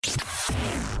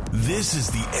This is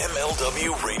the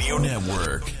MLW Radio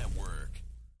Network.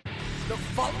 The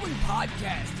following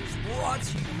podcast is brought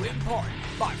to you in part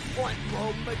by Front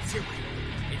Row Material.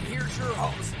 And here's your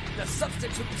host, the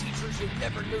substitute teachers you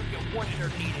never knew you wanted or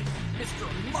needed, Mr.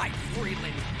 Mike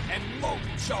Freeland and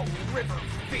Mojo River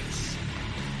Fish.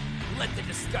 Let the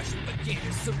discussion begin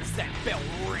as soon as that bell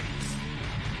rings.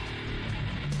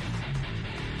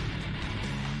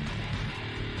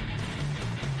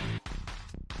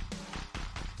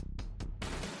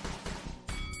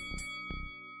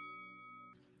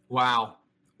 Wow,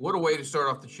 what a way to start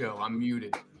off the show. I'm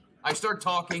muted. I start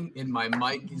talking and my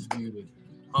mic is muted.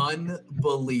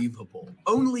 Unbelievable.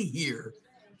 Only here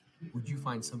would you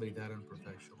find somebody that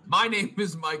unprofessional. My name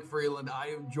is Mike Freeland.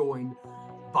 I am joined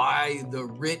by the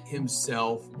Rit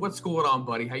himself. What's going on,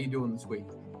 buddy? How you doing this week?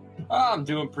 I'm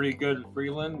doing pretty good,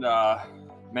 Freeland.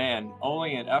 Man,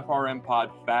 only in FRM pod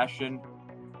fashion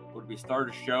would we start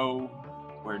a show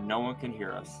where no one can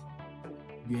hear us.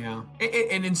 Yeah,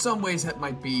 and in some ways that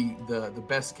might be the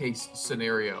best case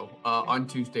scenario on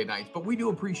Tuesday nights. But we do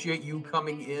appreciate you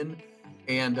coming in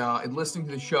and listening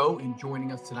to the show and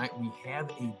joining us tonight. We have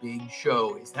a big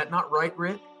show. Is that not right,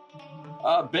 Rit?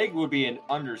 Big would be an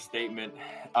understatement.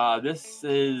 This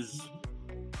is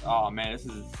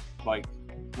like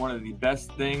one of the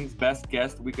best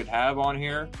guests we could have on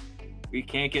here. We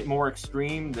can't get more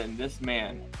extreme than this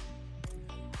man.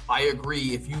 I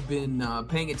agree. If you've been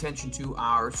paying attention to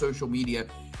our social media,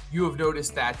 you have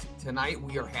noticed that tonight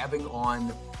we are having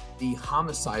on the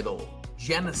homicidal,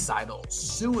 genocidal,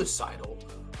 suicidal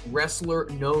wrestler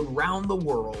known around the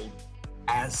world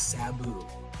as Sabu.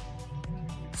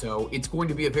 So it's going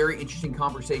to be a very interesting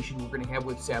conversation we're going to have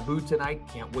with Sabu tonight.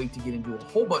 Can't wait to get into a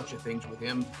whole bunch of things with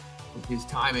him, with his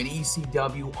time in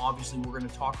ECW. Obviously, we're going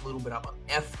to talk a little bit about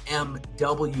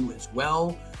FMW as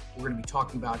well. We're going to be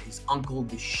talking about his uncle,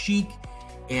 the Sheik,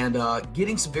 and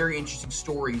getting some very interesting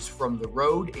stories from the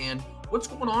road and what's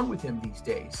going on with him these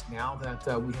days now that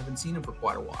we haven't seen him for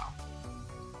quite a while.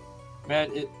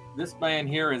 Man, this man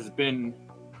here has been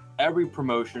every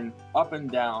promotion up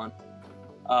and down.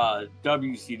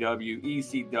 WCW,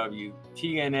 ECW,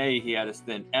 TNA, he had a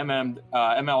stint,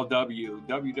 MLW,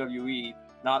 WWE,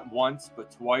 not once,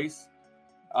 but twice.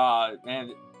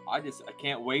 Man, I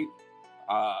can't wait.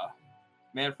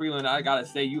 Man, Freeland, I got to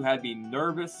say, you had me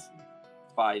nervous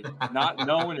by not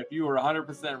knowing if you were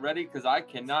 100% ready, because I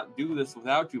cannot do this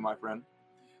without you, my friend.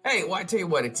 Hey, well, I tell you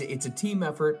what, it's a team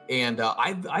effort, and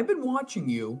I've been watching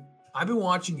you. I've been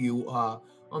watching you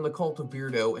on the Cult of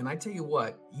Beardo, and I tell you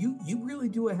what, you really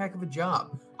do a heck of a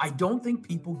job. I don't think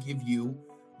people give you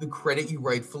the credit you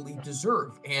rightfully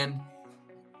deserve, and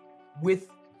with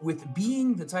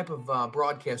being the type of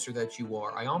broadcaster that you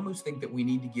are, I almost think that we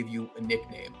need to give you a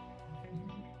nickname.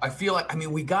 I feel like,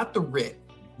 we got the Rit,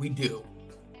 we do,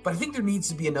 but I think there needs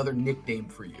to be another nickname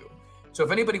for you. So if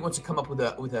anybody wants to come up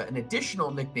with an additional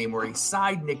nickname or a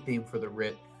side nickname for the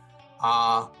Rit,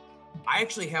 I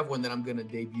actually have one that I'm going to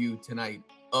debut tonight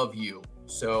of you.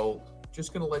 So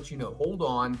just going to let you know, hold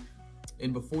on.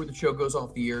 And before the show goes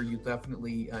off the air, you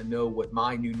definitely know what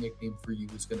my new nickname for you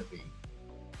is going to be.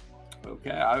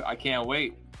 Okay, I can't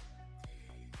wait.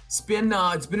 It's been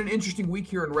an interesting week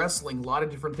here in wrestling. A lot of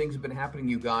different things have been happening,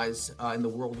 you guys, in the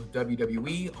world of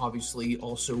WWE, obviously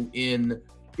also in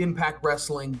Impact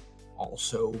Wrestling,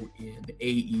 also in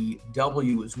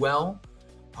AEW as well.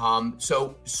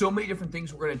 So many different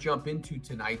things we're going to jump into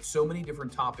tonight, so many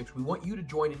different topics. We want you to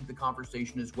join into the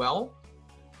conversation as well.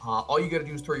 All you got to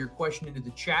do is throw your question into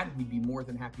the chat, and we'd be more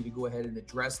than happy to go ahead and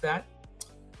address that.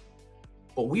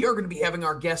 But we are going to be having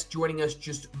our guest joining us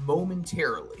just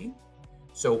momentarily.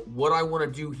 So what I want to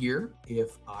do here,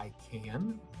 if I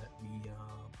can, let me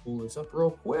pull this up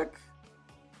real quick.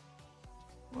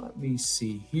 Let me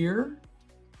see here.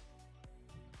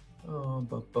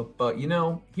 But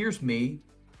here's me.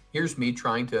 Here's me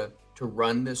trying to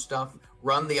run this stuff,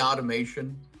 run the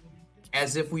automation,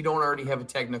 as if we don't already have a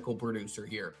technical producer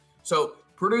here. So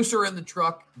producer in the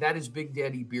truck, that is Big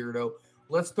Daddy Beardo.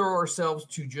 Let's throw ourselves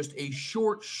to just a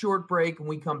short break. When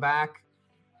we come back,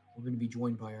 we're going to be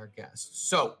joined by our guests.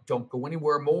 So don't go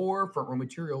anywhere. More Front Row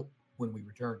Material when we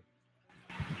return.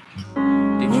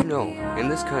 Did you know, in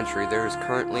this country there is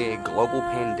currently a global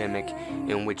pandemic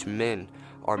in which men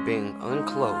are being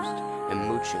unclothed and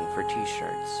mooching for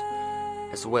t-shirts,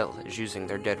 as well as using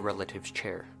their dead relative's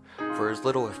chair? For as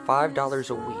little as $5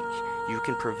 a week, you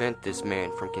can prevent this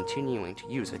man from continuing to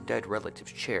use a dead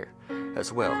relative's chair,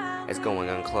 as well as going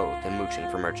unclothed and mooching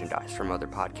for merchandise from other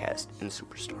podcasts and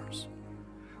superstars.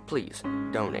 Please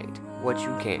donate what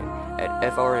you can at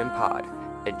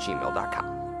frmpod@gmail.com.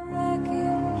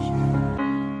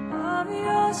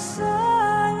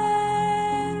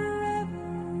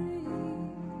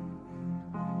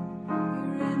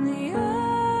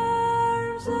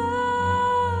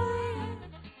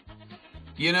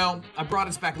 You know, I brought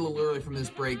us back a little early from this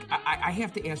break. I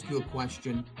have to ask you a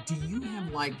question. Do you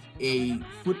have like a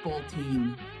football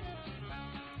team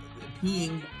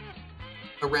peeing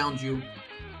around you?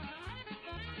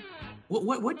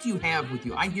 What do you have with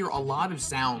you? I hear a lot of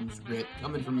sounds, Rit,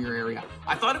 coming from your area.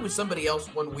 I thought it was somebody else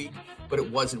one week, but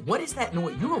it wasn't. What is that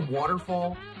noise? You're a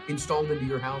waterfall installed into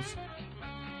your house?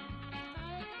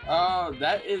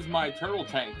 That is my turtle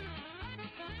tank.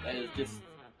 That is just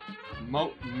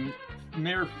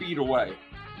mere feet away.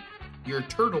 Your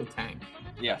turtle tank?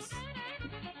 Yes.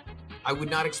 I would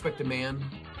not expect a man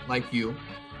like you,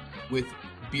 with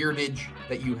beardage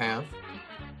that you have,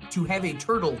 to have a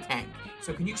turtle tank.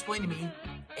 So can you explain to me,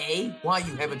 A, why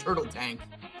you have a turtle tank,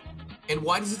 and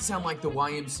why does it sound like the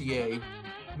YMCA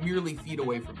merely feet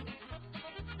away from you?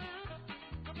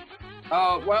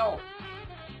 Well,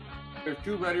 there's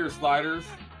 2 Red Ear sliders.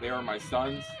 They are my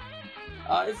sons.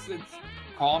 It's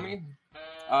calming.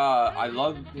 I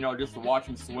love, just to watch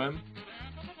them swim.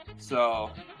 So,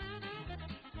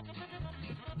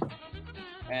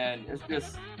 and it's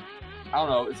just, I don't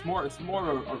know. It's more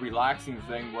of a relaxing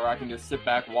thing where I can just sit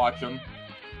back, watch them,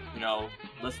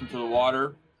 listen to the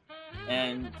water,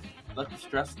 and let the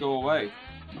stress go away.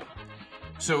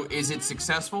 So, is it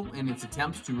successful in its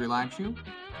attempts to relax you?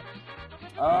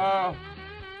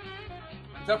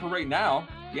 Except for right now,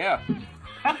 yeah.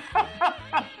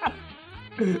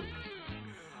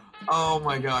 Oh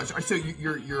my gosh! So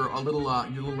you're a little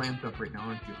amped up right now,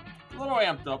 aren't you? A little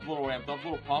amped up, a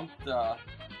little pumped.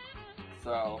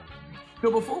 So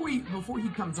before he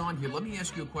comes on here, let me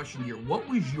ask you a question here. What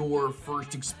was your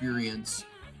first experience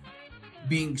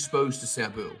being exposed to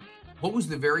Sabu? What was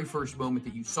the very first moment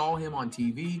that you saw him on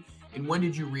TV, and when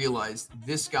did you realize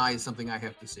this guy is something I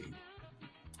have to see?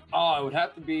 Oh, it would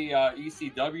have to be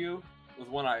ECW was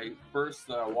when I first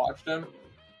watched him,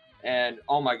 and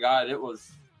oh my God, it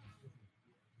was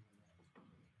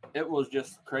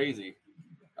just crazy.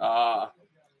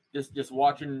 Just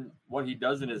watching what he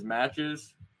does in his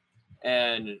matches,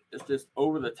 and it's just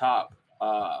over the top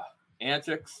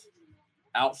antics,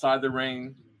 outside the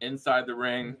ring, inside the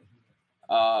ring.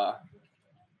 I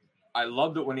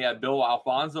loved it when he had Bill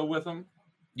Alfonso with him.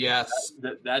 Yes,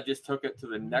 that just took it to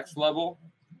the next level.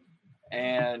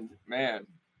 And man,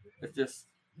 it just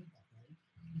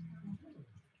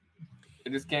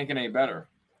can't get any better.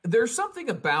 There's something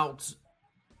about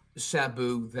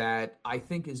Sabu that I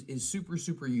think is super,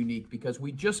 super unique, because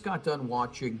we just got done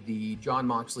watching the Jon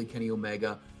Moxley, Kenny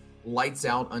Omega, lights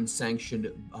out,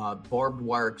 unsanctioned, barbed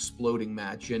wire exploding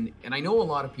match. And I know a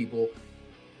lot of people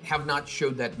have not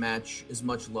showed that match as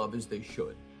much love as they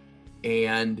should.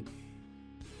 And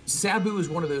Sabu is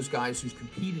one of those guys who's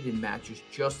competed in matches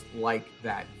just like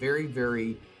that. Very,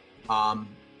 very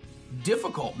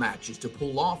difficult matches to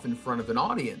pull off in front of an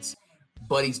audience.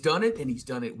 But he's done it, and he's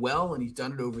done it well, and he's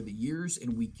done it over the years,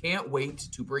 and we can't wait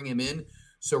to bring him in.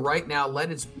 So right now,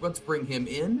 let's bring him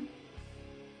in.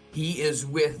 He is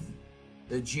with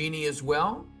the Genie as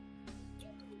well.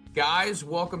 Guys,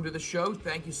 welcome to the show.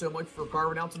 Thank you so much for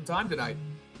carving out some time tonight.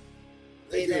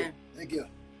 Thank you. Thank you.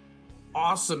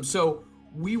 Awesome. So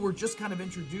we were just kind of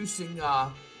introducing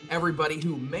everybody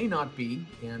who may not be,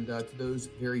 and to those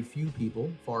very few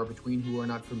people, far between, who are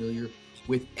not familiar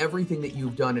with everything that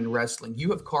you've done in wrestling. You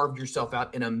have carved yourself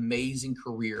out an amazing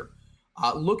career.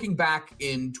 Looking back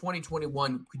in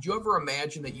 2021, could you ever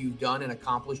imagine that you've done and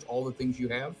accomplished all the things you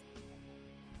have?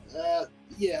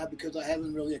 Yeah, because I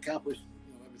haven't really accomplished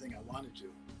everything I wanted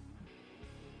to.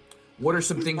 What are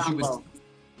some things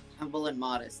humble and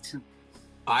modest?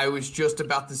 I was just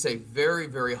about to say, very,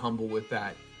 very humble with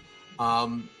that.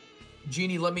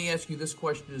 Genie, let me ask you this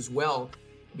question as well.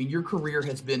 I mean, your career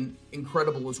has been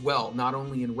incredible as well, not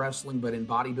only in wrestling, but in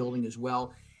bodybuilding as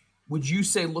well. Would you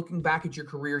say, looking back at your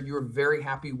career, you're very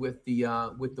happy with the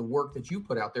work that you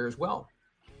put out there as well?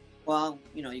 Well,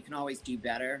 you can always do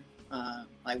better.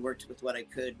 I worked with what I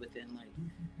could within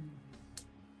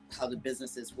how the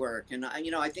businesses work. And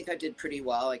I think I did pretty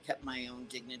well. I kept my own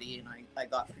dignity, and I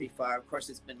got pretty far. Of course,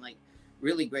 it's been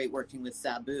really great working with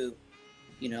Sabu,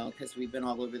 because we've been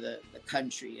all over the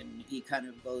country, and he kind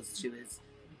of goes to his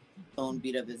own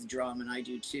beat of his drum, and I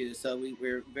do too. So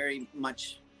we're very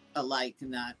much alike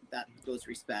in those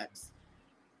respects.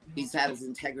 He's had his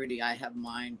integrity, I have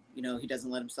mine. He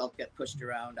doesn't let himself get pushed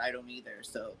around. I don't either.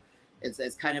 So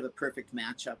it's kind of a perfect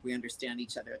matchup. We understand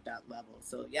each other at that level.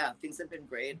 So yeah, things have been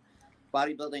great.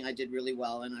 Bodybuilding, I did really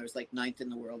well, and I was 9th in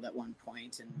the world at one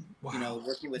point. And wow.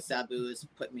 Working with Sabu has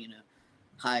put me in a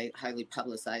highly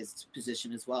publicized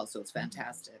position as well. So it's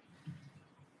fantastic.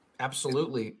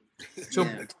 Absolutely. So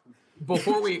Yeah.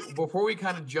 before we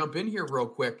kind of jump in here real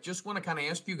quick, just want to kind of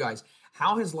ask you guys,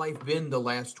 how has life been the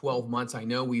last 12 months? I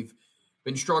know we've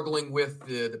been struggling with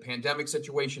the pandemic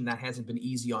situation. That hasn't been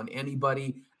easy on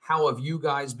anybody. How have you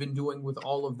guys been doing with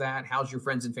all of that? How's your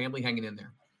friends and family hanging in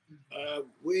there?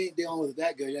 We ain't dealing with it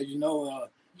that good. As you know,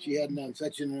 she had an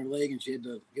infection in her leg and she had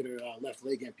to get her left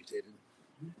leg amputated.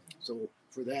 So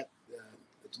for that,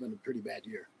 it's been a pretty bad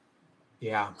year.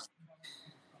 Yeah.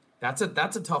 That's a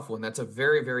tough one. That's a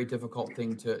very, very difficult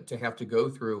thing to have to go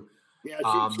through. Yeah,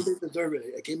 she didn't deserve it.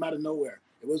 It came out of nowhere.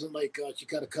 It wasn't like she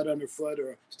got a cut on her foot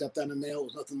or stepped on a nail. It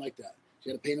was nothing like that.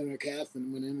 She had a pain in her calf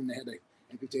and went in and they had to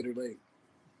amputate her leg.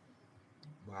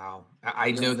 Wow.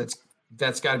 I know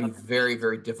that's got to be very,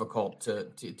 very difficult to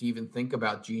even think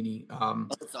about, Jeannie.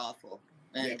 It's awful.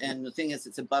 And the thing is,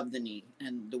 it's above the knee.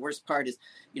 And the worst part is,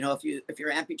 if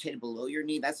you're amputated below your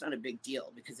knee, that's not a big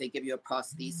deal because they give you a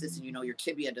prosthesis and, your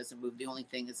tibia doesn't move. The only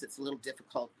thing is it's a little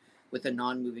difficult with a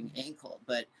non-moving ankle.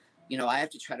 But, I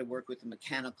have to try to work with a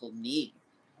mechanical knee.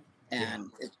 And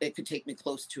it could take me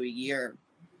close to a year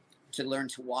to learn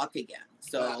to walk again.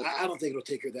 So I don't think it'll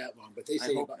take her that long, but they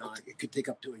say it could take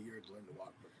up to a year to learn to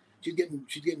walk. But she's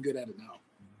getting good at it now.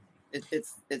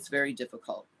 It's very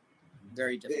difficult.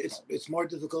 Very difficult. It's more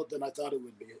difficult than I thought it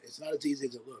would be. It's not as easy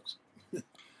as it looks.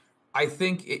 I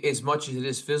think as much as it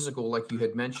is physical, like you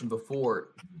had mentioned before,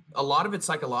 a lot of it's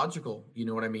psychological. You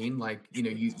know what I mean? Like,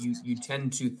 you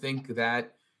tend to think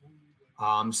that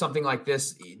something like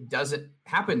this doesn't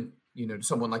happen, to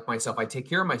someone like myself. I take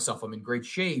care of myself. I'm in great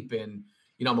shape and,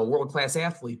 I'm a world-class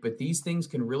athlete, but these things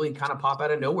can really kind of pop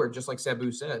out of nowhere, just like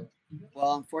Sabu said.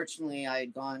 Well, unfortunately, I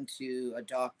had gone to a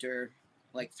doctor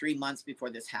like 3 months before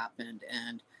this happened,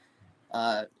 and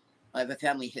I have a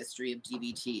family history of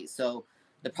DVT. So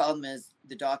the problem is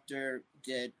the doctor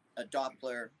did a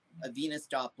venous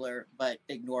Doppler, but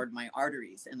ignored my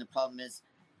arteries. And the problem is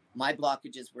my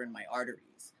blockages were in my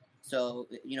arteries. So,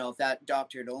 if that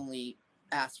doctor had only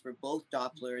asked for both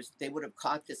Dopplers, they would have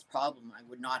caught this problem. I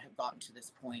would not have gotten to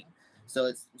this point. So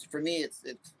for me, it's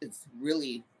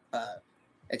really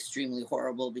extremely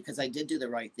horrible because I did do the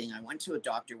right thing. I went to a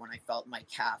doctor when I felt my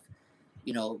calf,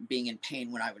 being in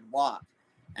pain when I would walk.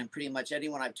 And pretty much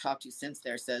anyone I've talked to since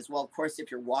there says, well, of course,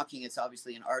 if you're walking, it's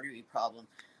obviously an artery problem.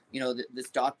 This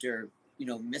doctor,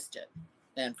 missed it.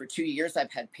 And for 2 years, I've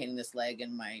had pain in this leg.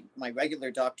 And my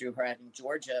regular doctor who I had in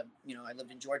Georgia, I lived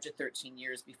in Georgia 13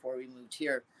 years before we moved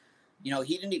here.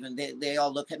 He didn't even, they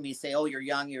all look at me and say, oh, you're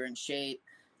young, you're in shape.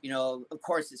 Of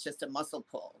course, it's just a muscle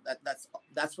pull.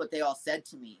 That's what they all said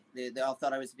to me. They all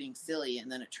thought I was being silly. And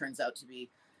then it turns out to be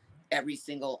every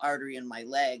single artery in my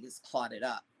leg is clotted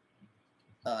up.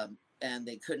 And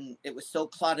it was so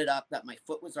clotted up that my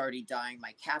foot was already dying.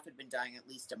 My calf had been dying at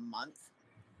least a month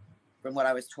from what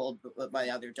I was told by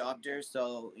other doctors.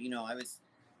 So, I was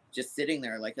just sitting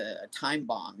there like a time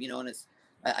bomb, and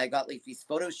I got like these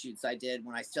photo shoots I did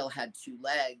when I still had two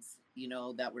legs,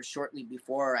 that were shortly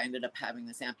before I ended up having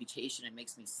this amputation. It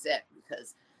makes me sick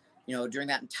because, during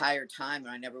that entire time,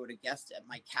 and I never would have guessed it,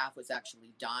 my calf was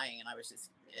actually dying and I was just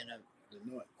in a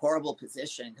horrible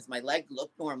position because my leg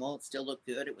looked normal. It still looked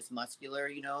good. It was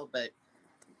muscular, but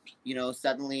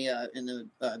suddenly in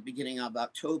the beginning of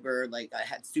October, like I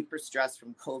had super stress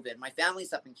from COVID. My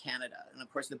family's up in Canada, and of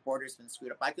course the border's been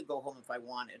screwed up. I could go home if I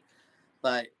wanted,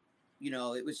 but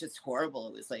it was just horrible.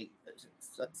 It was like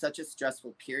such a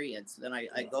stressful period. So then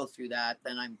I go through that.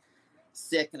 Then I'm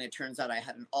sick, and it turns out I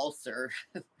had an ulcer.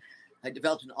 I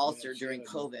developed an ulcer during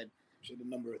COVID. She had a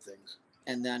number of things.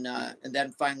 And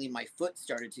then finally my foot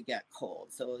started to get cold.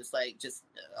 So it was like just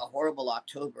a horrible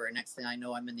October. And next thing I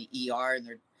know, I'm in the ER and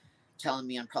they're telling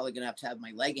me I'm probably going to have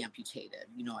my leg amputated.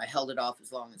 I held it off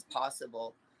as long as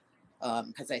possible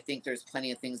because I think there's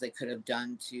plenty of things they could have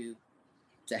done to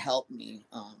help me.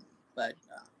 But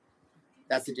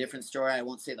that's a different story. I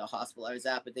won't say the hospital I was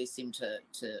at, but they seem to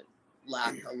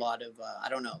lack a lot of, I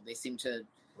don't know. They seem to.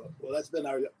 Well, that's been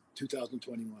our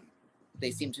 2021.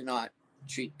 They seem to not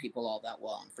treat people all that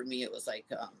well. And for me, it was like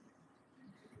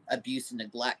abuse and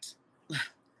neglect.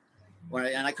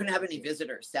 And I couldn't have any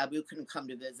visitors. Sabu couldn't come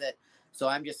to visit. So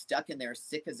I'm just stuck in there,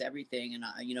 sick as everything. And,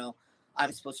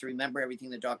 I'm supposed to remember everything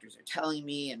the doctors are telling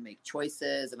me and make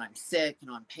choices. And I'm sick and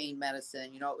on pain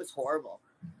medicine. It was horrible.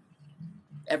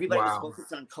 Everybody was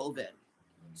focused on COVID.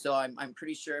 So I'm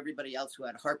pretty sure everybody else who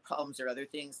had heart problems or other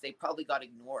things, they probably got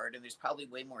ignored. And there's probably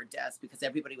way more deaths because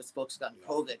everybody was focused on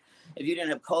COVID. If you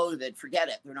didn't have COVID, forget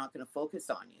it. They're not going to focus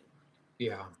on you.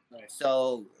 Yeah.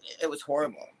 So it was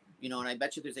horrible. And I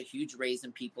bet you there's a huge raise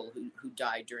in people who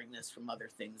died during this from other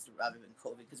things rather than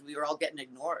COVID because we were all getting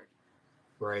ignored.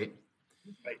 Right.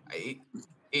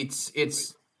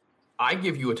 It's I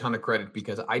give you a ton of credit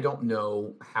because I don't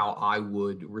know how I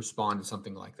would respond to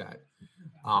something like that.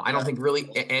 I don't think really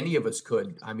any of us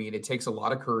could. I mean, it takes a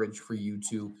lot of courage for you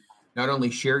to not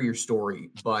only share your story,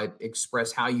 but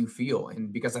express how you feel.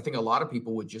 And because I think a lot of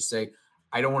people would just say,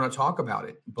 I don't want to talk about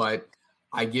it, but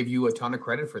I give you a ton of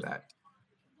credit for that.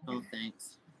 Oh,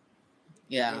 thanks.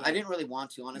 Yeah, I didn't really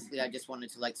want to. Honestly, I just wanted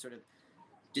to like sort of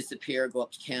disappear, go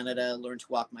up to Canada, learn to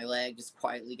walk my leg, just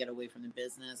quietly get away from the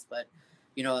business. But,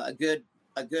 you know, a good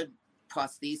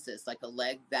prosthesis, like a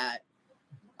leg that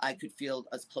I could feel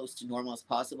as close to normal as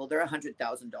possible, they're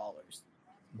 $100,000.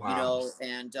 Wow. You know,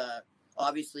 and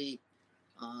obviously,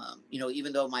 you know,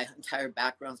 even though my entire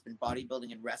background's been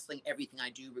bodybuilding and wrestling, everything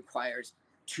I do requires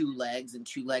 2 legs and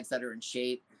 2 legs that are in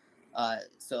shape.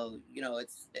 So, you know,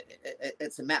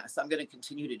 it's a mess. I'm going to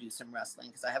continue to do some wrestling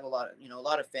because I have a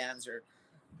lot of fans are,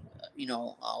 you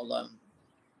know, all,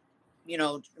 you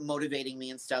know, motivating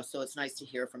me and stuff. So it's nice to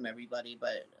hear from everybody.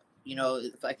 But, you know,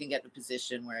 if I can get in a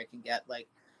position where I can get like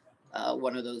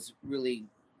one of those really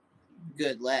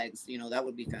good legs, you know, that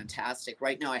would be fantastic.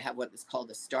 Right now I have what is called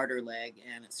a starter leg,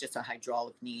 and it's just a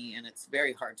hydraulic knee, and it's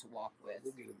very hard to walk with.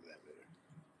 We'll get into that later.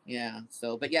 Yeah.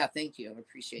 So, but yeah, thank you. I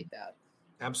appreciate that.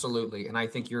 Absolutely. And I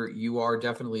think you are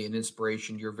definitely an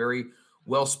inspiration. You're very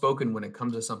well spoken when it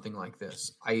comes to something like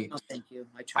this. Oh, thank you.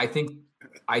 I think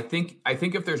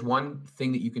if there's one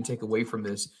thing that you can take away from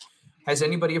this, has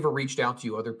anybody ever reached out to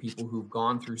you, other people who've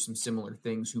gone through some similar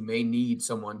things who may need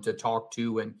someone to talk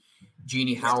to? And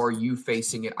Jeannie, how are you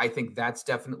facing it? I think that's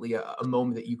definitely a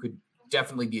moment that you could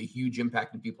definitely be a huge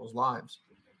impact in people's lives.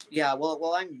 Yeah,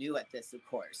 well, I'm new at this, of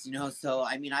course, you know, so,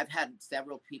 I mean, I've had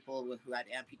several people who had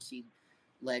amputee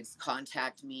legs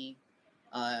contact me,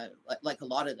 like a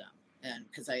lot of them. And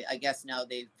because I guess now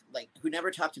they've like, who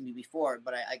never talked to me before,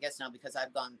 but I guess now because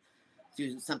I've gone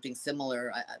through something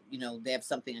similar, you know, they have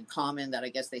something in common that I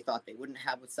guess they thought they wouldn't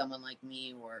have with someone like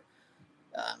me, or,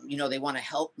 you know, they want to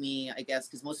help me, I guess,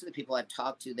 because most of the people I've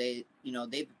talked to, they, you know,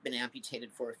 they've been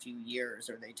amputated for a few years,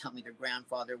 or they tell me their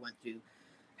grandfather went through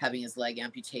having his leg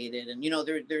amputated. And, you know,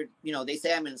 they're, you know, they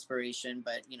say I'm an inspiration,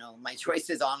 but, you know, my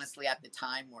choices honestly at the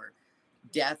time were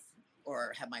death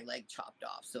or have my leg chopped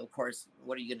off. So of course,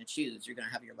 what are you going to choose? You're going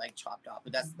to have your leg chopped off.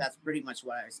 But that's pretty much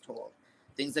what I was told.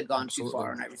 Things had gone too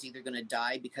far, and I was either going to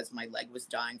die because my leg was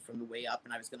dying from the way up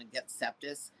and I was going to get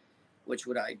sepsis, which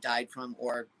would I died from,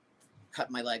 or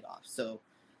cut my leg off. So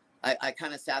I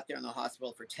kind of sat there in the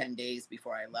hospital for 10 days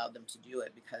before I allowed them to do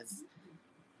it because,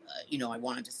 you know, I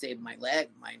wanted to save my leg.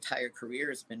 My entire career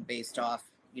has been based off,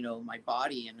 you know, my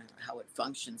body and how it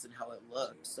functions and how it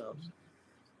looks. So,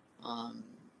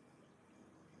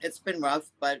 it's been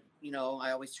rough, but, you know,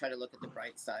 I always try to look at the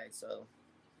bright side. So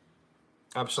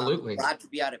absolutely. I'm glad to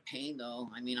be out of pain,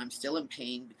 though. I mean, I'm still in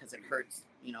pain because it hurts.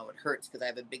 You know, it hurts because I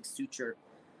have a big suture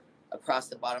across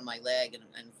the bottom of my leg, and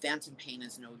phantom pain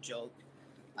is no joke.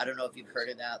 I don't know if you've heard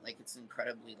of that. Like, it's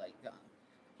incredibly, like,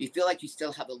 you feel like you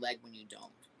still have a leg when you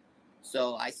don't.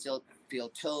 So I still feel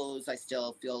toes. I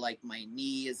still feel like my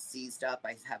knee is seized up.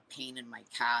 I have pain in my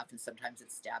calf, and sometimes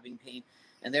it's stabbing pain.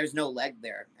 And there's no leg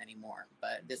there anymore.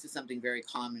 But this is something very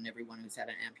common everyone who's had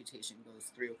an amputation goes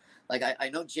through. Like, I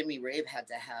know Jimmy Rave had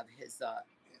to have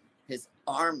his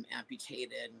arm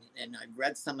amputated. And I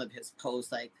read some of his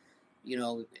posts, like, you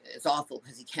know, it's awful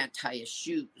because he can't tie his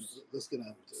shoes. Let's get on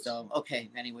with this. So, okay,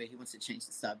 anyway, he wants to change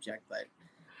the subject. But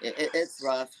it's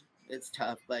rough. It's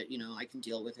tough. But, you know, I can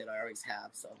deal with it. I always have.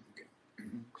 So, okay.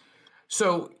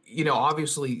 So, you know,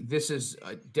 obviously this is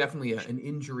definitely an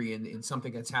injury in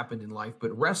something that's happened in life,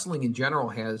 but wrestling in general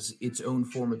has its own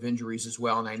form of injuries as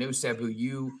well. And I know, Sabu,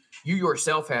 you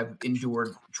yourself have endured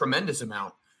tremendous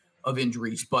amount of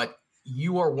injuries, but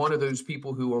you are one of those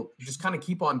people who are just kind of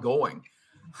keep on going.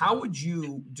 How would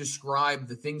you describe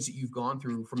the things that you've gone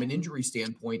through from an injury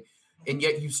standpoint, and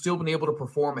yet you've still been able to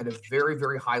perform at a very,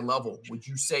 very high level? Would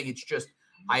you say it's just,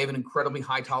 I have an incredibly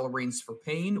high tolerance for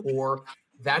pain, or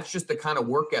that's just the kind of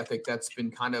work ethic that's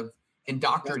been kind of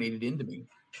indoctrinated into me?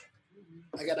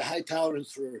 I got a high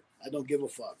tolerance for, I don't give a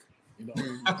fuck. You know,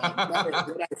 no matter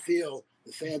what I feel,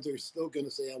 the fans are still going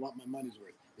to say, I want my money's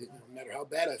worth. No matter how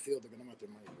bad I feel, they're going to want their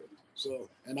money's worth. So,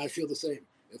 and I feel the same.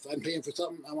 If I'm paying for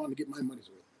something, I want to get my money's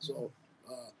worth. So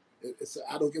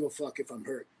I don't give a fuck if I'm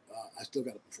hurt. I still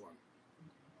got to perform.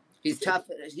 He's tough.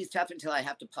 He's tough until I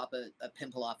have to pop a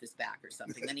pimple off his back or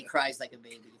something. Then he cries like a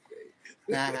baby.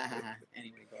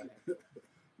 Anyway, go ahead.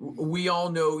 We all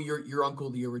know your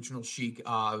uncle, the original Sheik,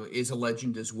 is a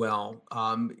legend as well.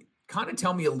 Kind of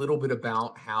tell me a little bit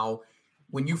about how,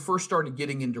 when you first started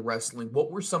getting into wrestling,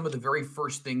 what were some of the very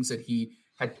first things that he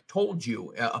had told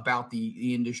you about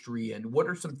the industry, and what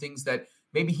are some things that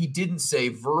maybe he didn't say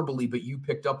verbally, but you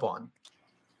picked up on?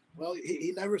 Well,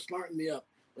 he never smartened me up.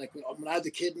 Like when I was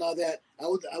a kid and all that,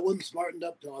 I wasn't smartened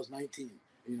up till I was 19,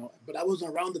 but I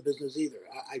wasn't around the business either.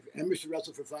 I amateur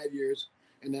wrestled for 5 years,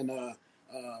 and then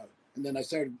I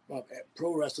started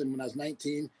pro wrestling when I was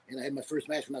 19, and I had my first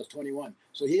match when I was 21.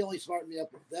 So he only smartened me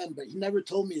up then, but he never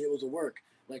told me it was a work.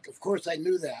 Like, of course I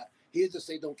knew that. He'd just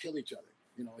say, don't kill each other.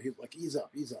 He's like, ease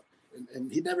up.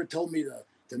 And he never told me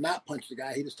to not punch the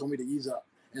guy. He just told me to ease up.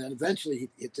 And then eventually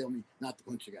he'd tell me not to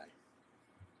punch the guy.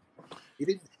 He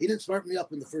didn't smart me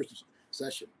up in the first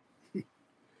session.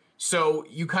 So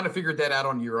you kind of figured that out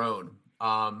on your own,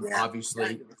 obviously.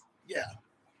 Kind of. Yeah.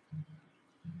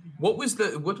 What was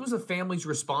the family's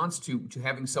response to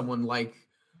having someone like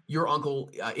your uncle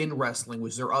in wrestling?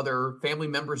 Was there other family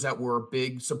members that were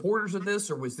big supporters of this,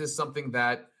 or was this something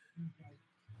that?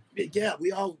 Yeah,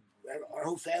 our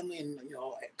whole family and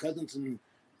cousins and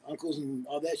uncles and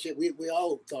all that shit. We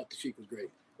all thought the Sheik was great.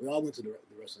 We all went to the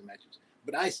wrestling matches.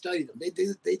 But I studied him.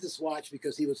 They just watched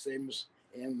because he was famous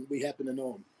and we happened to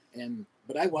know him.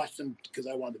 But I watched him because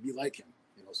I wanted to be like him.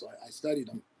 So I studied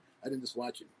him. I didn't just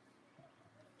watch him.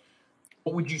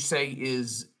 What would you say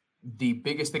is the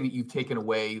biggest thing that you've taken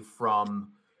away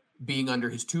from being under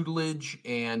his tutelage?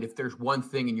 And if there's one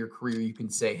thing in your career you can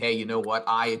say, hey, you know what?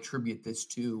 I attribute this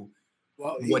to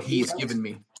what he has given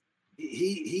me.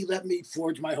 He let me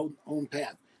forge my own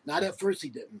path. Not at first, he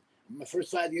didn't. My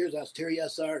first 5 years, I was Terry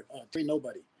SR, Terry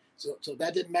Nobody. So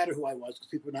that didn't matter who I was because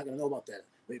people were not going to know about that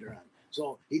later on.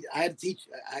 So I had to teach.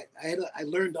 I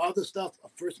learned all the stuff a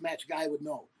first match guy would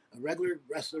know, a regular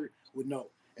wrestler would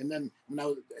know. And then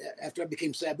after I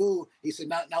became Sabu, he said,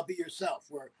 "Now be yourself."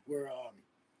 Where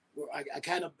I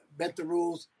kind of bent the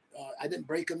rules. I didn't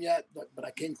break them yet, but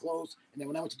I came close. And then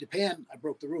when I went to Japan, I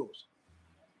broke the rules.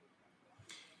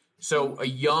 So a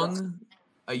young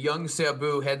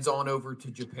Sabu heads on over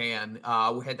to Japan.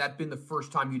 Had that been the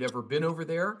first time you'd ever been over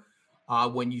there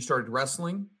when you started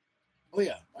wrestling? Oh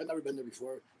yeah, I'd never been there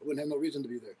before. I wouldn't have no reason to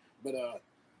be there. But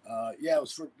it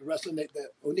was for the wrestling. That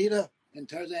Onita and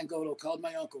Tarzan Goto called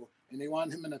my uncle, and they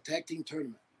wanted him in a tag team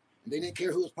tournament. And they didn't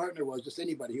care who his partner was, just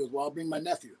anybody. He goes, well, I'll bring my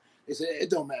nephew. They said, it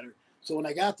don't matter. So when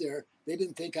I got there, they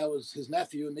didn't think I was his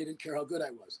nephew, and they didn't care how good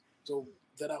I was. So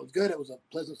that I was good, it was a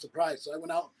pleasant surprise. So I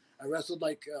went out, I wrestled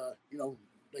like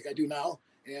I do now.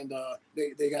 And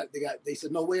they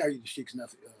said, no way are you the Sheik's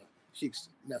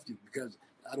nephew, because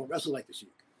I don't wrestle like the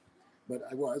Sheik. But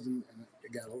I was, and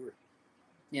it got over.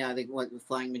 Yeah, they went with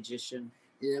Flying Magician.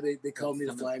 Yeah, they called me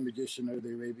the Flying Magician or the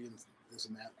Arabian, this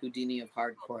and that. Houdini of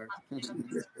hardcore.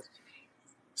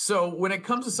 So when it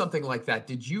comes to something like that,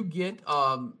 did you get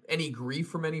any grief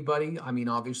from anybody? I mean,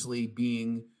 obviously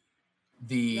being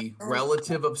the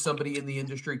relative of somebody in the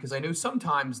industry, because I know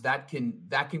sometimes that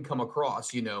can come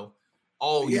across, you're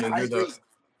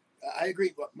I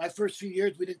agree. But my first few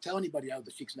years, we didn't tell anybody I was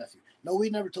the Sheik's nephew. No,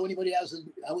 we never told anybody I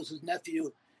was his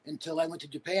nephew until I went to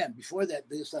Japan. Before that,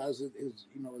 they said I was his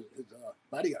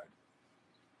bodyguard.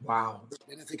 Wow.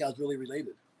 They didn't think I was really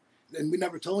related. And we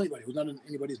never told anybody. It was none of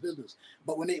anybody's business.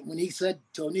 But when he said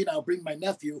to Onita, I'll bring my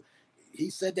nephew,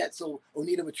 he said that so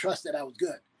Onita would trust that I was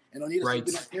good. And Onita said,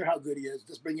 we don't care how good he is,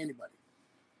 just bring anybody.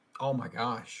 Oh my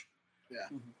gosh.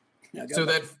 Yeah. Mm-hmm. So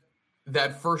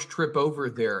that first trip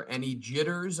over there, any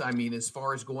jitters? I mean, as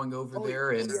far as going over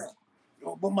there and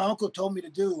what my uncle told me to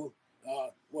do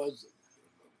was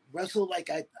wrestle like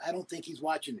I don't think he's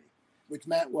watching me, which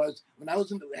meant was when I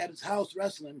was at his house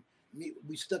wrestling,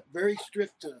 we stuck very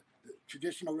strict to the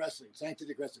traditional wrestling,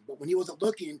 scientific wrestling. But when he wasn't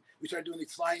looking, we started doing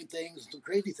these flying things and some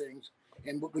crazy things.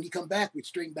 And when he come back, we'd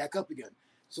straighten back up again.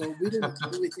 So we didn't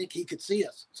really think he could see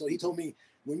us. So he told me,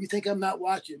 when you think I'm not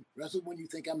watching, wrestle when you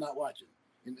think I'm not watching.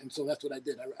 And so that's what I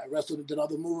did. I wrestled and did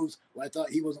other moves where I thought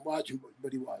he wasn't watching,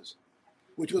 but he was.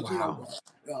 Which was,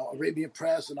 Arabian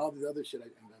Press and all the other shit I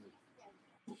invented.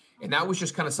 And that was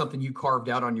just kind of something you carved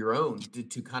out on your own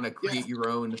to kind of create your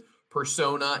own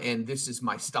persona, and this is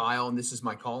my style and this is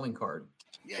my calling card.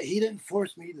 Yeah, he didn't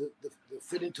force me to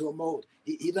fit into a mold.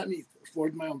 He let me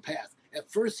forge my own path.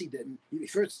 At first he didn't. He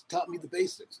first taught me the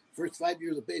basics, first 5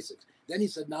 years of basics. Then he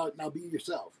said, now be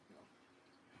yourself.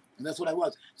 And that's what I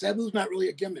was. Sabu's not really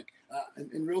a gimmick.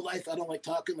 In real life, I don't like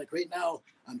talking. Like right now,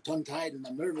 I'm tongue-tied and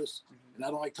I'm nervous, and I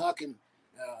don't like talking.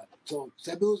 So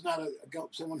Sabu's not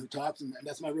someone who talks, and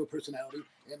that's my real personality.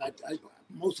 And I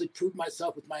mostly prove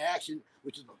myself with my action,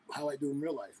 which is how I do in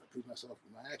real life. I prove myself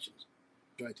with my actions.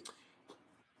 Try to.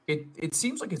 It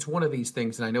seems like it's one of these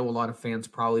things, and I know a lot of fans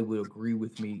probably would agree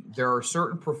with me. There are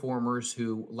certain performers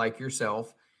who, like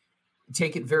yourself,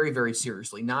 take it very, very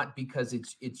seriously, not because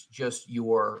it's just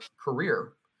your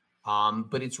career,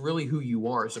 but it's really who you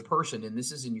are as a person. And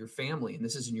this is in your family, and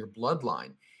this is in your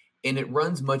bloodline, and it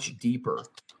runs much deeper.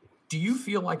 Do you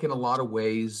feel like in a lot of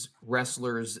ways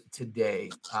wrestlers today,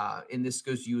 and this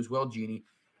goes to you as well, Jeannie,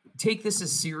 take this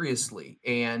as seriously,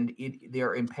 and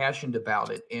they're impassioned about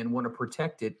it and want to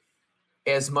protect it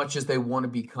as much as they want to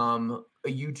become a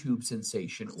YouTube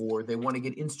sensation or they want to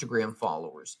get Instagram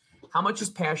followers? How much is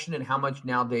passion and how much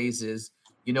nowadays is,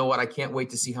 you know what, I can't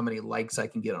wait to see how many likes I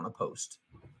can get on a post?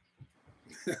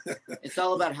 It's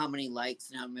all about how many likes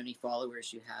and how many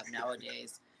followers you have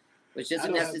nowadays, which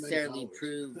doesn't necessarily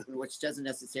prove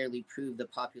the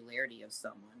popularity of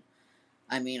someone.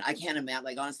 I mean, I can't imagine,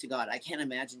 like, honest to God, I can't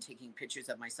imagine taking pictures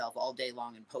of myself all day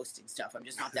long and posting stuff. I'm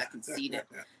just not that conceited.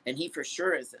 And he for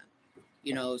sure isn't.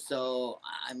 You know, so,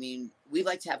 I mean, we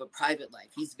like to have a private life.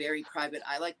 He's very private.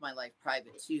 I like my life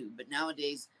private too. But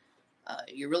nowadays,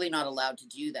 you're really not allowed to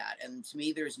do that. And to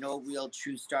me, there's no real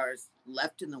true stars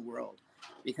left in the world,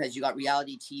 because you got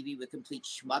reality TV with complete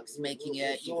schmucks making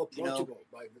it. We're so approachable.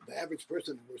 By the average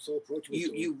person, we're so approachable.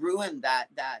 You ruin that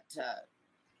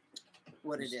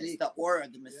what it is, the aura,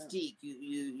 the mystique.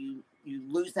 Yeah. You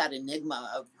lose that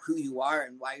enigma of who you are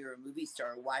and why you're a movie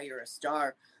star, why you're a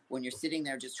star, when you're sitting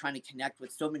there just trying to connect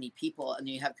with so many people, and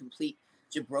you have complete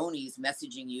jabronis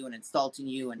messaging you and insulting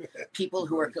you, and people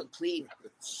who are complete,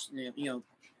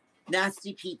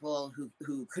 nasty people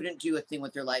who couldn't do a thing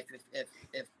with their life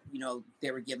if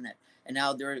they were given it. And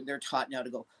now they're taught now to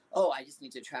go, oh, I just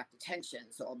need to attract attention,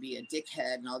 so I'll be a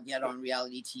dickhead and I'll get on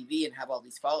reality TV and have all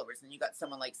these followers. And then you got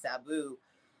someone like Sabu,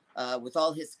 with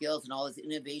all his skills and all his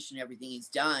innovation, everything he's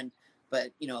done,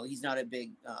 but he's not a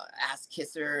big ass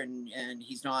kisser, and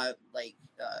he's not like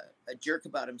a jerk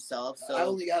about himself. So I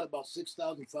only got about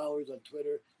 6,000 followers on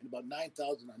Twitter and about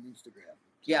 9,000 on Instagram.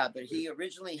 Yeah, but he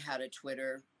originally had a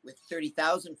Twitter with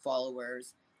 30,000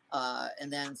 followers,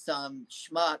 and then some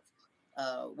schmuck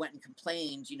went and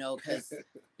complained, because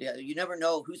you never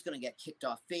know who's going to get kicked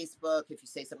off Facebook if you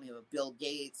say something about Bill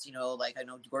Gates. Like I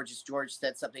know Gorgeous George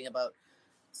said something about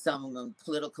some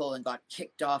political and got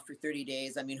kicked off for 30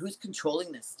 days. I mean, who's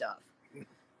controlling this stuff?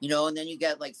 And then you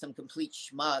get like some complete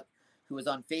schmuck who was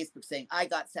on Facebook saying, I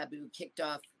got Sabu kicked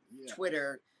off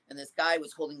Twitter, and this guy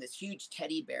was holding this huge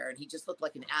teddy bear and he just looked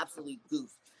like an absolute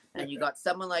goof. And you got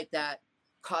someone like that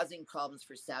causing problems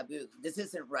for Sabu. This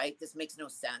isn't right. This makes no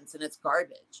sense, and it's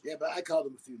garbage. Yeah, but I called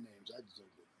him a few names. I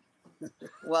deserved it.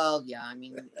 Well, yeah, I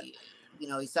mean,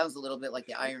 he sounds a little bit like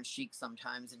the Iron Sheik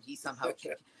sometimes, and he somehow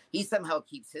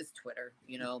keeps his Twitter,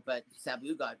 but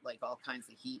Sabu got like all kinds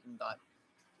of heat and got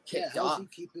kicked off. How does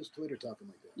he keep his Twitter talking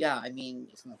like that? Yeah, I mean,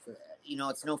 it's not fair.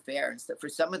 It's no fair. And so for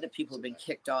some of the people who've been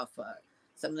kicked off,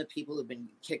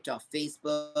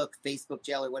 Facebook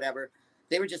jail or whatever,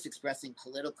 they were just expressing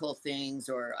political things,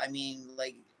 or I mean,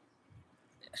 like,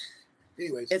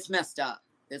 anyways, it's messed up.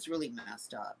 It's really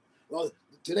messed up. Well,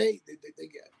 today,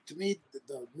 to me,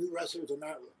 the new wrestlers are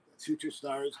not future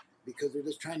stars because they're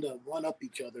just trying to one up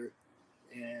each other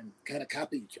and kind of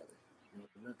copy each other.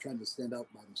 They're not trying to stand out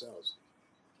by themselves.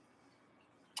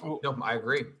 Oh, no, I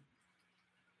agree.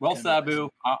 Well, Sabu,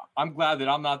 I'm glad that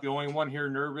I'm not the only one here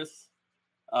nervous.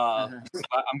 I'm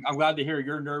glad to hear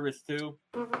you're nervous too.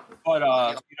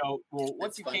 But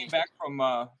once you came back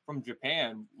from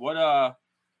Japan, what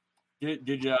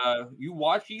did you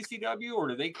watch ECW, or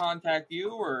did they contact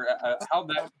you, or how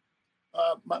that?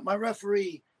 My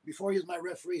referee, before he was my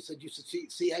referee, said you should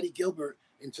see Eddie Gilbert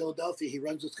in Philadelphia. He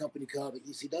runs this company called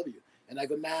ECW, and I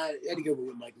go, nah, Eddie Gilbert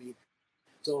wouldn't like me.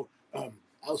 So I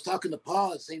was talking to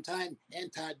Paul at the same time, and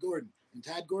Todd Gordon, and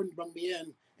Todd Gordon brought me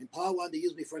in. And Paul wanted to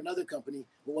use me for another company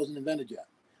that wasn't invented yet.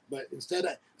 But instead,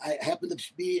 I happened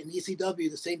to be in ECW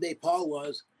the same day Paul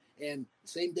was, and the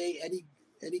same day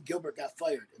Eddie Gilbert got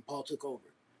fired, and Paul took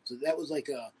over. So that was like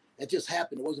that just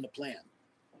happened. It wasn't a plan.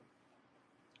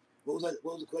 What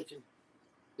was the question?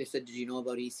 They said, did you know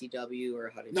about ECW,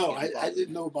 or how did? No, I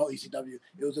didn't know about ECW.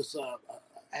 It was just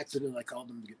accident. I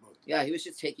called him to get booked. Yeah, he was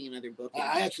just taking another book.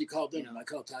 I actually called him. I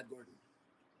called Todd Gordon.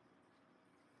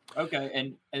 Okay,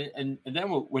 and then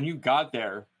when you got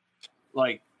there,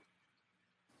 like,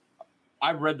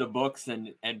 I read the books,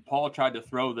 and Paul tried to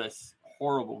throw this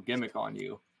horrible gimmick on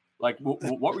you. Like,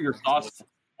 what were your thoughts?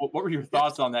 What were your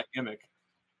thoughts on that gimmick?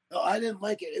 No, I didn't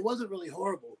like it. It wasn't really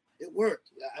horrible. It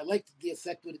worked. I liked the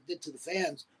effect what it did to the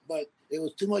fans, but it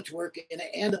was too much work, and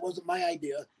it wasn't my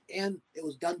idea, and it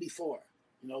was done before.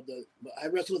 I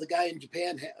wrestled with a guy in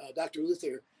Japan, Dr.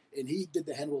 Luther, and he did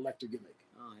the Hannibal Lecter gimmick.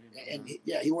 Oh,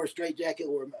 he wore a straight jacket,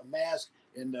 wore a mask,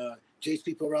 and chased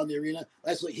people around the arena.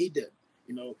 That's what he did.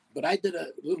 But I did a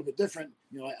little bit different.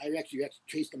 I actually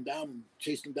chased them down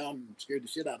and scared the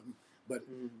shit out of them.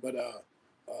 But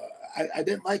I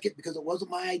didn't like it because it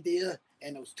wasn't my idea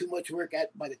and it was too much work.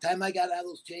 By the time I got out of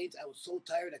those chains, I was so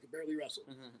tired I could barely wrestle.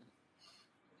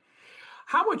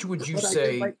 How much would you but say?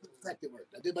 I did like the effect it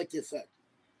worked. I did like the effect.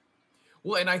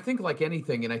 Well, and I think like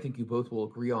anything, and I think you both will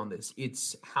agree on this,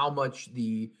 it's how much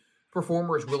the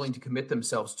performer is willing to commit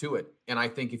themselves to it. And I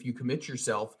think if you commit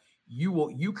yourself,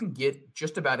 you can get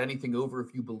just about anything over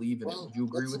if you believe in it. Would you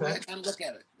agree with that? I kind of look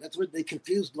at it. That's what they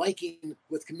confused liking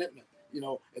with commitment.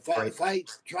 If I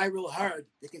try real hard,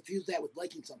 they confuse that with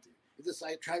liking something. It's just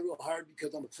I try real hard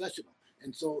because I'm a professional.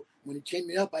 And so when he chained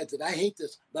me up, I said, I hate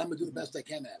this, but I'm gonna do the best I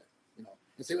can at it.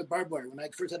 And same with barbed wire. When I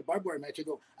first had a barbed wire match, I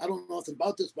go, I don't know nothing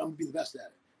about this, but I'm gonna be the best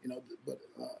at it.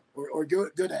 Or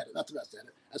good at it, not the best at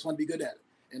it. I just want to be good at it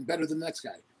and better than the next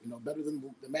guy. Better than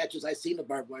the matches I've seen the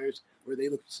barbed wires where they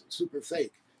look super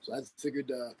fake. So I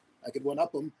figured I could one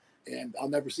up them, and I'll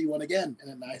never see one again. And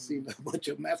then I seen a bunch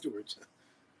of them afterwards.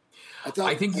 I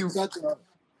thought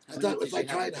if I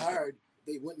tried hard,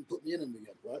 they wouldn't put me in them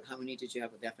again. What? How many did you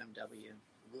have with FMW?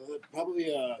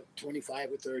 Probably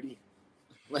 25 or 30.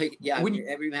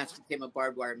 Every match became a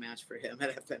barbed wire match for him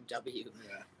at FMW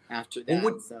after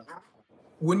that.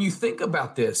 When you think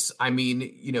about this, I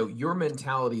mean, your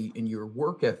mentality and your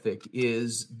work ethic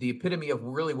is the epitome of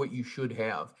really what you should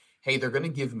have. Hey, they're going to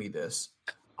give me this.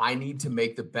 I need to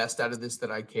make the best out of this that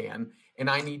I can, and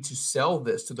I need to sell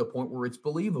this to the point where it's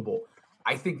believable.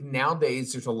 I think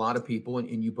nowadays there's a lot of people,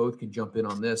 and you both can jump in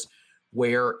on this,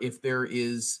 where if there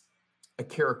is a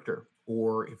character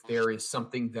or if there is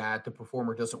something that the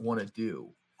performer doesn't want to do,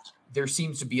 there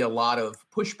seems to be a lot of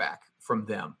pushback from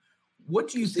them. What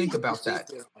do you think about that?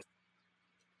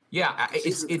 Yeah,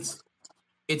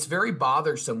 it's very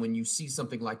bothersome when you see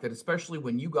something like that, especially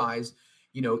when you guys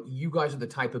are the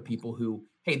type of people who,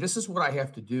 hey, this is what I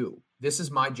have to do. This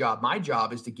is my job. My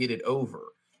job is to get it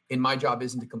over. And my job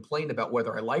isn't to complain about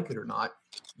whether I like it or not.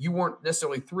 You weren't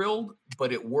necessarily thrilled,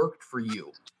 but it worked for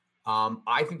you.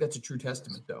 I think that's a true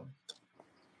testament, though.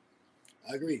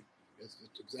 I agree. It's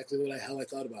exactly how I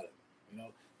thought about it. No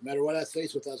matter what I was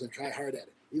faced with, I was going to try hard at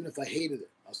it. Even if I hated it,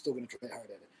 I was still going to try hard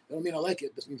at it. That don't mean I like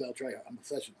it. This means I'll try hard. I'm a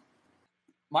professional.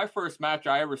 My first match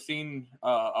I ever seen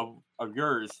of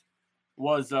yours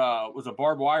was a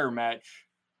barbed wire match,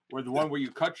 where the one where you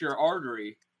cut your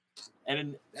artery.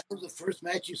 And that was the first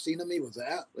match you seen of me, was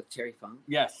that? With Terry Funk?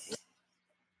 Yes.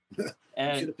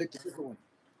 And you should have picked a different one.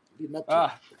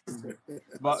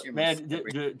 But man,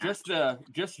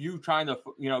 just you trying to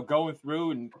going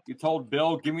through, and you told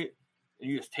Bill, give me, and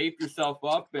you just taped yourself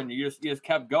up, and you just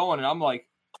kept going, and I'm like,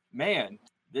 man,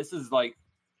 this is like,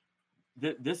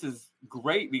 this is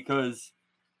great, because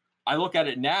I look at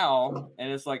it now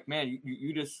and it's like, man,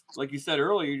 you just, like you said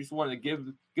earlier, you just wanted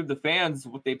to give the fans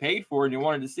what they paid for and you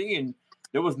wanted to see, and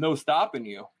there was no stopping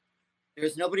you.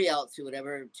 There's nobody else who would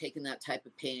ever taken that type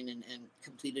of pain and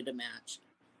completed a match.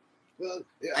 Well,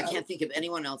 yeah, I can't think of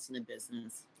anyone else in the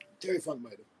business. Terry Funk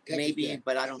might have. Maybe,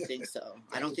 but I don't think so.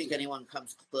 I don't think anyone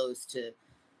comes close to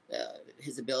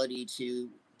his ability to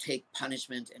take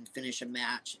punishment and finish a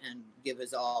match and give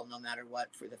his all no matter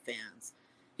what for the fans.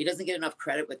 He doesn't get enough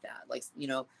credit with that. Like,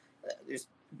 there's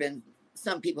been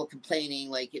some people complaining,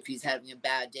 like, if he's having a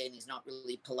bad day and he's not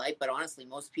really polite, but honestly,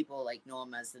 most people know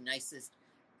him as the nicest,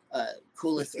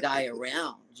 coolest guy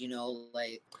around,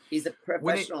 like he's a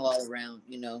professional all around,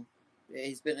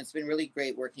 it's been really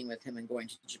great working with him and going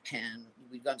to Japan.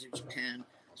 We've gone to Japan,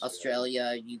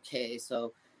 Australia, UK.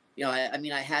 So,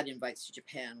 I had invites to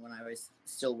Japan when I was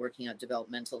still working at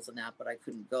developmentals and that, but I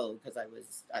couldn't go because I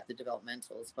was at the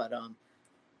developmentals. But,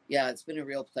 yeah, it's been a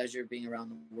real pleasure being around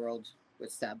the world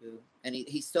with Sabu, and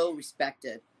he's so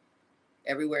respected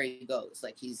everywhere he goes.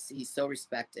 Like he's so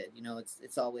respected,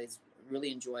 it's always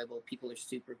really enjoyable. People are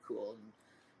super cool and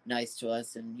nice to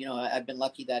us. And, I've been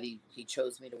lucky that he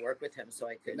chose me to work with him so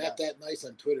I could. Not that nice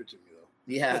on Twitter to me, though.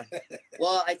 Yeah.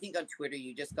 Well, I think on Twitter,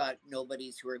 you just got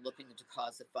nobodies who are looking to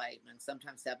cause a fight. And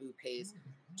sometimes Sabu pays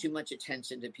too much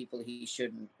attention to people he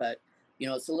shouldn't. But,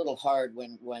 it's a little hard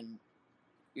when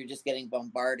you're just getting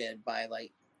bombarded by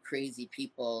crazy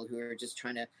people who are just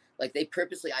trying to, they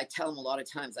purposely, I tell him a lot of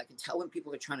times, I can tell when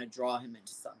people are trying to draw him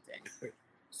into something.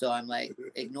 So I'm like,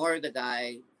 ignore the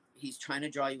guy. He's trying to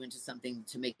draw you into something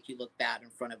to make you look bad in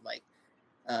front of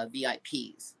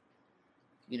VIPs,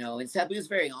 and Sabu is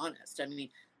very honest. I mean,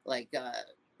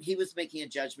 he was making a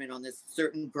judgment on this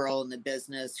certain girl in the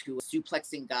business who was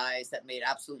suplexing guys that made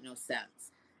absolutely no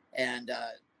sense. And,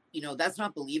 that's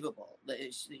not believable.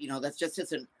 That just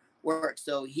doesn't work.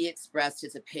 So he expressed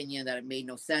his opinion that it made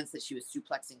no sense that she was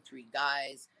suplexing 3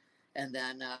 guys. And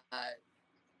then,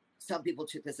 some people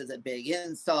took this as a big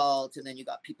insult, and then you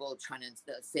got people trying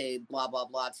to say blah blah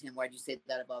blah to him. Why'd you say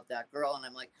that about that girl? And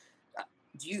I'm like,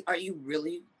 are you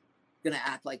really gonna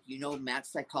act like you know match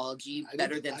psychology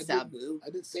better than Sabu? I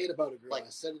didn't say it about a girl. Like, I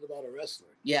said it about a wrestler.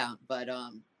 Yeah, but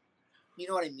you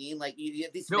know what I mean? Like you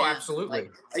have these No, fans, absolutely.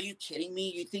 like, are you kidding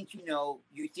me? You think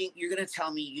you're gonna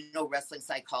tell me you know wrestling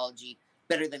psychology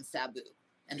better than Sabu,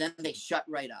 and then they shut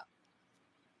right up.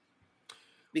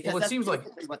 Because it that's seems like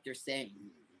what they're saying,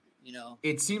 you know.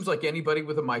 It seems like anybody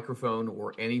with a microphone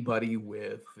or anybody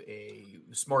with a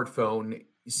smartphone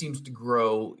seems to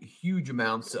grow huge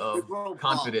amounts of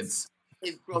confidence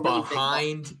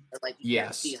behind, like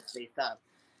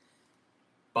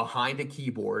behind a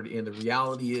keyboard. And the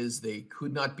reality is they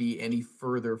could not be any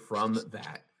further from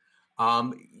that.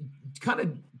 Kind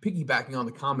of piggybacking on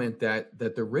the comment that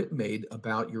the Rit made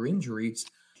about your injuries.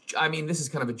 I mean, this is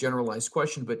kind of a generalized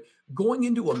question, but going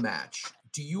into a match,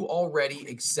 do you already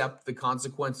accept the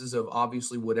consequences of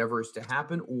obviously whatever is to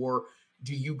happen, or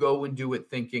do you go and do it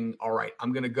thinking, all right,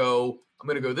 I'm going to go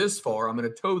this far, I'm going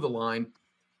to toe the line,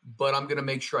 but I'm going to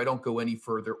make sure I don't go any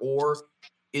further? Or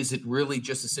is it really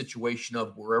just a situation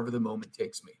of wherever the moment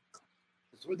takes me?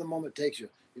 It's where the moment takes you.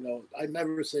 You know, I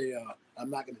never say I'm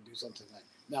not going to do something like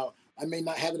now. I may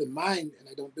not have it in mind, and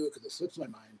I don't do it because it slips my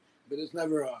mind. But it's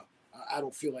never I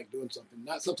don't feel like doing something.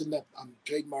 Not something that I'm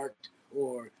trademarked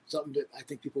or something that I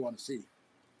think people want to see.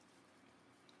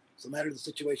 So no matter the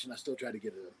situation, I still try to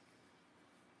get it in.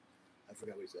 I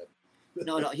forgot what he said.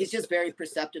 No, he's just very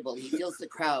perceptible. He feels the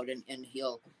crowd, and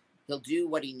he'll do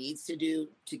what he needs to do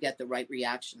to get the right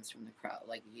reactions from the crowd.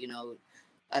 Like, you know,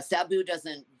 Sabu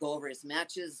doesn't go over his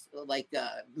matches, like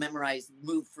memorize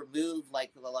move for move,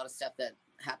 like a lot of stuff that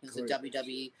happens in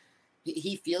WWE.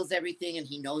 He feels everything, and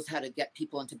he knows how to get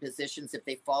people into positions. If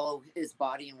they follow his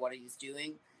body and what he's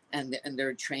doing, and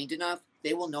they're trained enough,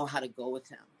 they will know how to go with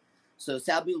him. So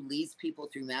Sabu leads people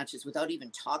through matches without even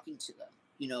talking to them.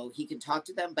 You know, he can talk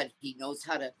to them, but he knows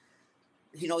how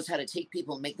to take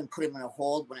people and make them put him in a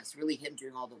hold when it's really him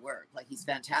doing all the work. Like, he's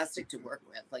fantastic to work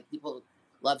with. Like, people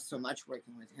love so much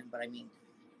working with him, but I mean,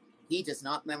 he does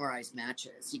not memorize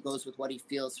matches. He goes with what he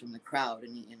feels from the crowd,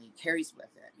 and he carries with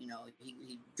it. You know,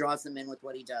 he draws them in with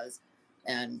what he does,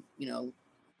 and, you know,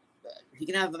 he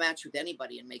can have a match with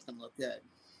anybody and make them look good,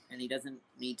 and he doesn't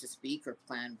need to speak or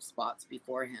plan spots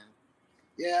beforehand.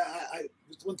 Yeah,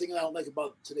 it's one thing I don't like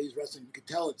about today's wrestling. You can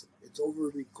tell it's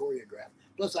overly choreographed.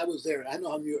 Plus, I was there. I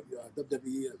know how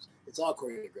WWE is. It's all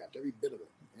choreographed, every bit of it,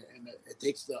 and it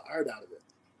takes the art out of it.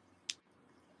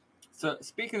 So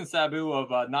speaking of Sabu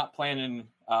of not planning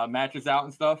matches out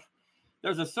and stuff,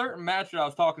 there's a certain match that I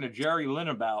was talking to Jerry Lynn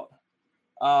about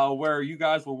where you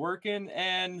guys were working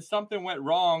and something went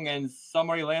wrong and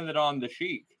somebody landed on the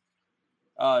Sheik.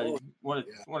 Want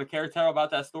to care tell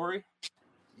about that story?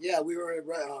 Yeah, we were at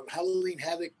Halloween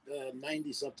Havoc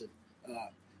 90-something. I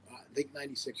think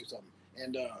 96 or something.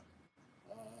 And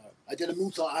I did a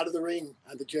moonsault out of the ring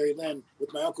on the Jerry Lynn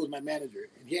with my uncle as my manager.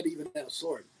 And he even had a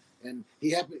sword. And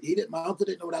my uncle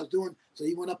didn't know what I was doing, so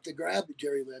he went up to grab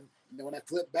Jerry Lynn. And then when I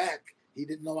flipped back, he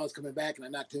didn't know I was coming back, and I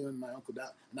knocked him and my uncle down.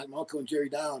 I knocked my uncle and Jerry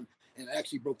down, and I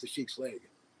actually broke the Sheik's leg.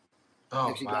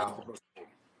 Oh, wow.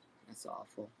 That's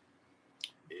awful.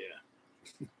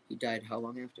 Yeah. He died how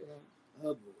long after that?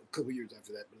 A couple years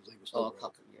after that, but his leg was still a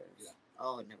couple years. Yeah.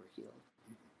 Oh, it never healed.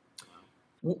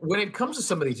 When it comes to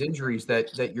some of these injuries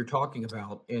that you're talking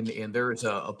about, and there is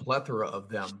a plethora of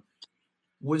them,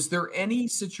 was there any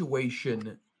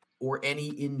situation or any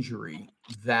injury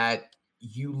that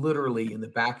you literally, in the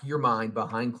back of your mind,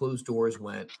 behind closed doors,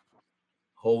 went,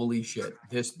 holy shit,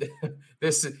 this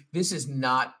is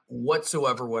not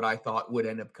whatsoever what I thought would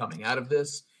end up coming out of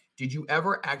this? Did you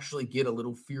ever actually get a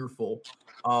little fearful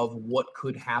of what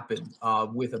could happen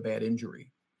with a bad injury?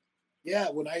 Yeah,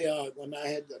 when I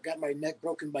had got my neck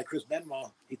broken by Chris Benoit,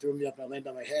 he threw me up and I landed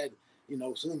on my head. You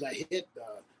know, as soon as I hit,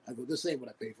 I go, this ain't what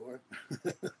I paid for.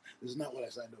 This is not what I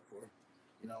signed up for.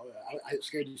 You know, I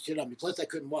scared the shit out of me. Plus, I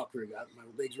couldn't walk very good. My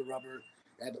legs were rubber.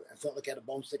 I felt like I had a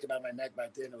bone sticking out of my neck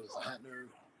back then. It was a hot nerve.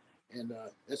 And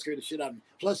that scared the shit out of me.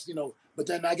 Plus, you know, but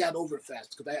then I got over it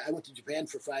fast because I went to Japan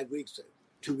for 5 weeks,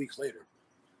 2 weeks later.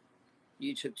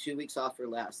 You took 2 weeks off or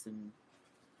less? And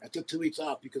I took 2 weeks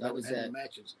off because I was having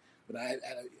matches. But I had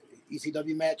an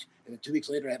ECW match, and then 2 weeks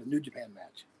later, I had a New Japan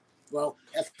match. Well,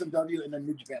 FMW and then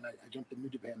New Japan. I jumped in New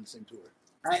Japan in the same tour.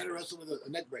 I had to wrestle with a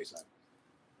neck brace on.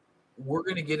 We're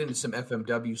going to get into some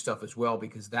FMW stuff as well,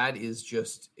 because that is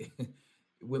just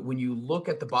when you look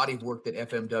at the body of work that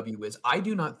FMW is, I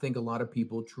do not think a lot of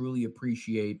people truly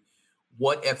appreciate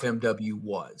what FMW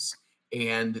was.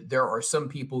 And there are some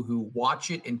people who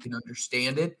watch it and can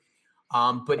understand it.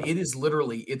 But it is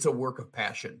literally, it's a work of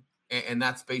passion. And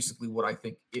that's basically what I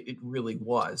think it really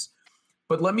was.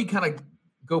 But let me kind of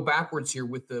go backwards here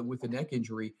with the neck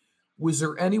injury. Was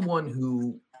there anyone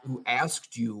who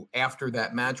asked you after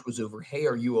that match was over, hey,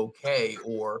 are you okay?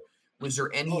 Or was there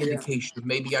any indication of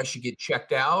maybe I should get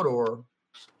checked out? Or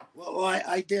Well,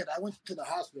 I did. I went to the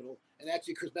hospital, and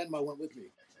actually Chris Benoit went with me.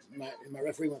 My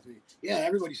referee went with me. Yeah,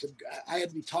 everybody said I had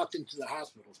to be talked into the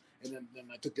hospital, and then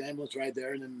I took the ambulance ride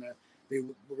there, and then they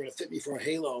were going to fit me for a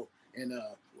halo, and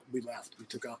we left. We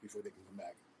took off before they could come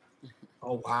back.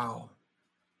 Oh, wow.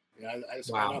 Yeah, I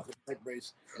just got off with a neck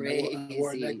brace. Crazy. I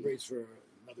wore a neck brace for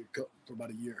about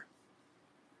a year.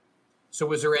 So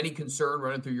was there any concern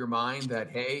running through your mind that,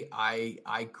 hey,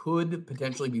 I could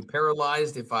potentially be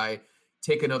paralyzed if I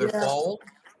take another fall?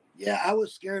 Yeah, I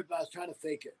was scared, but I was trying to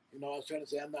fake it. I was trying to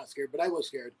say I'm not scared, but I was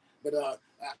scared. But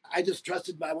I just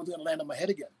trusted I wasn't going to land on my head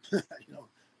again.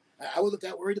 I wasn't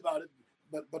that worried about it,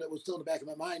 but it was still in the back of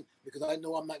my mind because I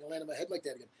know I'm not going to land on my head like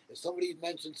that again. If somebody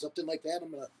mentions something like that,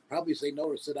 I'm going to probably say no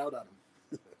or sit out on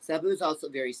him. Sabu is also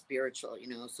very spiritual,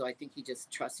 so I think he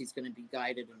just trusts he's going to be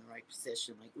guided in the right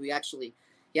position. Like he actually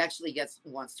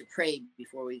wants to pray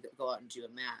before we go out and do a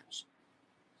match.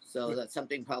 So that's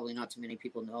something probably not too many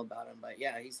people know about him. But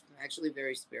yeah, he's actually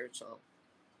very spiritual.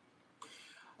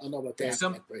 I don't know about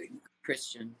that.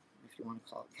 Christian, if you want to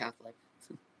call it Catholic.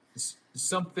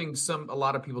 Something a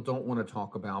lot of people don't want to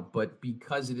talk about, but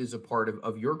because it is a part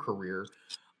of your career,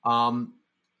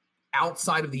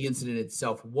 outside of the incident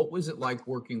itself, what was it like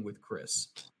working with Chris?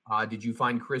 Did you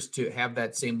find Chris to have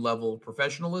that same level of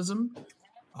professionalism?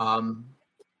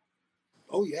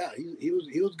 Oh yeah, he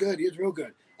was good. He was real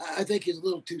good. I think he's a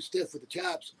little too stiff with the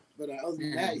chops, but other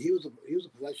than that, he was a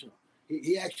professional.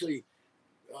 He actually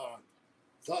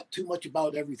thought too much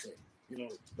about everything.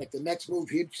 Like the next move,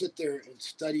 he'd sit there and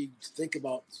study, think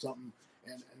about something,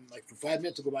 and like for 5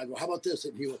 minutes go by, I go, how about this?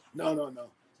 And he would, no.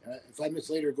 And 5 minutes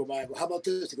later, go by, I go, how about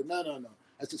this? He goes, no.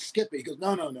 I said, skip it. He goes,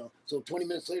 no. So 20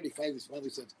 minutes later, he finally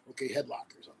said, okay,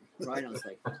 headlock or something. Right, I was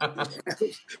like,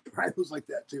 Ryan was like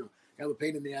that too. Kind of a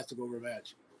pain in the ass to go over a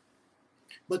match.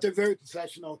 But they're very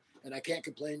professional, and I can't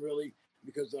complain really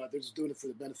because they're just doing it for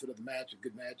the benefit of the match, a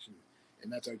good match,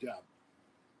 and that's our job.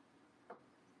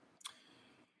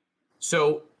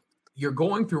 So you're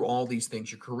going through all these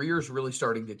things. Your career is really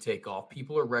starting to take off.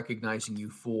 People are recognizing you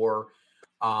for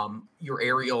your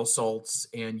aerial assaults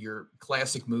and your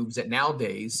classic moves that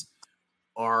nowadays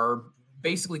are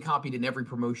basically copied in every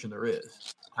promotion there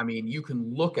is. I mean, you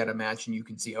can look at a match and you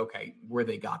can see, okay, where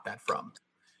they got that from.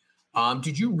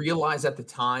 Did you realize at the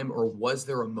time, or was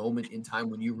there a moment in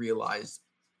time when you realized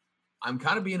I'm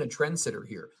kind of being a trendsetter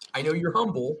here? I know you're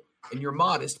humble and you're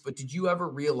modest, but did you ever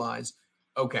realize,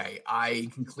 okay, I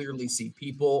can clearly see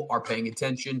people are paying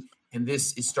attention and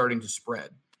this is starting to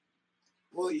spread?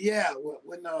 Well, yeah,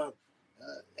 when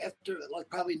after like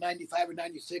probably 95 or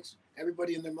 96,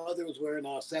 everybody and their mother was wearing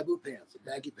Sabu pants,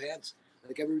 baggy pants.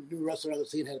 Like every new wrestler on the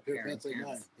scene had a pair of pants like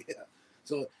mine. Yeah.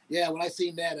 So, yeah, when I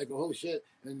seen that, I go, oh, shit.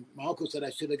 And my uncle said I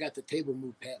should have got the table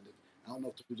move patented. I don't know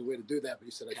if there was a way to do that, but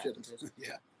he said I should have.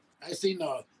 Yeah. I seen,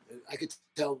 I could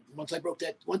tell once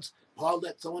Paul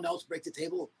let someone else break the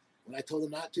table, when I told him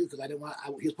not to, because I didn't want,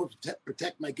 he was supposed to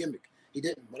protect my gimmick. He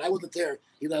didn't. When I wasn't there,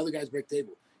 he let other guys break the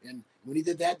table. And when he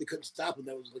did that, they couldn't stop him.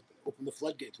 That was like open the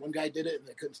floodgates. One guy did it, and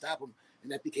they couldn't stop him,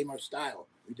 and that became our style.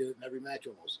 We did it in every match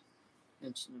almost.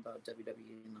 Mention about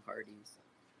WWE and the Hardys.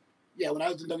 Yeah, when I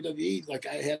was in WWE, like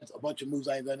I had a bunch of moves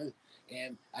I invented,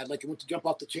 and I went to jump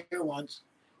off the chair once,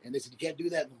 and they said you can't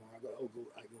do that anymore. I go,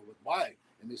 why?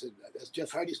 And they said that's Jeff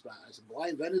Hardy's spot. I said, well, I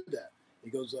invented that. He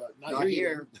goes, not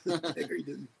here. Here he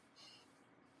didn't.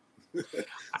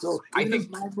 So I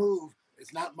think my move.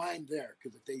 It's not mine there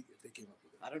because if they came up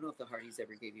with it. I don't know if the Hardys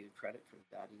ever gave you credit for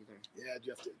that either. Yeah,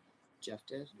 Jeff did. Jeff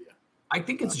did? Yeah. I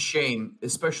think it's a shame,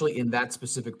 especially in that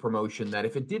specific promotion, that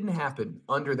if it didn't happen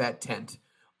under that tent,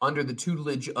 under the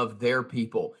tutelage of their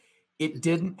people, it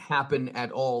didn't happen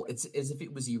at all. It's as if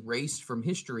it was erased from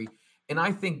history. And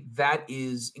I think that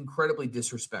is incredibly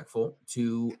disrespectful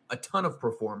to a ton of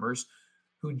performers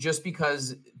who, just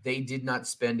because they did not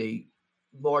spend a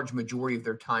large majority of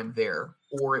their time there,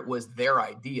 or it was their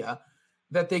idea,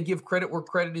 that they give credit where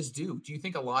credit is due. Do you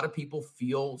think a lot of people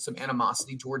feel some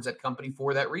animosity towards that company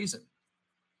for that reason?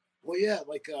 Well, yeah,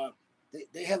 like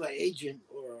they have an agent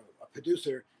or a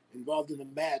producer involved in the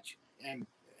match, and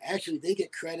actually they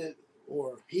get credit,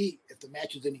 or if the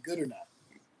match is any good or not.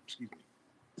 Excuse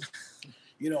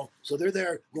me. So they're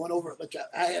there going over it. Like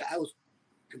I was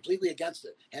completely against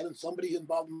it, having somebody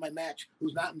involved in my match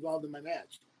who's not involved in my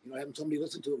match. Having somebody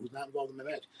listen to it who's not involved in my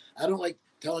match. I don't like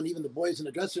telling even the boys in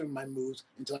the dressing room my moves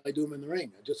until I do them in the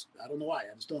ring. I don't know why.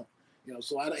 I just don't.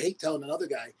 So I hate telling another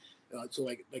guy. So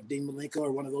like Dean Malenko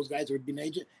or one of those guys would be an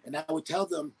agent, and I would tell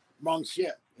them wrong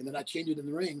shit, and then I'd change it in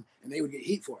the ring, and they would get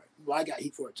heat for it. Well, I got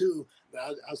heat for it too, but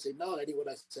I'll say, no, that ain't what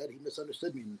I said. He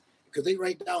misunderstood me. Because they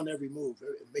write down every move,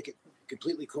 make it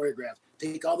completely choreographed,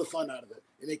 take all the fun out of it,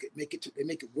 and they make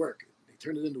it work. They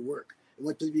turn it into work. It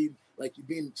went to be like you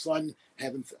being fun,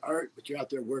 having art, but you're out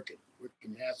there working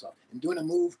your ass off, and doing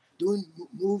moves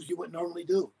you wouldn't normally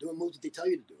do, doing moves that they tell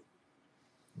you to do.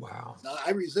 Wow. Now,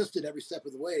 I resisted every step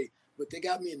of the way, but they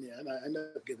got me in the end. I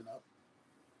ended up giving up.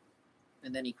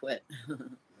 And then he quit.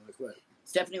 I quit.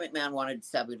 Stephanie McMahon wanted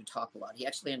Sabu to talk a lot. He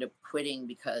actually ended up quitting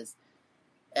because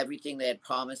everything they had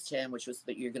promised him, which was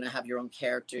that you're going to have your own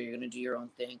character, you're going to do your own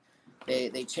thing,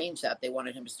 they changed that. They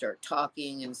wanted him to start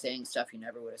talking and saying stuff he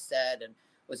never would have said. And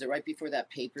was it right before that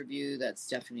pay-per-view that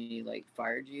Stephanie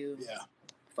fired you? Yeah.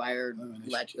 Fired,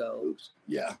 let go. Oops.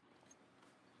 Yeah.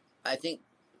 I think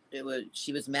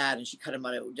she was mad and she cut him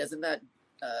out. Doesn't that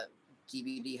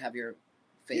DVD have your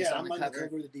face on the cover? Yeah, I'm on the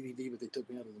cover of the DVD, but they took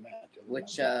me out of the match.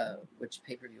 Which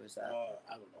pay-per-view was that?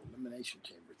 I don't know, Elimination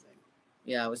Chamber thing.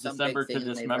 Yeah, it was some December big thing.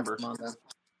 to Dismember.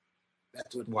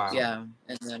 That's what. Wow. Yeah,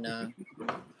 and then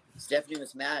Stephanie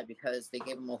was mad because they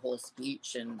gave him a whole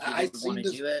speech and he didn't want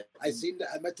to do it. I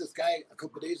met this guy a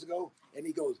couple of days ago, and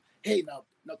he goes, "Hey, now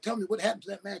tell me what happened to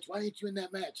that match. Why ain't you in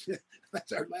that match?" I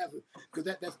started laughing because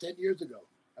that's 10 years ago.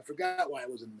 I forgot why I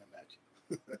wasn't in that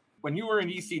match. When you were in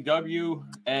ECW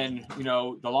and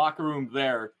the locker room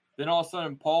there, then all of a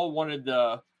sudden Paul wanted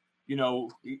to,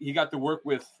 he got to work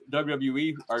with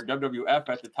WWE or WWF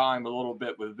at the time a little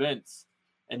bit with Vince,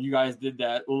 and you guys did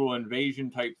that little invasion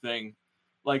type thing.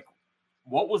 Like,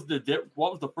 what was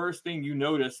the first thing you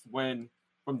noticed when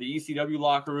from the ECW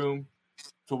locker room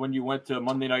to when you went to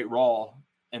Monday Night Raw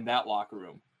in that locker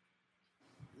room?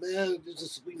 Man,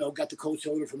 just got the cold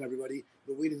shoulder from everybody,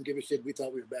 but we didn't give a shit. We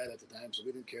thought we were bad at the time, so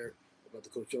we didn't care about the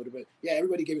cold shoulder. But yeah,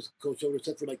 everybody gave us a cold shoulder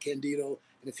except for like Candido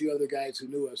and a few other guys who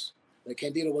knew us. Like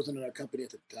Candido wasn't in our company at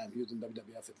the time; he was in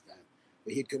WWF at the time.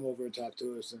 But he'd come over and talk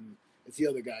to us, and a few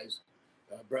other guys,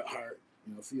 Bret Hart,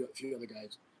 a few other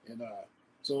guys, and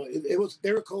so it was.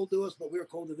 They were cold to us, but we were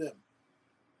cold to them.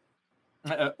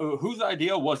 Whose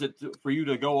idea was it for you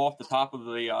to go off the top of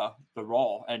the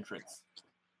Raw entrance?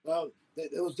 Well,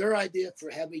 it was their idea for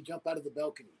having me jump out of the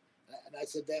balcony, and I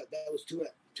said that was too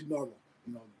normal,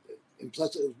 and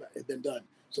plus it had been done.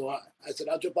 So I said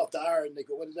I'll jump off the R, and they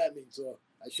go, "What does that mean?" So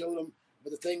I showed them.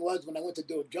 But the thing was, when I went to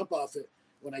do a jump off it,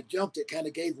 when I jumped, it kind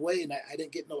of gave way, and I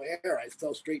didn't get no air. I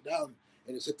fell straight down,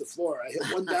 and it hit the floor. I hit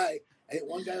one guy. I hit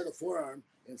one guy on the forearm,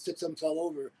 and 6 of them fell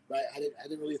over. But I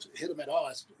didn't really hit him at all.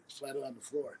 I splattered on the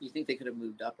floor. You think they could have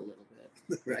moved up a little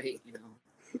bit, right?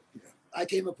 Yeah. I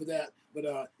came up with that, but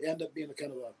it ended up being a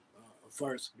kind of a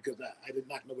farce because I didn't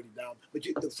knock nobody down.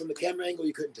 But from the camera angle,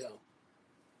 you couldn't tell.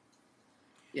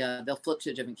 Yeah, they'll flip to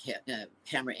a different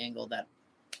camera angle that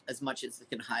as much as they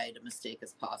can hide a mistake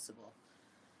as possible.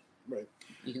 Right.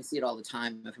 You can see it all the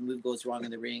time. If a move goes wrong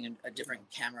in the ring and a different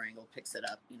camera angle picks it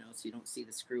up, so you don't see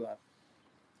the screw up.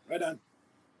 Right on.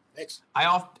 Next. I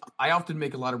often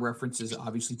make a lot of references,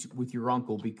 obviously, with your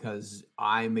uncle because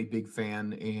I'm a big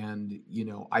fan, and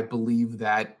I believe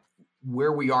that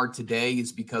where we are today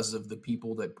is because of the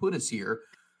people that put us here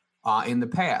in the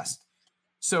past.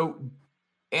 So,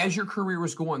 as your career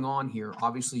was going on here,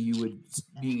 obviously you would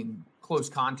be in close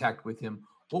contact with him.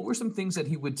 What were some things that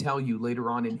he would tell you later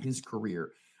on in his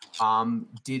career?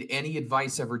 Did any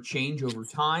advice ever change over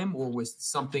time, or was it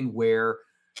something where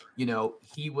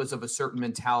he was of a certain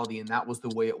mentality and that was the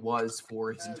way it was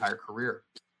for his entire career?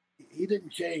 He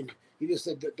didn't change. He just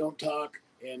said, don't talk.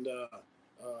 And I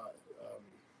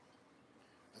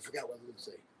forgot what I was going to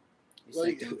say. He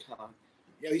said, don't talk.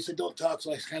 Yeah, he said, don't talk.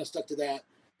 So I kind of stuck to that.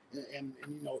 And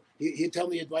he'd tell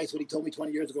me advice, what he told me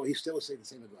 20 years ago. He still would say the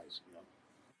same advice.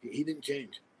 He didn't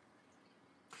change.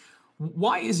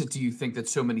 Why is it, do you think, that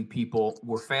so many people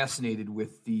were fascinated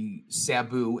with the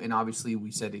Sabu? And obviously we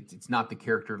said it's not the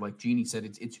character like Jeannie said,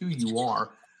 it's who you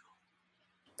are.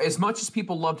 As much as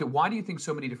people loved it, why do you think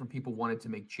so many different people wanted to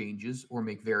make changes or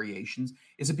make variations?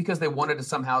 Is it because they wanted to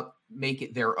somehow make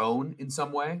it their own in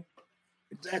some way?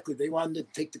 Exactly. They wanted to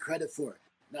take the credit for it.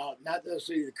 Now, not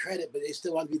necessarily the credit, but they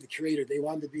still wanted to be the creator. They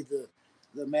wanted to be the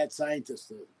mad scientist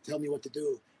to tell me what to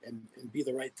do and be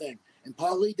the right thing. And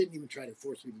Paul Lee didn't even try to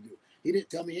force me to do. He didn't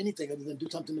tell me anything other than do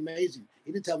something amazing.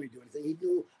 He didn't tell me to do anything. He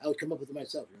knew I would come up with it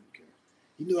myself.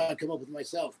 He knew I'd come up with it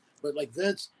myself. But like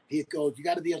Vince, he goes, you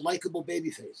got to be a likable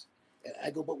babyface.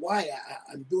 I go, but why?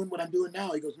 I'm doing what I'm doing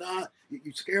now. He goes, nah,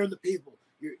 you're scaring the people.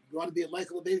 you want to be a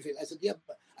likable babyface. I said, yeah,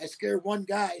 but I scare one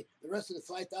guy. The rest of the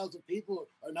 5,000 people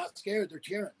are not scared. They're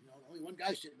cheering. Only one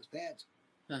guy shitting his pants.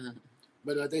 Uh-huh.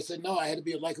 But they said, no, I had to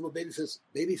be a likable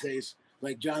babyface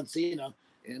like John Cena,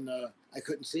 and I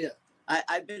couldn't see it.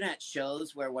 I've been at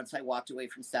shows where once I walked away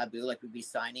from Sabu, like we'd be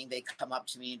signing, they come up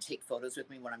to me and take photos with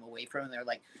me when I'm away from them. They're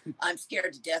like, I'm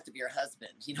scared to death of your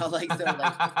husband, like, so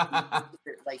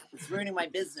like it's ruining my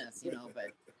business, but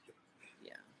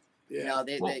yeah.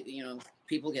 They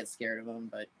people get scared of them,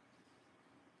 but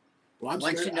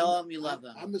once you know them, you love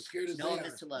them. I'm as scared as know them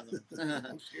is to love them.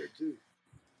 I'm scared too.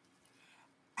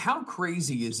 How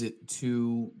crazy is it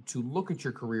to look at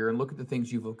your career and look at the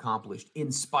things you've accomplished in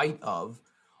spite of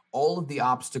all of the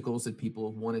obstacles that people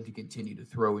have wanted to continue to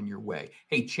throw in your way?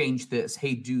 Hey, change this.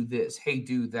 Hey, do this. Hey,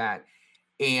 do that.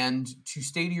 And to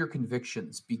stay to your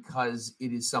convictions because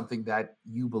it is something that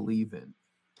you believe in.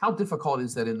 How difficult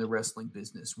is that in the wrestling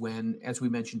business when, as we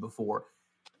mentioned before,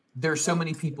 there's so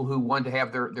many people who want to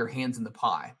have their hands in the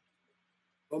pie?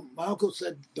 Well, my uncle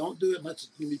said, don't do it unless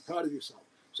you be proud of yourself.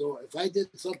 So if I did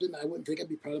something I wouldn't think I'd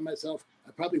be proud of myself,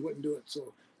 I probably wouldn't do it.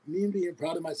 So me being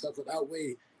proud of myself would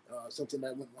outweigh something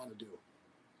I wouldn't want to do.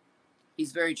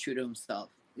 He's very true to himself.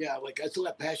 Yeah, like I still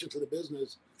have passion for the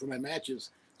business, for my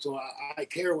matches. So I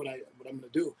care what I'm going to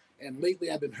do. And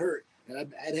lately I've been hurt. And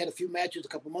I'd had a few matches a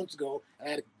couple months ago, and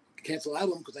I had to cancel out of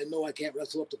them because I know I can't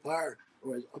wrestle up to par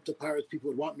or as up to par as people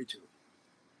would want me to.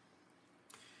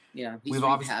 Yeah, he's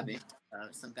having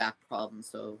some back problems,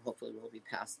 so hopefully we'll be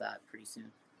past that pretty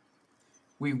soon.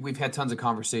 We've had tons of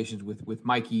conversations with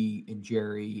Mikey and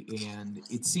Jerry, and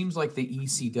it seems like the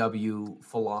ECW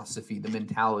philosophy, the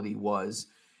mentality was,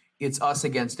 it's us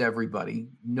against everybody.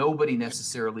 Nobody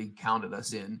necessarily counted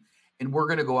us in, and we're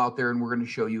going to go out there and we're going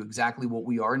to show you exactly what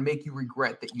we are and make you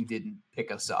regret that you didn't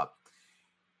pick us up.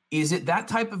 Is it that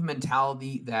type of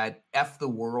mentality that F the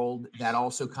world that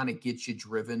also kind of gets you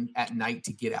driven at night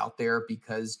to get out there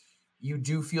because you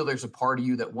do feel there's a part of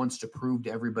you that wants to prove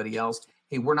to everybody else,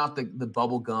 hey, we're not the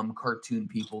bubblegum cartoon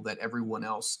people that everyone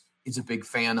else is a big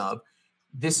fan of.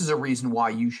 This is a reason why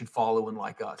you should follow and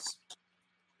like us.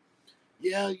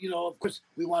 Yeah, of course,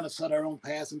 we want to set our own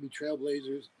path and be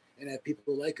trailblazers and have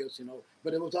people like us,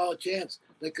 But it was all a chance.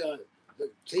 Like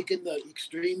taking the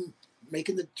extreme,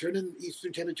 turning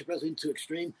Eastern Championship Wrestling to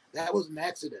extreme, that was an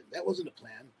accident. That wasn't a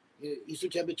plan. Eastern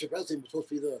Championship Wrestling was supposed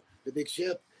to be the big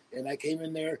ship. And I came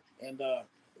in there, and the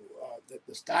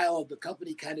style of the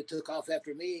company kind of took off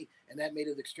after me, and that made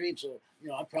it extreme. So,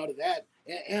 I'm proud of that.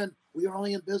 And we were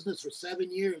only in business for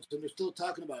 7 years, and they're still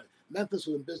talking about it. Memphis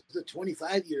was in business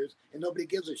 25 years, and nobody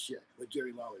gives a shit what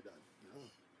Jerry Lawler done.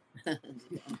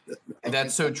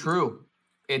 That's so true.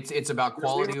 It's about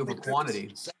quality over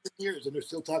quantity. 7 years, and they're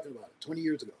still talking about it. 20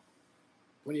 years ago,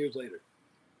 20 years later.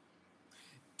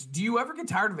 Do you ever get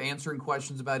tired of answering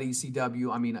questions about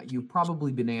ECW? I mean, you've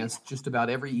probably been asked just about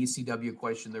every ECW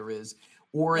question there is,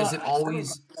 or is it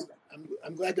always?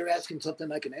 I'm glad they're asking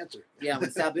something I can answer. Yeah,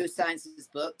 when Sabu signs his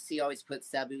books, he always puts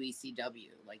Sabu ECW.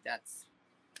 Like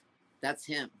that's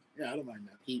him. Yeah, I don't mind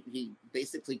that. He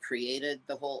basically created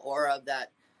the whole aura of that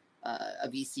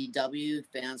of ECW.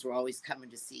 Fans were always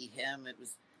coming to see him. It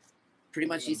was pretty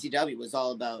much ECW was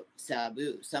all about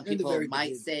Sabu. Some people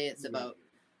might say it's about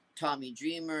Tommy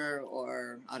Dreamer,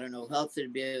 or I don't know who else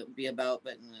it'd be about,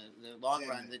 but in the long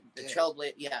run, the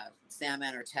Trailblazer,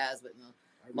 Sandman or Taz, but in the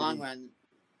long run,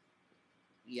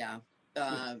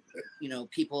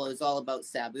 people is all about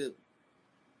Sabu.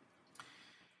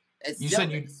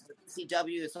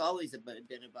 CW has always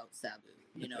been about Sabu,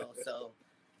 so.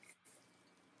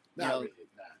 Really,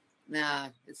 nah,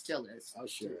 it still is. Oh,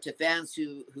 sure. To fans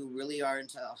who really are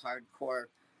into hardcore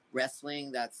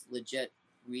wrestling, that's legit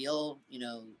real,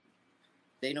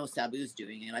 they know Sabu's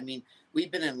doing it. I mean,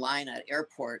 we've been in line at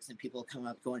airports and people come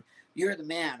up going, "You're the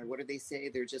man," or what do they say?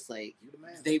 They're just like, "You're the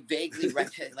man." They vaguely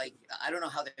like, I don't know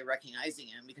how they're recognizing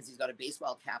him because he's got a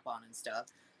baseball cap on and stuff.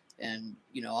 And,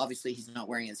 obviously he's not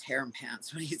wearing his harem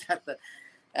pants when he's at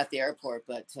the airport.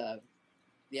 But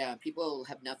people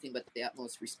have nothing but the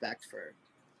utmost respect for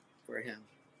him.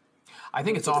 I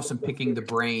think it's awesome picking the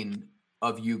brain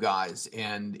of you guys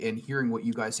and hearing what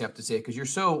you guys have to say, because you're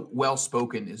so well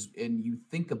spoken and you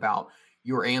think about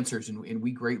your answers, and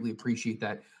we greatly appreciate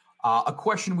that. A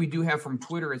question we do have from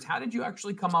Twitter is, how did you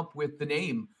actually come up with the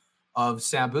name of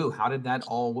Sabu? How did that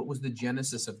what was the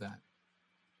genesis of that?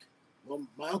 Well,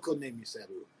 my uncle named me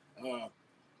Sabu.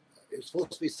 It was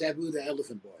supposed to be Sabu the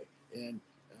Elephant Boy, and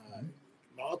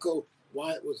my uncle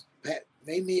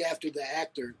named me after the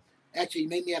actor. Actually, he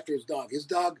named me after his dog. His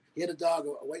dog, he had a dog,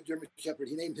 a white German Shepherd.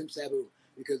 He named him Sabu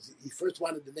because he first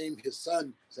wanted to name his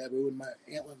son Sabu, and my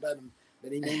aunt wouldn't let him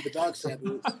Then he named the dog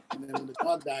Sabu, and then when the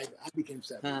dog died, I became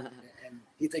Sabu. And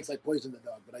he thinks I poisoned the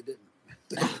dog, but I didn't.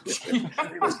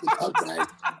 Anyways, the dog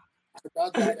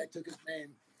died. I took his name,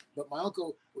 but my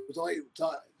uncle was always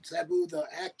Sabu, the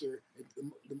actor,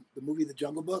 the movie The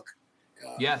Jungle Book.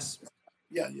 Yes.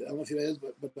 Yeah, I don't know if he is,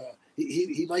 but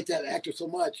he liked that actor so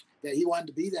much that he wanted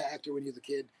to be that actor when he was a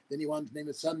kid. Then he wanted to name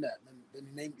his son that. And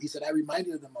then he said I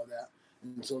reminded him of that,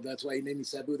 and so that's why he named me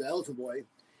Sabu the Elephant Boy.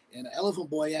 And an elephant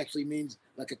boy actually means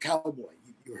like a cowboy.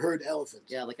 You herd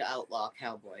elephants. Yeah, like an outlaw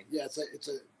cowboy. Yeah, it's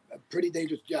a pretty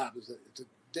dangerous job. It's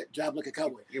a job like a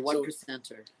cowboy. You're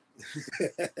 1%er.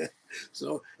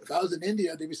 So if I was in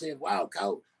India, they'd be saying, "Wow,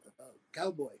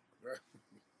 cowboy."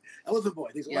 Elephant boy.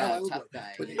 They say, Yeah, wow, elephant tough boy.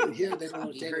 guy. But here they don't He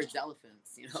understand. herds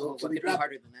elephants. You know, So what we could be dropped-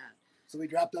 harder than that? So we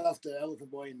dropped off the elephant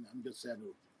boy, and I'm just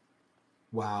Sabu.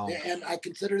 Wow. And I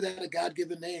consider that a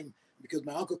God-given name because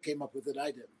my uncle came up with it. I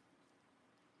didn't.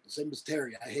 The same as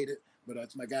Terry. I hate it, but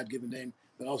it's my God-given name.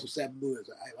 But also Sabu is.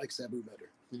 I like Sabu better.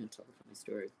 Yeah, tell a funny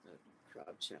story. The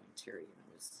crowd shouting Terry,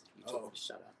 and you told me to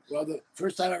shut up. Well, the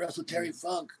first time I wrestled Terry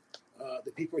Funk,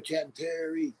 the people were chanting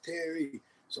Terry, Terry.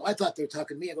 So I thought they were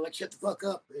talking to me. I go like, shut the fuck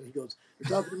up. And he goes, you're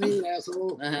talking to me,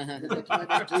 asshole. And that's my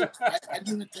name too. I didn't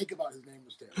even think about his name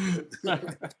was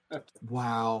Terry.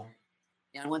 Wow.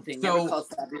 Yeah, and one thing, So- never call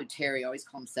Sabu Terry, always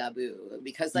call him Sabu.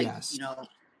 Because, like, Yes. you know,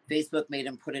 Facebook made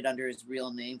him put it under his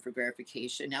real name for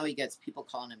verification. Now he gets people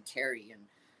calling him Terry, and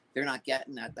they're not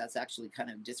getting that. That's actually kind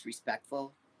of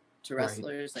disrespectful to Right.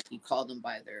 wrestlers. Like, you call them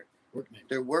by Work name.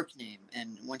 their work name,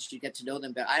 and once you get to know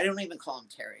them better, I don't even call him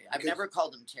Terry. I've Because- never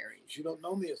called him Terry. You don't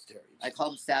know me as Terry. I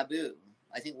called him Sabu.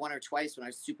 I think one or twice when I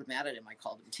was super mad at him, I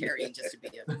called him Terry just to be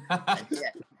a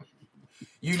dick.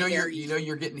 You're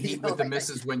getting You heat know, with the like-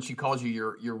 missus when she calls you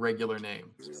your regular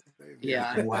name.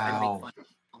 Yeah. Wow. I make fun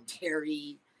of him.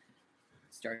 Terry.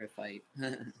 Start a fight.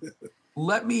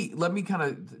 Let me kind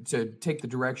of to take the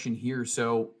direction here.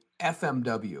 So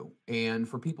FMW, and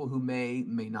for people who may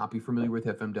not be familiar with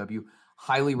FMW,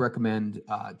 highly recommend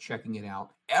checking it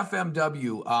out.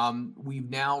 FMW, we've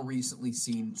now recently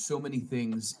seen so many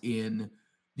things in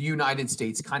the United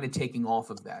States kind of taking off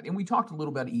of that. And we talked a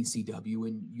little about ECW,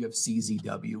 and you have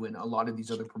CZW and a lot of these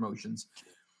other promotions.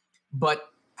 But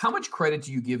how much credit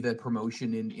do you give that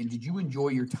promotion? And did you enjoy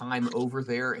your time over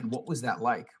there? And what was that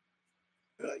like?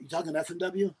 You talking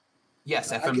FMW?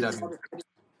 Yes, I give them all FMW. the credit-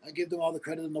 I give them all the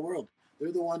credit in the world.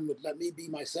 They're the one that let me be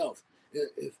myself.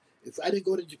 If I didn't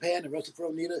go to Japan and wrestle for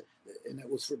Onita, and it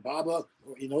was for Baba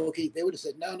or Inoki, they would have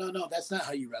said, no, that's not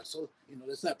how you wrestle.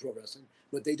 That's not pro wrestling.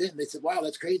 But they didn't. They said, wow,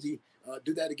 that's crazy.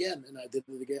 Do that again. And I did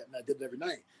it again, and I did it every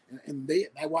night. And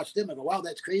I watched them. I go, wow,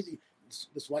 that's crazy.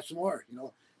 Let's watch some more.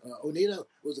 Onita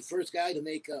was the first guy to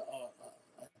make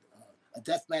a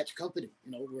death match company.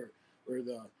 Where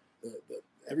the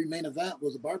every main event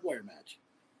was a barbed wire match.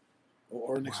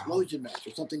 Or an explosion match,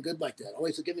 or something good like that.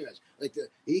 Always a gimme match. Like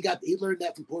he learned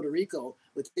that from Puerto Rico,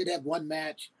 but they did have one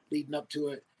match leading up to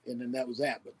it, and then that was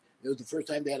that. But it was the first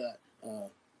time they had a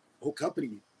whole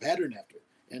company pattern after,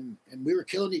 and we were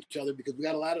killing each other because we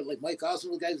got a lot of like Mike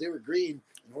Austin, those guys, they were green,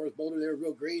 and Horace Boulder, they were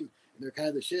real green, and they're kind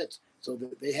of the shits. So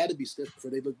they had to be stiff before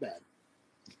they looked bad.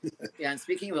 Yeah, and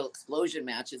speaking of explosion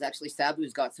matches, actually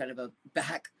Sabu's got kind of a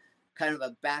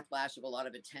backlash of a lot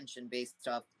of attention based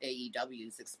off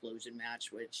AEW's explosion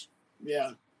match, which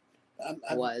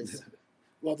was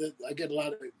well. I get a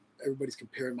lot of everybody's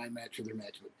comparing my match to their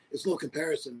match, but it's no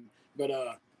comparison. But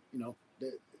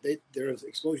their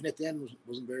explosion at the end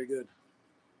wasn't very good.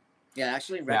 Yeah,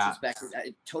 actually, in retrospect,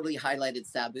 it totally highlighted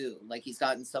Sabu. Like, he's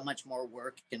gotten so much more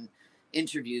work and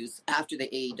interviews after the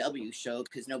AEW show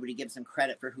because nobody gives him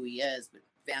credit for who he is. But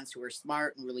fans who are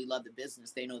smart and really love the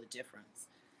business, they know the difference.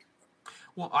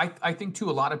 Well, I think, too,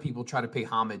 a lot of people try to pay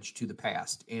homage to the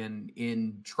past. And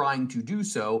in trying to do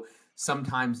so,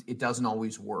 sometimes it doesn't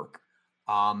always work.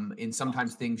 And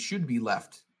sometimes things should be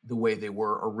left the way they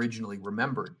were originally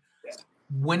remembered. Yeah.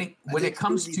 When it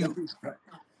comes to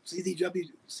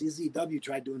CZW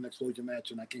tried doing an explosion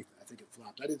match, and I think it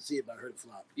flopped. I didn't see it, but I heard it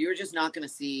flop. You're just not going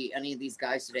to see any of these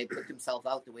guys today put themselves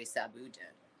out the way Sabu did.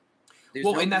 There's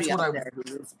Well, and that's nobody what out there who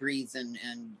lives, breathes, and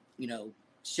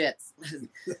shits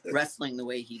wrestling the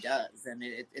way he does, and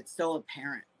it's so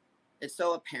apparent. It's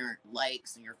so apparent.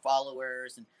 Likes and your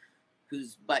followers and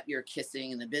whose butt you're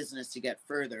kissing in the business to get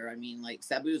further. I mean, like,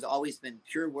 Sabu's always been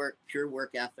pure work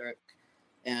ethic,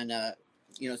 and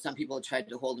some people have tried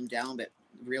to hold him down, but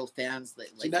real fans they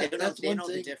know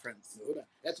the difference.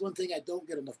 That's one thing I don't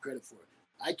get enough credit for.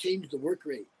 I changed the work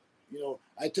rate.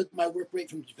 I took my work rate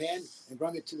from Japan and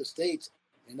brought it to the States,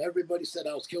 and everybody said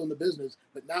I was killing the business.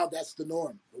 But now that's the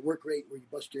norm. The work rate where you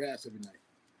bust your ass every night.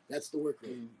 That's the work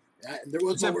rate. And there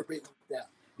was no work rate like that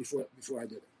before I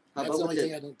did it. How That's about the only with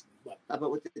thing I don't. What? How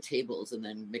about with the tables, and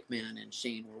then McMahon and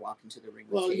Shane were walking to the ring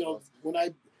with Well, tables? when I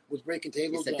was breaking They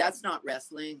tables, said that's not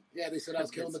wrestling. yeah, they said I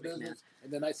was killing the Vince McMahon. business,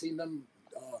 and then I seen them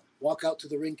walk out to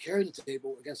the ring carrying the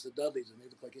table against the Dudleys, and they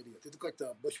look like idiots. They look like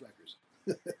the Bushwhackers.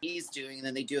 He's doing, and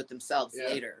then they do it themselves Yeah.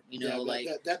 later. You know, like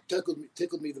that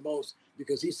tickled me the most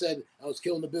because he said I was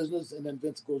killing the business, and then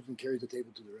Vince goes and carries the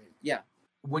table to the ring. yeah,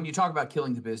 When you talk about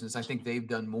killing the business, I think they've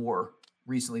done more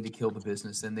recently to kill the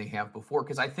business than they have before,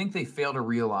 because I think they fail to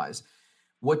realize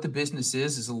what the business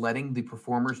is letting the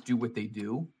performers do what they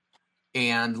do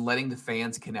and letting the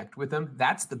fans connect with them.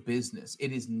 That's the business.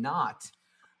 It is not,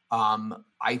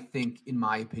 I think, in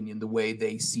my opinion, the way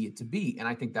they see it to be. And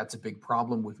I think that's a big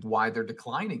problem with why they're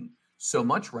declining so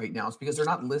much right now, is because they're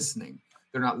not listening.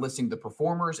 They're not listening to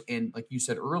performers. And like you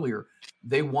said earlier,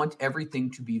 they want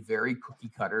everything to be very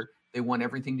cookie cutter. They want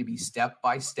everything to be step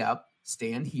by step.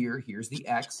 Stand here. Here's the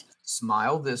X.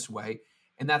 Smile this way.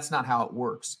 And that's not how it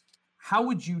works. How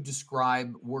would you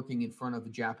describe working in front of a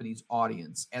Japanese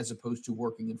audience as opposed to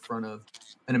working in front of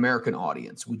an American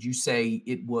audience? Would you say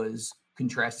it was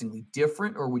contrastingly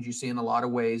different, or would you say in a lot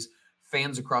of ways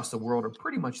fans across the world are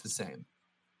pretty much the same?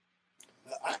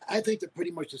 I think they're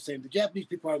pretty much the same. The Japanese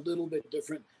people are a little bit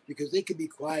different because they can be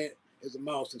quiet as a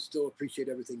mouse and still appreciate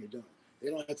everything you're doing. They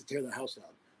don't have to tear the house down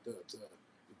to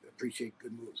appreciate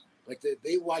good moves. Like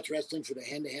they watch wrestling for the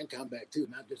hand-to-hand combat too,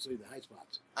 not just the high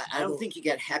spots. I don't think you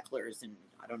get hecklers, and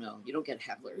I don't know. You don't get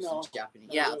hecklers in Japanese.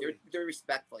 Yeah, really. they're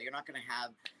respectful. You're not going to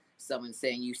have someone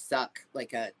saying you suck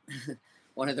like a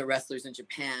one of the wrestlers in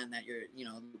Japan that you're,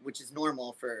 which is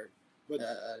normal for a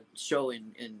show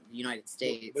in the United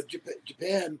States. But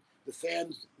Japan, the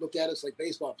fans look at us like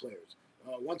baseball players.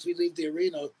 Once we leave the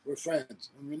arena, we're friends.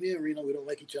 When we're in the arena, we don't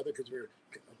like each other because we're,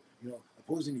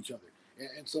 opposing each other.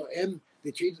 And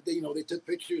they treated, they took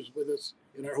pictures with us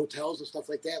in our hotels and stuff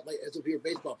like that, like as if we were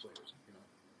baseball players.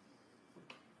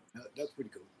 That's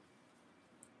pretty cool.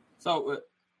 So,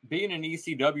 being in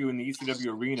ECW in the ECW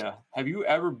arena, have you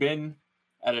ever been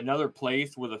at another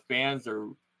place where the fans are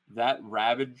that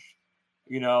ravaged,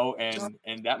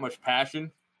 and that much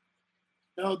passion?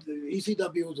 No, the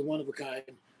ECW was a one of a kind.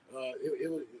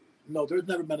 There's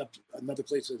never been another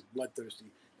place that's bloodthirsty.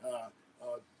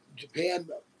 Japan,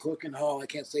 Korakuen Hall, I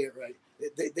can't say it right.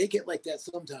 They get like that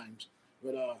sometimes,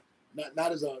 but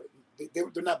not as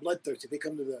they're not bloodthirsty. They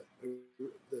come to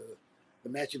the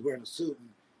matches wearing a suit,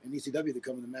 and ECW they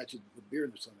come to the matches with beer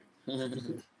in their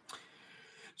stomach.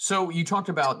 So you talked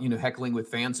about heckling with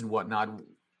fans and whatnot.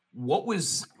 What were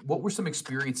some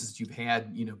experiences that you've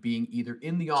had, being either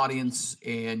in the audience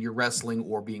and you're wrestling,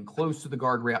 or being close to the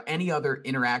guardrail? Any other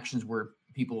interactions where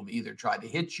people have either tried to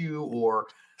hit you or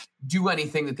do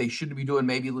anything that they shouldn't be doing,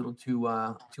 maybe a little too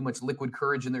much liquid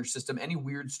courage in their system? Any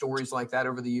weird stories like that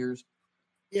over the years?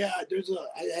 Yeah,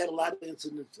 I had a lot of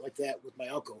incidents like that with my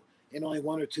uncle, and only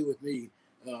one or two with me.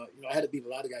 I had to beat a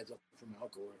lot of guys up for my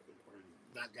uncle, or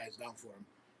knock guys down for him.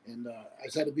 And I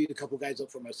just had to beat a couple guys up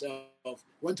for myself.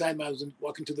 One time I was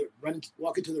walking to the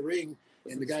ring,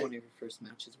 and the guy. One of your first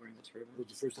matches wearing the turban? It was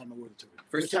the first time I wore the turban.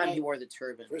 First time he wore the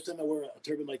turban. First time I wore a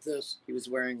turban like this. He was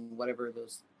wearing whatever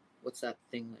those. What's that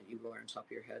thing that you wear on top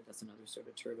of your head? That's another sort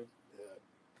of turban.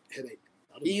 Headache.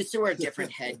 He used to wear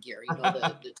different headgear.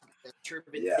 The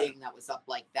turban thing that was up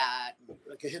like that,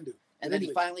 like a Hindu. And then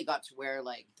he finally got to wear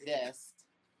like this.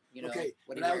 Okay,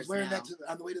 what but I was wearing that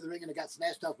on the way to the ring, and it got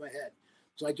snatched off my head.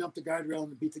 So I jumped the guardrail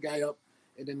and beat the guy up,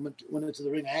 and then went into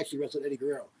the ring. I actually wrestled Eddie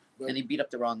Guerrero. And he beat up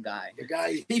the wrong guy.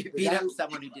 He beat up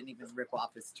someone who didn't even rip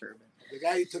off his turban. The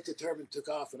guy who took the turban took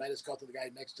off, and I just caught the guy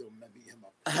next to him, and I beat him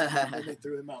up. And they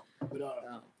threw him out. But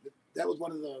that was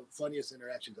one of the funniest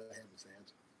interactions I had with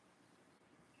fans.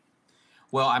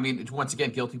 Well, I mean, once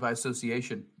again, guilty by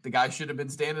association. The guy should have been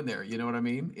standing there. You know what I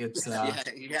mean? It's you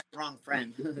had the wrong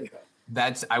friend.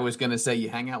 I was going to say, you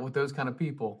hang out with those kind of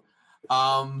people.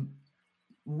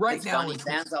 Right it's now, funny.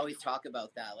 Fans always talk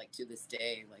about that, like to this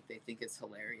day, like they think it's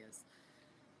hilarious.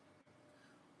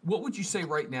 What would you say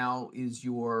right now is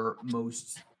your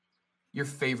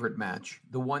favorite match?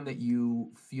 The one that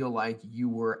you feel like you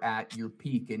were at your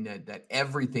peak and that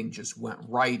everything just went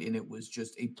right and it was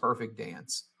just a perfect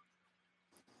dance?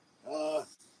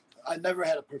 I never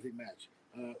had a perfect match.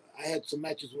 I had some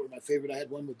matches were my favorite. I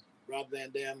had one with Rob Van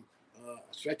Dam,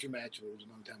 a stretcher match. It was a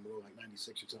long time ago, like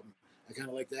 96 or something. I kind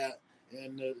of like that.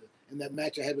 And that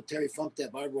match I had with Terry Funk,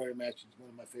 that barbed wire match, is one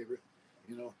of my favorite.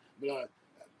 But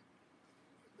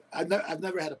I've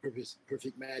never had a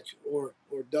perfect match or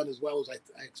done as well as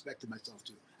I expected myself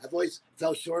to. I've always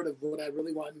fell short of what I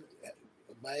really wanted,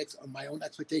 my own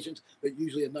expectations, but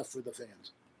usually enough for the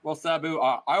fans. Well, Sabu,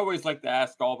 I always like to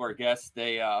ask all of our guests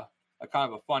a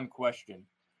kind of a fun question.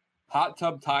 Hot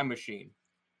tub time machine.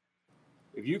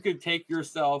 If you could take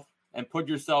yourself and put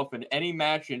yourself in any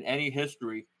match in any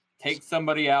history, take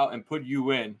somebody out and put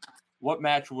you in, what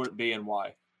match would it be and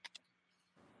why?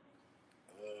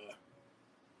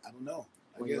 I don't know.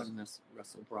 Well, you want to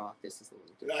wrestle Brock. This is a little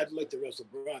different. I'd like to wrestle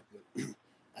Brock, but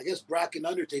I guess Brock and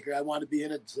Undertaker, I want to be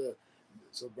in it.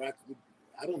 So Brock,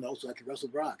 I don't know, so I could wrestle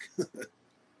Brock.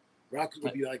 Brock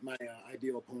would be like my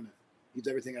ideal opponent. He's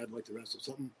everything I'd like to wrestle.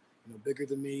 Something bigger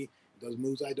than me, does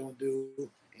moves I don't do,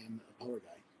 and a power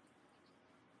guy.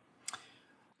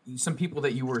 Some people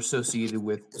that you were associated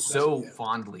with so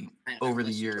fondly over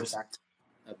the years. A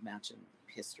match in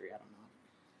history, I don't know.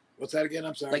 What's that again?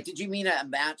 I'm sorry. Like, did you mean a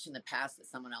match in the past that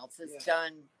someone else has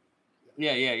done?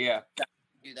 Yeah.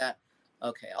 Do that?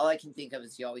 Okay. All I can think of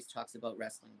is he always talks about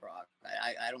wrestling Brock.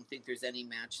 I don't think there's any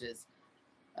matches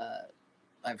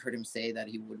I've heard him say that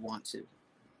he would want to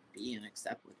be in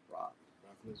except with Brock.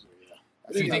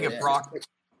 Do you think if Brock?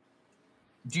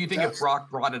 Do you think if Brock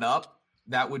brought it up,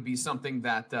 that would be something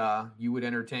that you would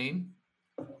entertain?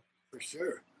 For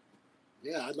sure.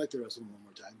 Yeah, I'd like to wrestle him one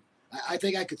more time. I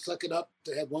think I could suck it up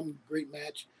to have one great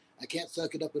match. I can't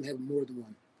suck it up and have more than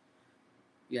one.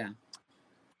 Yeah.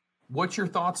 What's your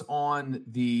thoughts on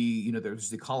the, there's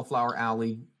the Cauliflower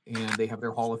Alley and they have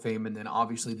their Hall of Fame and then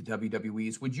obviously the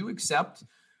WWE's. Would you accept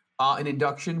an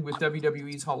induction with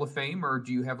WWE's Hall of Fame, or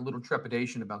do you have a little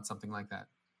trepidation about something like that?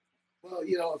 Well,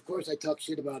 of course I talk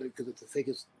shit about it because it's the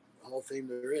fakest Hall of Fame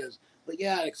there is. But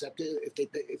yeah, I'd accept it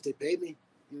if they pay me.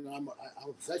 I'm a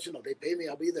professional. They pay me,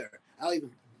 I'll be there. I'll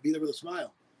even be there with a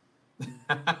smile.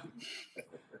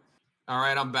 All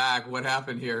right, I'm back. What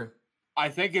happened here? I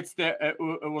think it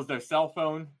was their cell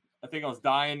phone. I think I was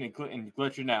dying and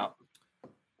glitching out.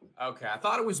 Okay, I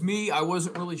thought it was me. I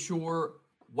wasn't really sure.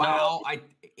 Wow,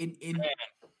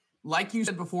 like you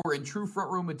said before, in true front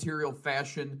row material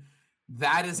fashion,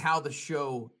 that is how the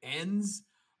show ends.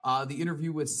 The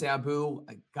interview with Sabu.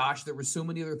 Gosh, there were so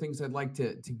many other things I'd like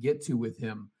to get to with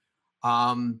him.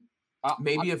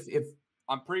 Maybe if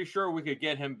I'm pretty sure we could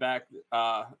get him back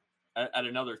at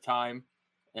another time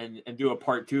and do a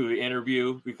part 2 of the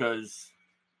interview because,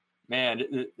 man,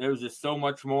 there was just so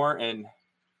much more. And,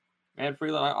 man,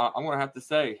 Freeland, I'm going to have to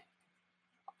say,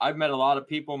 I've met a lot of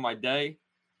people in my day,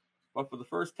 but for the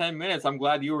first 10 minutes, I'm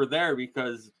glad you were there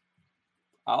because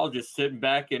I'll just sit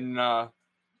back and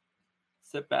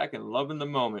loving the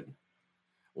moment.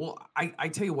 Well, I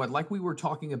tell you what, like we were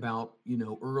talking about,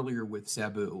 earlier with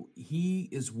Sabu, he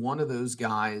is one of those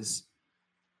guys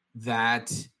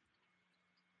that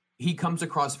he comes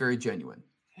across very genuine.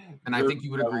 And I think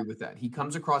you would agree with that. He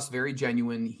comes across very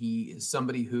genuine. He is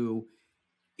somebody who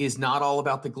is not all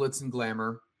about the glitz and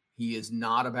glamour. He is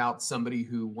not about somebody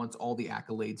who wants all the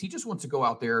accolades. He just wants to go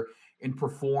out there and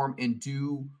perform and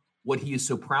do what he is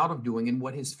so proud of doing and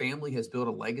what his family has built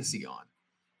a legacy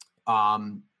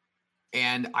on.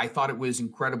 And I thought it was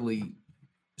incredibly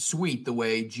sweet the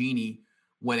way Jeannie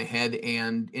went ahead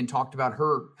and talked about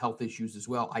her health issues as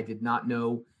well. I did not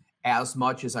know as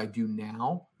much as I do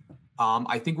now.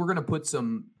 I think we're going to put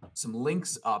some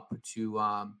links up to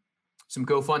some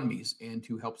GoFundMes and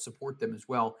to help support them as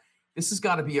well. This has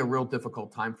got to be a real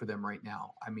difficult time for them right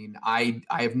now. I mean, I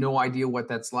have no idea what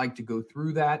that's like to go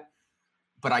through that,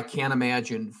 but I can't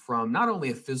imagine from not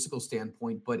only a physical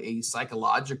standpoint, but a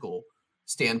psychological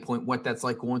standpoint, what that's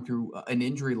like going through an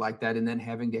injury like that and then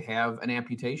having to have an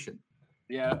amputation.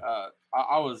 Yeah,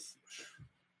 I was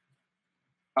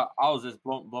just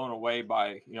blown away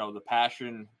by the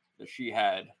passion that she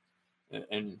had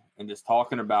and just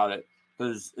talking about it,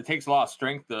 because it takes a lot of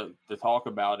strength to talk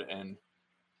about it. And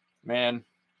man,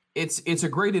 it's a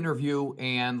great interview,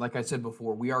 and like I said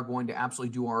before, we are going to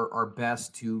absolutely do our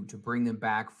best to bring them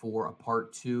back for a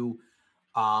part 2.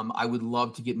 I would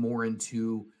love to get more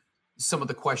into some of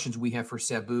the questions we have for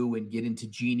Sabu and get into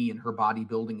Jeannie and her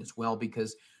bodybuilding as well,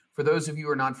 because for those of you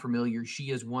who are not familiar,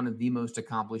 she is one of the most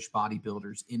accomplished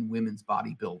bodybuilders in women's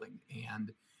bodybuilding,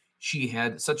 and she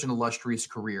had such an illustrious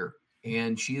career,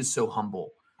 and she is so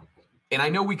humble. And I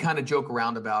know we kind of joke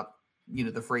around about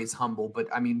the phrase humble, but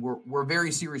I mean, we're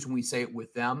very serious when we say it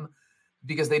with them,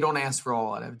 because they don't ask for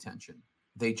all that attention.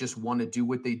 They just want to do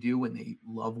what they do, and they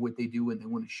love what they do, and they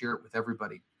want to share it with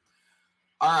everybody.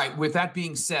 All right. With that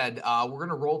being said, we're going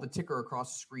to roll the ticker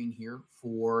across the screen here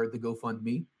for the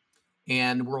GoFundMe.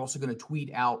 And we're also going to tweet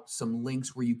out some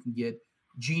links where you can get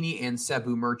Jeannie and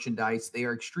Sabu merchandise. They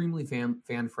are extremely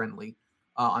fan-friendly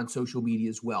on social media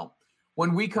as well.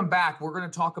 When we come back, we're going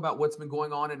to talk about what's been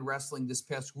going on in wrestling this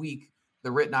past week. The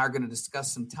Rit and I are going to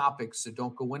discuss some topics, so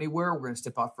don't go anywhere. We're going to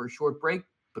step out for a short break,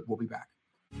 but we'll be back.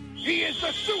 He is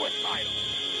the suicidal,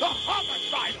 the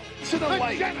homicidal, To the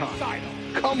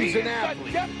genocidal. comes He an is athlete.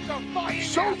 the death-defying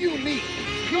So athlete. unique,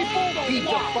 people He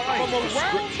defy from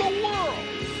around the world.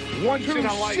 Once to in a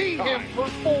see lifetime. him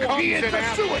perform. He is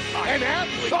the suicide, an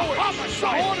athlete, the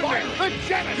homicide, the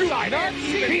genocide. not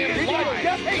even He is the anymore.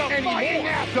 death-defying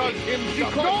athlete. Does him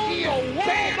Because he he is is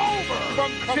banned over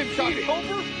from since competing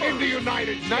October 1st in the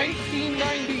United States.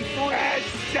 1993, as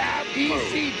Sabu.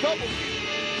 ECW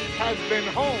has been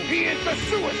home He is the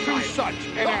suicide, to such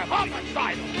an the athlete.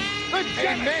 homicidal, the A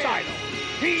man genocidal.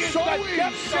 He is so the insane.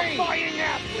 death-defying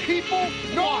athlete. People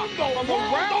known from the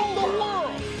around the world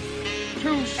world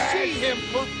to see him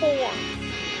perform.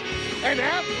 An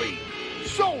athlete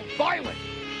so violent,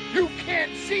 you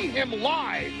can't see him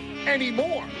live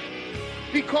anymore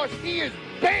because he is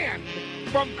banned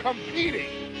from competing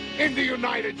in the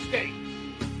United States.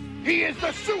 He is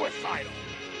the suicidal,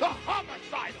 the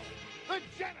homicidal, the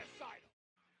genocidal.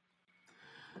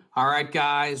 All right,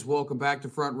 guys, welcome back to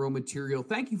Front Row Material.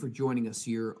 Thank you for joining us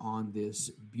here on this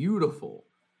beautiful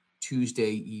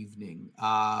Tuesday evening.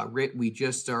 Rit, we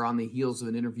just are on the heels of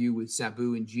an interview with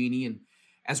Sabu and Jeannie, and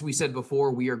as we said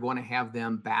before, we are going to have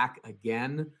them back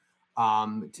again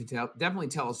to definitely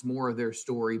tell us more of their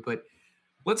story. But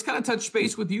let's kind of touch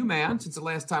base with you, man, since the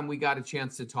last time we got a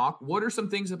chance to talk. What are some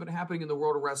things that have been happening in the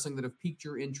world of wrestling that have piqued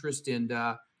your interest and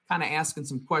kind of asking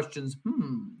some questions?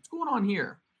 What's going on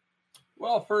here?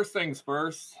 Well, first things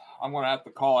first, I'm going to have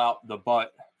to call out the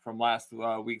butt from last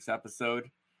week's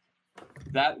episode.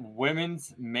 That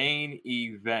women's main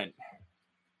event.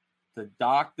 The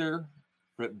Doctor,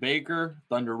 Britt Baker,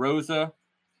 Thunder Rosa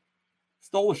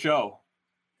stole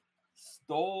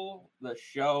the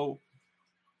show.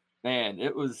 Man,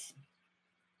 it was,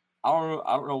 I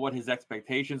don't know what his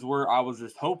expectations were. I was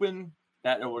just hoping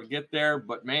that it would get there,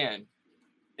 but man,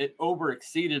 it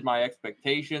overexceeded my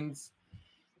expectations.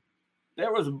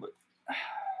 There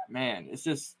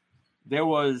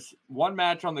was one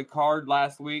match on the card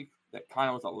last week that kind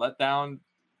of was a letdown,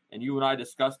 and you and I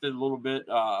discussed it a little bit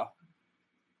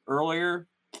earlier.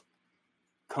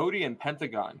 Cody and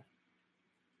Pentagon.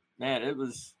 Man,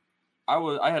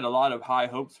 I had a lot of high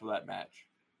hopes for that match.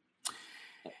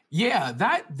 Yeah,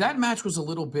 that match was a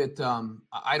little bit,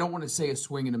 I don't want to say a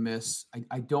swing and a miss.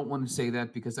 I don't want to say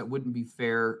that because that wouldn't be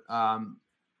fair,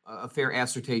 a fair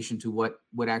assertion to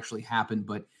what actually happened.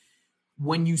 But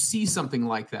when you see something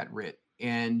like that, Rit,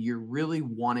 and you're really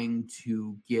wanting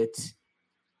to get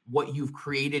what you've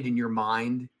created in your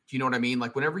mind, do you know what I mean?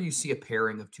 Like whenever you see a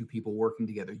pairing of two people working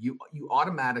together, you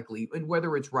automatically, and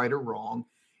whether it's right or wrong,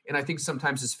 and I think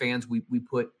sometimes as fans, we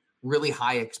put really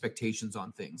high expectations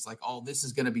on things like, oh, this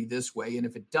is going to be this way. And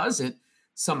if it doesn't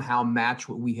somehow match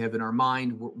what we have in our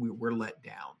mind, we're let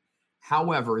down.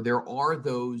 However, there are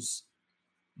those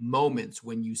moments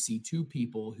when you see two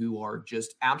people who are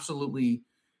just absolutely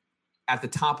at the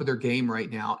top of their game right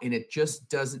now, and it just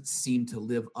doesn't seem to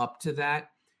live up to that.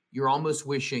 You're almost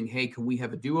wishing, hey, can we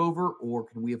have a do-over or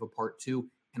can we have a part two?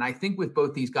 And I think with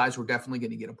both these guys, we're definitely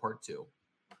going to get a part two.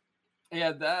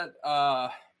 Yeah, that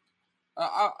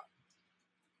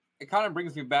it kind of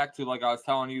brings me back to, like I was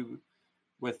telling you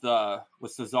with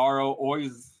Cesaro,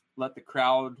 always let the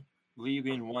crowd leave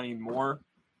in wanting more.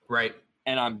 Right.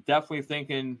 And I'm definitely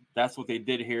thinking that's what they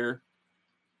did here.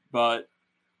 But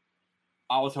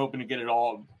I was hoping to get it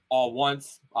all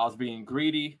once. I was being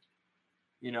greedy.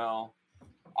 You know,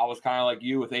 I was kind of like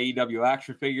you with AEW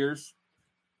action figures,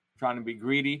 trying to be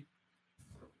greedy.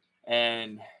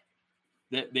 And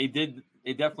they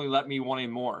definitely let me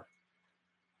wanting more.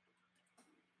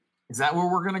 Is that where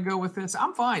we're going to go with this?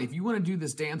 I'm fine. If you want to do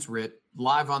this dance, Rit,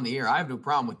 live on the air, I have no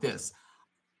problem with this.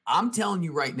 I'm telling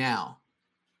you right now,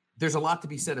 there's a lot to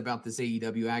be said about this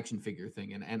AEW action figure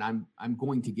thing, and I'm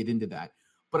going to get into that.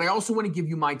 But I also want to give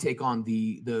you my take on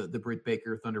the Britt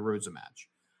Baker Thunder Rosa match.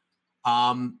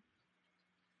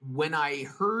 When I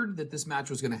heard that this match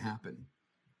was going to happen,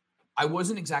 I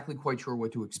wasn't exactly quite sure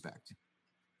what to expect.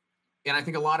 And I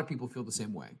think a lot of people feel the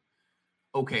same way.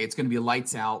 Okay, it's going to be a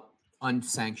lights out,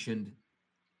 unsanctioned,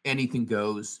 anything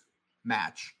goes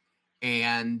match.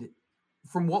 And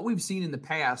from what we've seen in the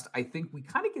past, I think we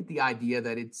kind of get the idea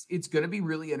that it's going to be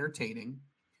really entertaining.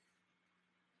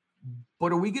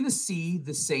 But are we going to see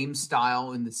the same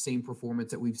style and the same performance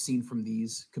that we've seen from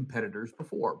these competitors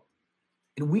before?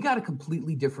 And we got a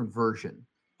completely different version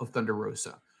of Thunder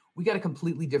Rosa. We got a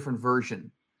completely different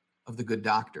version of the Good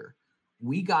Doctor.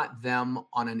 We got them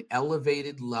on an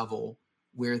elevated level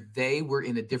where they were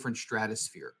in a different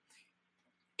stratosphere.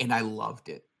 And I loved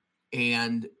it.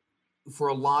 And for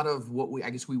a lot of what I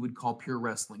guess we would call pure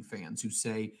wrestling fans who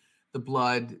say the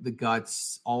blood, the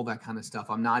guts, all that kind of stuff,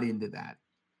 I'm not into that.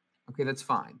 Okay, that's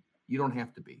fine. You don't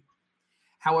have to be.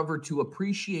 However, to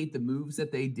appreciate the moves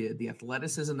that they did, the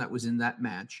athleticism that was in that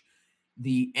match,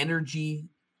 the energy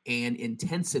and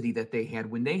intensity that they had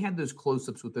when they had those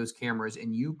close-ups with those cameras,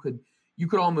 and you could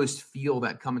almost feel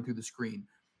that coming through the screen.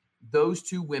 Those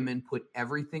two women put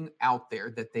everything out there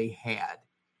that they had,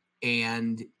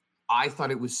 and I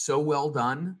thought it was so well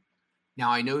done.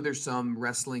 Now, I know there's some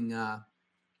wrestling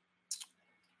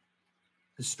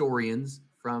historians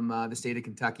from the state of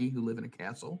Kentucky who live in a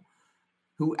castle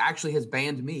who actually has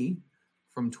banned me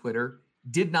from Twitter,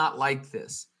 did not like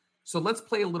this. So let's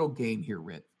play a little game here,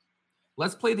 Rit.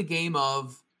 Let's play the game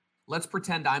of, let's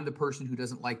pretend I'm the person who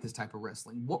doesn't like this type of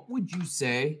wrestling. What would you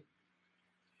say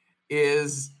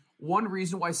is one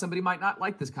reason why somebody might not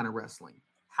like this kind of wrestling?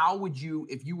 How would you,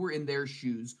 if you were in their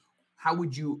shoes, how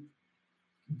would you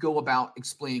go about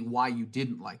explaining why you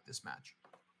didn't like this match?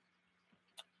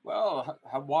 Well,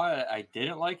 why I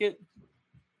didn't like it?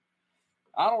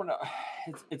 I don't know.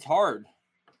 It's hard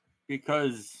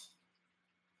because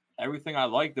everything I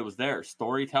liked that was there.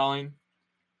 Storytelling,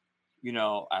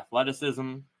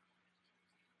 athleticism.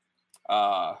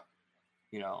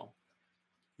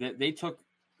 They took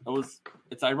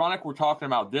it's ironic we're talking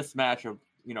about this match of,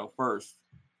 first,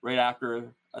 right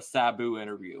after a Sabu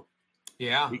interview.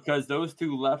 Yeah. Because those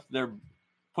two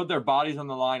put their bodies on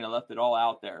the line and left it all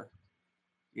out there,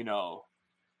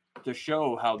 to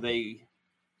show how they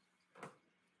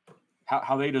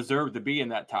deserve to be in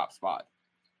that top spot.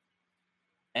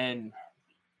 And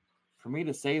for me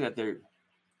to say that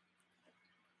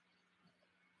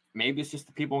maybe it's just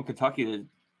the people in Kentucky that,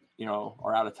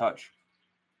 are out of touch.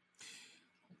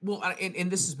 Well,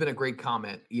 and this has been a great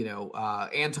comment.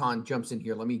 Anton jumps in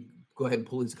here. Let me go ahead and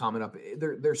pull his comment up.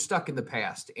 They're stuck in the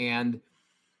past. And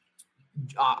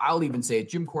I'll even say it.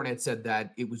 Jim Cornette said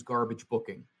that it was garbage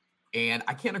booking. And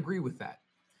I can't agree with that,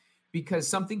 because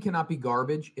something cannot be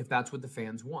garbage if that's what the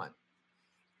fans want.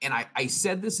 And I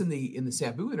said this in the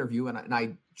Sabu interview, and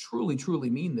I truly, truly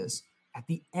mean this. At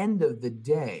the end of the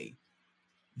day,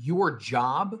 your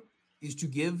job is to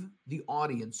give the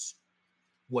audience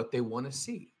what they want to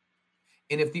see.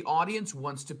 And if the audience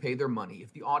wants to pay their money,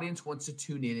 if the audience wants to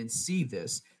tune in and see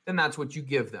this, then that's what you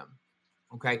give them.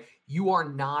 Okay? You are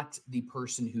not the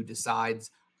person who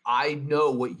decides, I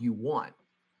know what you want.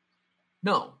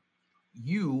 No,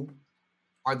 you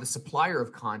are the supplier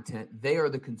of content. They are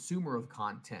the consumer of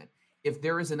content. If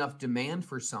there is enough demand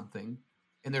for something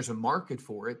and there's a market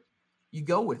for it, you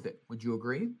go with it. Would you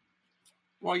agree?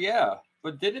 Well, yeah.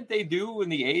 But didn't they do in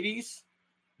the 80s?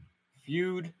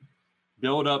 Feud,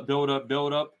 build up.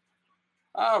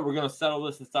 We're going to settle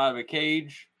this inside of a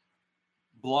cage.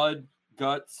 Blood,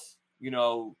 guts,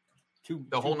 the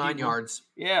whole 9 yards.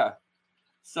 Yeah.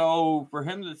 So for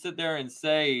him to sit there and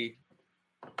say,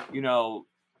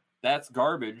 that's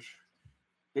garbage.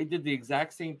 They did the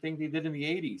exact same thing they did in the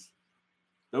 80s.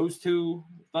 Those two,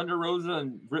 Thunder Rosa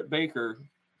and Britt Baker,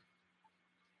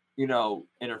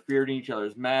 interfered in each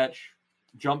other's match,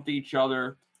 jumped each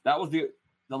other. That was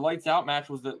the lights out match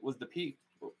was the peak,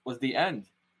 was the end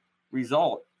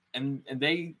result. And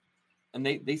they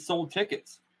sold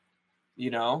tickets.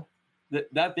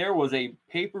 That there was a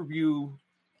pay-per-view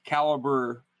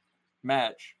caliber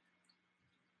match.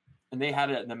 And they had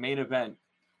it in the main event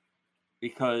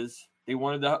because they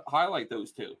wanted to highlight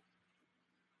those two.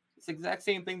 It's the exact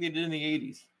same thing they did in the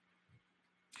 80s.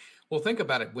 Well, think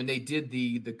about it. When they did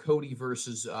the Cody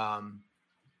versus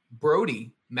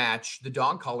Brody match, the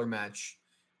dog collar match,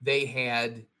 they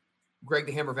had Greg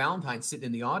the Hammer Valentine sitting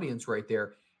in the audience right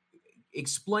there.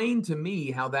 Explain to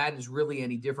me how that is really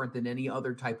any different than any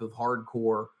other type of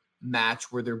hardcore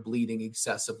match where they're bleeding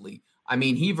excessively. I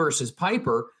mean, he versus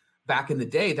Piper back in the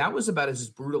day, that was about as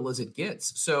brutal as it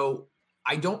gets. So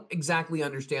I don't exactly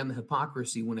understand the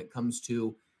hypocrisy when it comes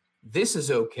to this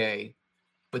is okay,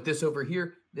 but this over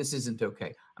here, this isn't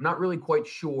okay. I'm not really quite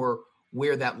sure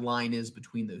where that line is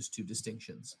between those two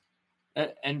distinctions.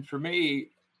 And for me,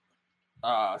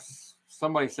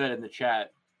 somebody said in the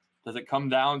chat, does it come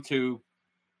down to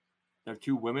their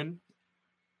two women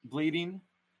bleeding,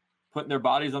 putting their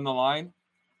bodies on the line?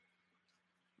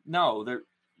 No,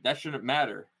 that shouldn't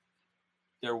matter.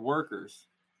 They're workers.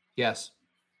 Yes.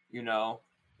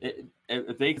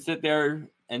 If they can sit there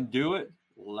and do it,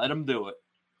 let them do it.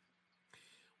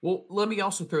 Well, let me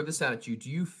also throw this out at you.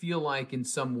 Do you feel like in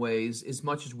some ways, as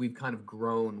much as we've kind of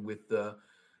grown with the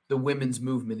women's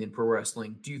movement in pro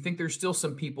wrestling, do you think there's still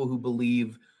some people who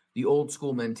believe the old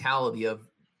school mentality of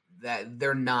that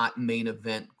they're not main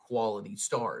event quality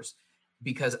stars?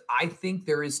 Because I think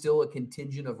there is still a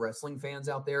contingent of wrestling fans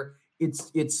out there.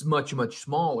 It's much, much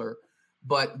smaller,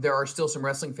 But there are still some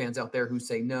wrestling fans out there who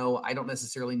say, no, I don't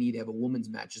necessarily need to have a women's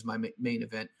match as my main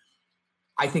event.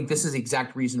 I think this is the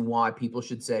exact reason why people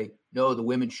should say, no, the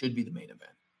women should be the main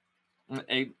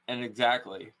event. And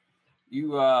exactly.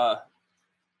 You, what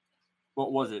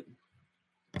was it?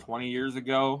 20 years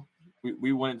ago,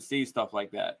 we wouldn't see stuff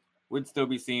like that. We'd still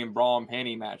be seeing bra and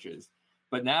panty matches.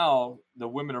 But now the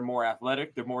women are more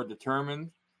athletic, they're more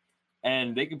determined,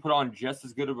 and they can put on just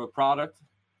as good of a product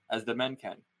as the men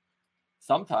can.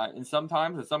 Sometimes, in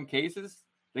some cases,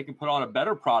 they can put on a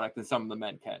better product than some of the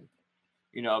men can,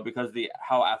 because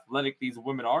how athletic these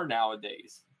women are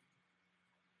nowadays.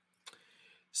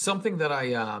 Something that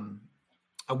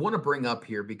I want to bring up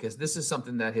here, because this is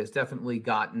something that has definitely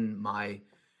gotten my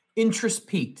interest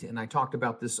peaked. And I talked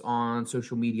about this on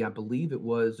social media. I believe it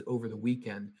was over the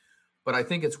weekend, but I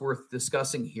think it's worth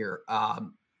discussing here.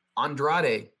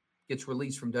 Andrade gets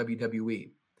released from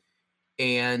WWE,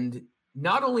 and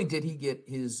not only did he get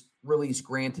his release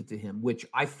granted to him, which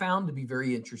I found to be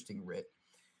very interesting, Rit,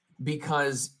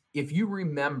 because if you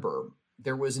remember,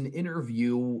 there was an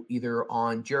interview either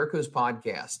on Jericho's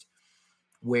podcast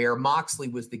where Moxley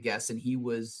was the guest, and he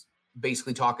was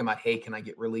basically talking about, hey, can I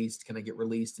get released? Can I get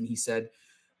released? And he said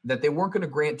that they weren't going to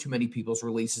grant too many people's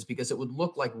releases because it would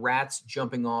look like rats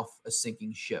jumping off a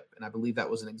sinking ship. And I believe that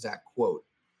was an exact quote.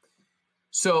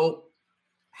 So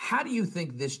how do you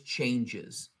think this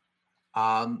changes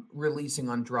releasing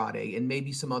Andrade and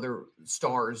maybe some other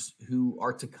stars who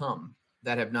are to come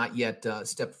that have not yet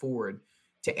stepped forward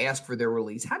to ask for their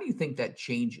release? How do you think that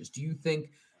changes? Do you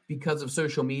think because of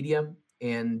social media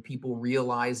and people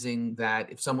realizing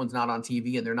that if someone's not on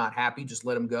TV and they're not happy, just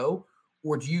let them go?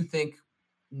 Or do you think,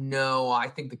 no, I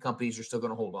think the companies are still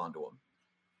going to hold on to them?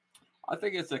 I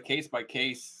think it's a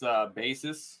case-by-case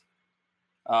basis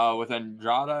with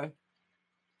Andrade.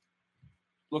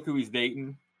 Look who he's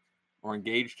dating or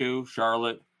engaged to,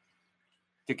 Charlotte.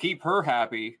 To keep her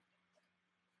happy,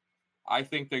 I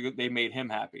think they made him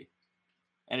happy.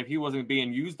 And if he wasn't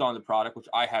being used on the product, which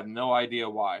I have no idea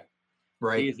why.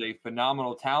 Right. He is a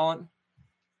phenomenal talent,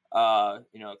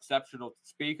 exceptional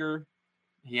speaker.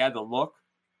 He had the look.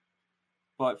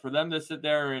 But for them to sit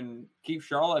there and keep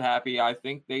Charlotte happy, I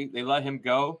think they let him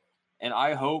go. And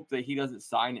I hope that he doesn't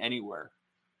sign anywhere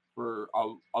for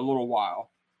a little while.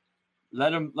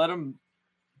 Let him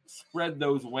spread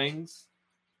those wings.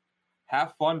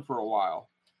 Have fun for a while.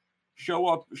 Show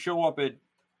up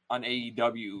on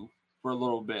AEW for a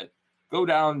little bit. Go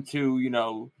down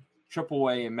to,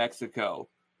 AAA in Mexico,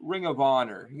 Ring of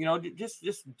Honor,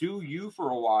 just do you for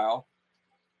a while.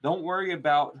 Don't worry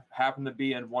about having to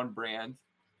be in one brand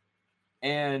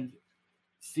and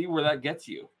see where that gets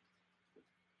you.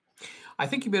 I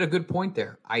think you made a good point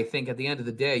there. I think at the end of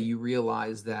the day, you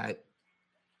realize that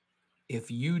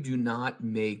if you do not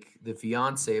make the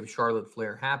fiance of Charlotte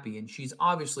Flair happy, and she's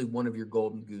obviously one of your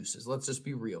golden gooses, let's just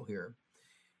be real here.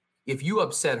 If you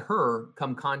upset her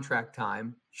come contract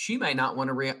time, she may not want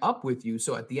to re-up with you.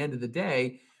 So at the end of the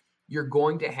day, you're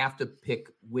going to have to pick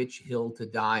which hill to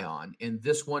die on. And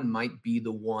this one might be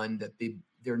the one that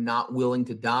they're not willing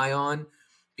to die on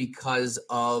because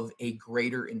of a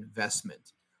greater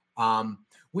investment.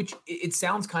 Which it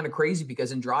sounds kind of crazy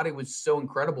because Andrade was so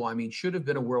incredible. I mean, should have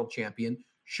been a world champion,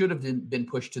 should have been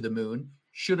pushed to the moon,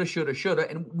 shoulda.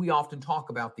 And we often talk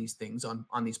about these things on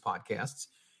these podcasts.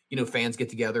 Fans get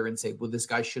together and say, well, this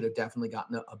guy should have definitely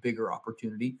gotten a bigger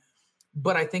opportunity.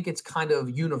 But I think it's kind of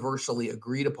universally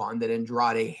agreed upon that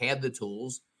Andrade had the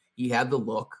tools, he had the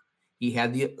look, he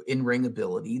had the in-ring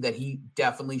ability, that he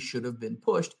definitely should have been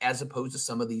pushed as opposed to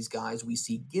some of these guys we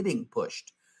see getting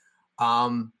pushed.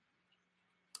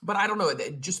 But I don't know.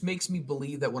 It just makes me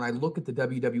believe that when I look at the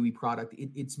WWE product,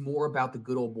 it's more about the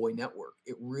good old boy network.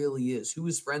 It really is. Who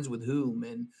is friends with whom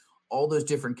and all those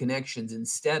different connections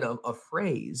instead of a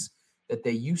phrase that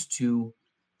they used to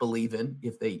believe in,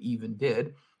 if they even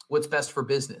did, what's best for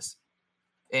business.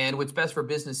 And what's best for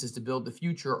business is to build the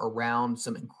future around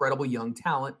some incredible young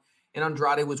talent. And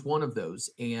Andrade was one of those.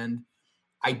 And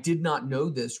I did not know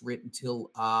this, Rit, until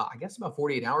I guess about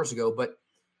 48 hours ago, but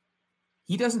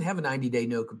he doesn't have a 90-day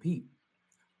no-compete.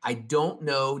 I don't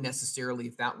know necessarily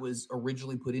if that was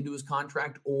originally put into his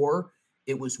contract or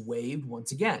it was waived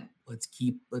once again. Let's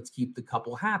keep the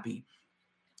couple happy.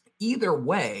 Either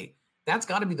way, that's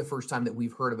got to be the first time that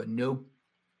we've heard of a no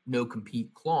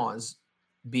compete clause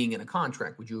being in a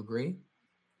contract. Would you agree?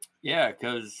 Yeah,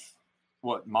 because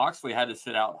Moxley had to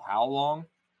sit out how long?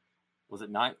 Was it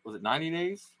 90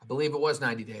 days? I believe it was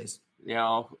 90 days.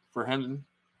 For him,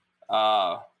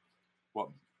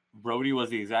 Brody was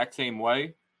the exact same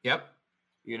way. Yep.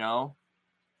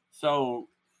 So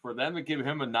for them to give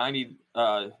him a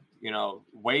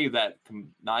waive that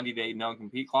 90-day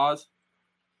non-compete clause,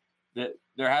 that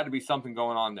there had to be something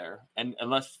going on there. And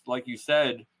unless, like you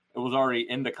said, it was already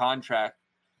in the contract,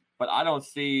 but I don't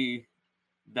see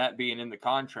that being in the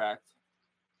contract,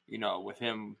 with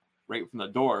him right from the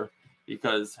door,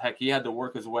 because heck, he had to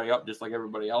work his way up just like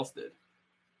everybody else did.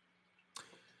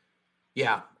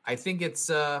 Yeah, I think it's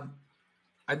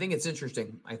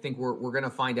interesting. I think we're going to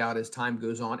find out as time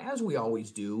goes on, as we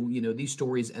always do. These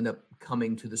stories end up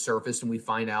coming to the surface, and we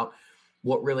find out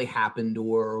what really happened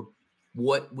or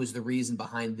what was the reason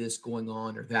behind this going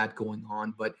on or that going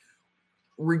on. But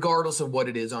regardless of what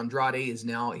it is, Andrade is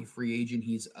now a free agent.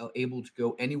 He's able to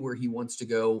go anywhere he wants to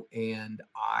go, and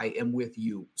I am with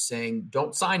you saying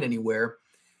don't sign anywhere.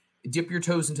 Dip your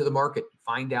toes into the market,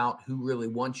 find out who really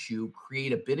wants you,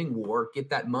 create a bidding war, get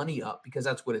that money up, because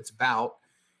that's what it's about,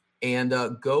 and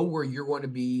go where you're going to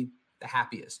be the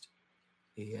happiest.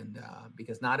 And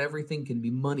because not everything can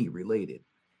be money related.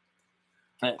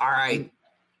 All right.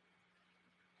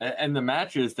 And the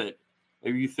matches that,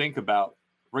 if you think about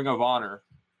Ring of Honor,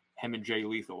 him and Jay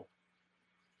Lethal,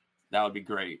 that would be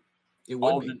great. It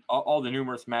would be. All the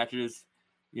numerous matches,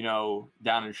 down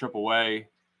in AAA,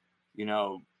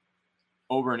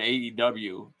 over in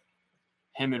AEW,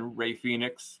 him and Ray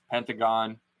Phoenix,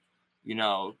 Pentagon,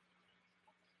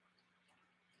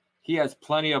 he has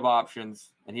plenty of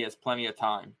options and he has plenty of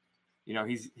time.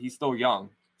 He's still young,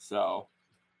 so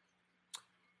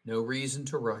no reason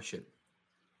to rush it.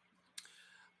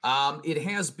 It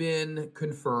has been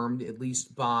confirmed, at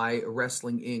least by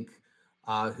Wrestling Inc.,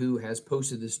 who has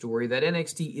posted this story, that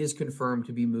NXT is confirmed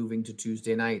to be moving to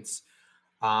Tuesday nights.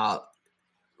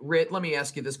 Rit, let me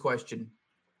ask you this question.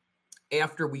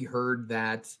 After we heard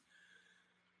that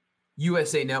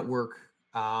USA Network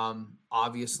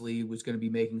obviously was going to be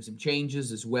making some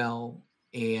changes as well,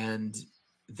 and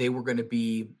they were going to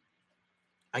be,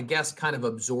 I guess, kind of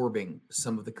absorbing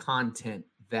some of the content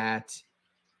that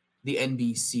the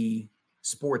NBC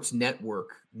Sports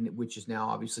Network, which is now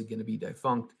obviously going to be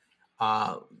defunct,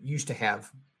 used to have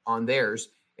on theirs,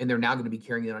 and they're now going to be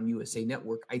carrying it on USA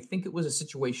Network. I think it was a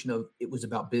situation of it was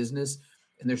about business,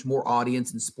 and there's more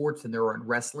audience in sports than there are in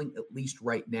wrestling, at least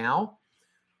right now.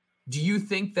 Do you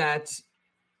think that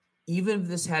even if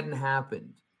this hadn't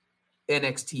happened,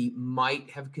 NXT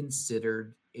might have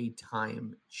considered a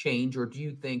time change, or do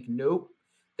you think, nope,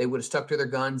 they would have stuck to their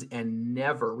guns and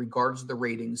never, regardless of the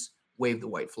ratings, waved the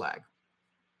white flag?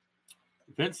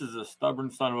 Vince is a stubborn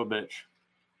son of a bitch.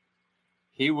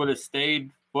 He would have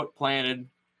stayed foot planted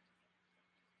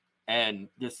and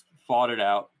just fought it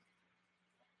out.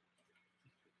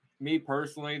 Me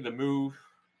personally, the move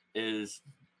is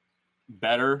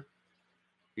better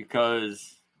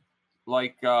because,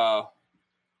 like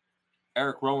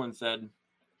Eric Rowan said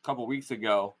a couple weeks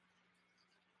ago,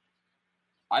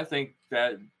 I think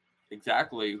that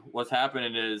exactly what's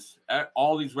happening is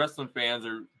all these wrestling fans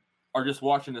are just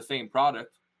watching the same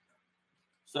product.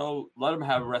 So let them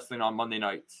have wrestling on Monday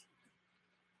nights,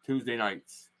 Tuesday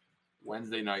nights,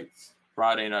 Wednesday nights,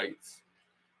 Friday nights.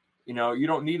 You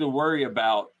don't need to worry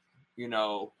about,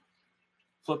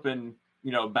 flipping,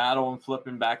 battle and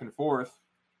flipping back and forth.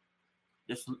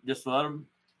 Just let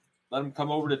them come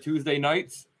over to Tuesday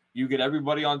nights. You get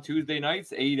everybody on Tuesday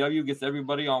nights. AEW gets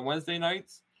everybody on Wednesday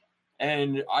nights.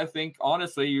 And I think,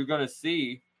 honestly, you're going to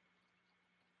see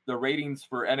the ratings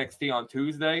for NXT on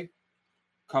Tuesday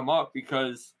come up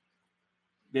because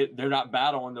they're not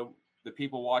battling the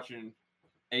people watching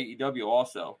AEW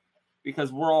also.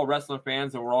 Because we're all wrestling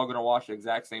fans and we're all going to watch the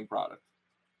exact same product.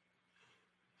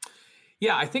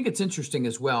 Yeah, I think it's interesting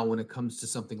as well when it comes to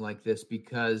something like this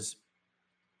because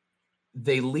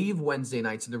they leave Wednesday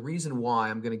nights. And the reason why,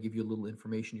 I'm going to give you a little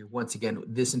information here. Once again,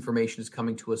 this information is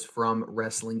coming to us from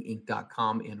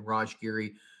WrestlingInc.com and Raj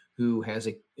Giri, who has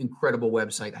an incredible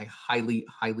website. I highly,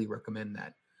 highly recommend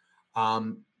that.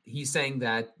 He's saying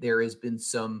that there has been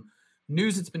some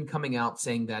news that's been coming out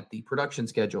saying that the production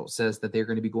schedule says that they're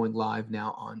going to be going live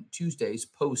now on Tuesdays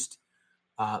post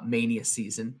Mania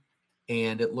season.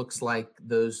 And it looks like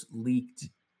those leaked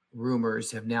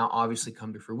rumors have now obviously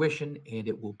come to fruition, and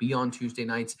it will be on Tuesday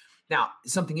nights. Now,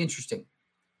 something interesting.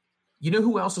 You know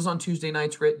who else is on Tuesday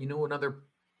nights, Rit? You know another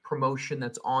promotion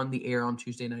that's on the air on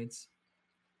Tuesday nights?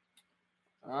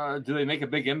 Do they make a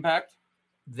big impact?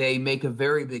 They make a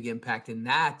very big impact, and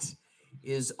that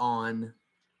is on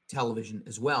television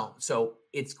as well. So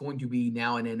it's going to be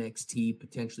now an NXT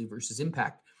potentially versus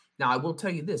Impact. Now, I will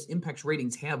tell you this, Impact's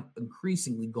ratings have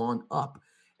increasingly gone up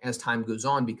as time goes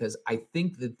on because I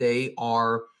think that they're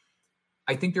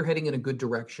heading in a good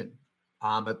direction.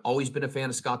 I've always been a fan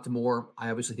of Scott D'Amore.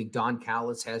 I obviously think Don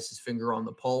Callis has his finger on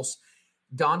the pulse.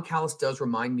 Don Callis does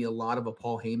remind me a lot of a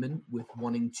Paul Heyman with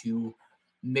wanting to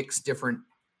mix different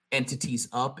entities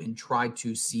up and try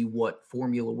to see what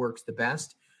formula works the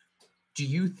best. Do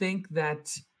you think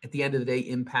that at the end of the day,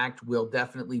 Impact will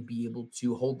definitely be able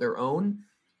to hold their own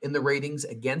in the ratings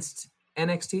against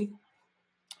NXT?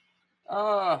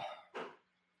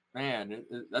 Man,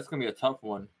 that's going to be a tough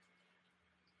one.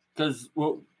 Because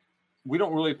we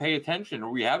don't really pay attention,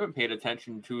 or we haven't paid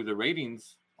attention to the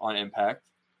ratings on Impact,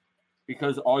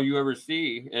 because all you ever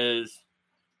see is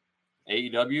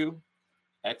AEW,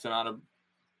 X amount of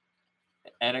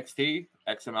NXT,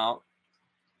 X amount.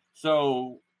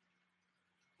 So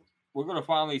we're going to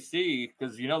finally see,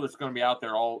 because that's going to be out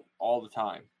there all the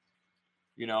time.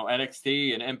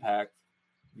 NXT and Impact,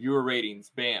 viewer ratings,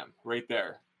 bam, right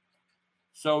there.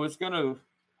 So it's going to,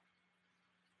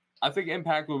 I think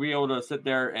Impact will be able to sit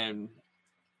there and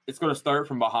it's going to start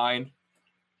from behind.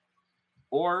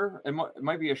 Or it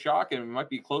might be a shock and it might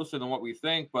be closer than what we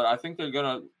think, but I think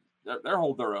they'll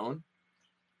hold their own.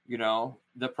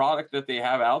 The product that they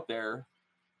have out there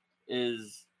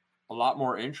is a lot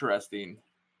more interesting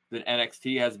than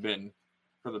NXT has been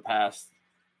for the past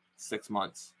 6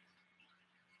 months.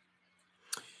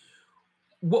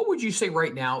 What would you say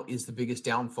right now is the biggest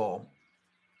downfall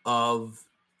of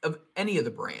any of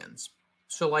the brands?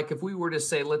 So like if we were to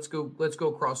say, let's go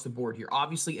across the board here.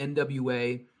 Obviously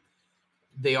NWA,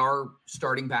 they are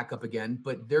starting back up again,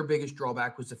 but their biggest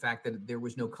drawback was the fact that there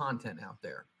was no content out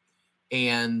there.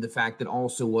 And the fact that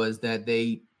also was that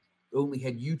they only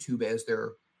had YouTube as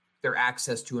their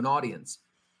access to an audience.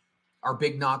 Our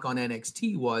big knock on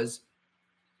NXT was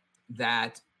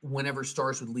that whenever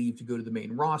stars would leave to go to the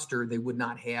main roster, they would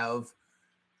not have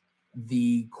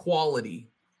the quality,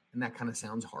 and that kind of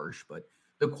sounds harsh, but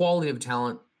the quality of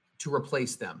talent to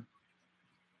replace them.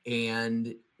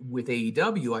 And with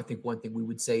AEW, I think one thing we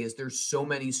would say is there's so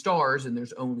many stars and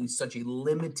there's only such a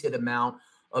limited amount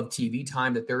of TV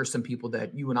time that there are some people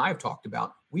that you and I have talked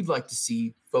about we'd like to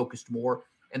see focused more,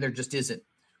 and there just isn't.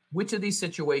 Which of these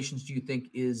situations do you think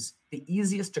is the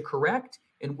easiest to correct,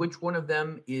 and which one of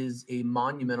them is a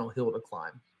monumental hill to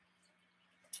climb?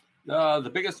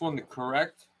 The biggest one to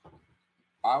correct,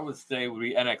 I would say, would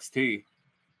be NXT.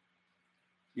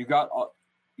 You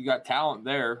got talent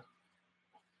there.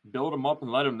 Build them up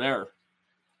and let them there.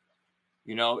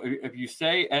 If you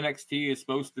say NXT is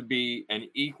supposed to be an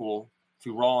equal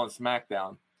to Raw and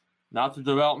SmackDown, not the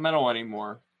developmental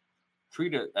anymore,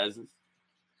 treat it as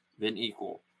an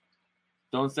equal.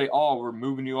 Don't say, oh, we're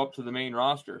moving you up to the main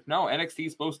roster. No, NXT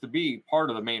is supposed to be part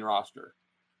of the main roster.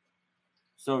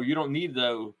 So you don't need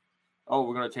we're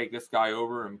going to take this guy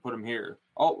over and put him here.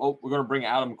 Oh, we're going to bring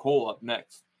Adam Cole up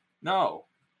next. No,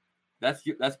 that's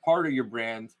part of your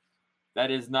brand.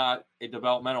 That is not a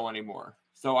developmental anymore.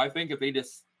 So I think if they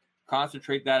just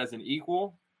concentrate that as an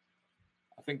equal,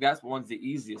 I think that's one's the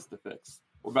easiest to fix.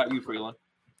 What about you, Freeland?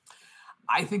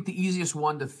 I think the easiest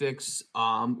one to fix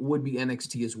would be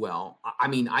NXT as well. I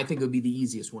mean, I think it would be the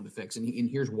easiest one to fix, and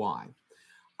here's why.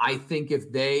 I think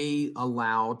if they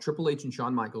allow Triple H and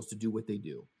Shawn Michaels to do what they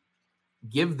do,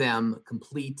 give them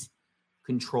complete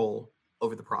control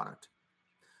over the product.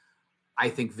 I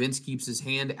think Vince keeps his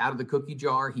hand out of the cookie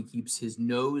jar. He keeps his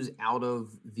nose out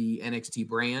of the NXT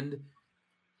brand.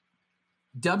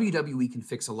 WWE can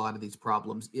fix a lot of these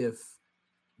problems if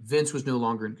Vince was no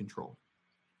longer in control.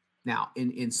 Now,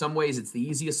 in some ways, it's the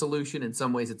easiest solution. In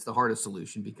some ways, it's the hardest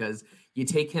solution because you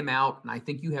take him out, and I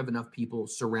think you have enough people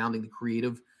surrounding the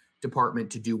creative department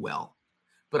to do well.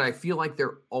 But I feel like there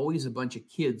are always a bunch of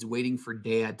kids waiting for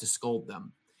dad to scold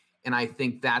them. And I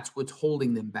think that's what's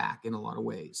holding them back in a lot of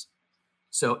ways.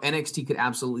 So NXT could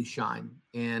absolutely shine,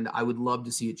 and I would love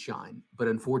to see it shine. But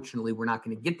unfortunately, we're not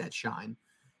going to get that shine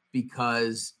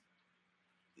because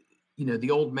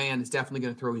the old man is definitely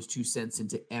going to throw his 2 cents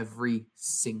into every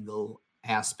single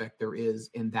aspect there is,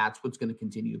 and that's what's going to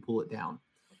continue to pull it down.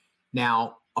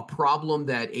 Now, a problem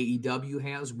that AEW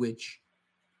has, which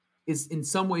is in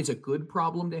some ways a good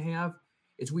problem to have,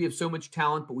 is we have so much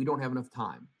talent, but we don't have enough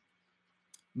time.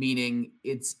 Meaning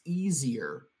it's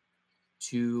easier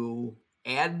to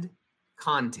add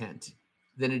content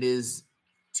than it is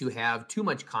to have too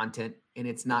much content and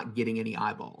it's not getting any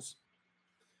eyeballs.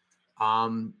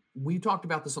 We talked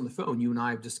about this on the phone. You and I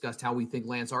have discussed how we think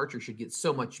Lance Archer should get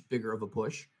so much bigger of a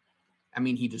push. I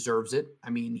mean, he deserves it. I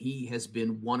mean, he has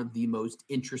been one of the most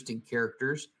interesting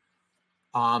characters.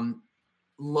 Love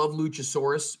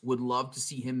Luchasaurus. Would love to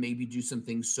see him maybe do some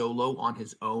things solo on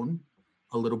his own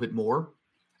a little bit more.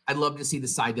 I'd love to see the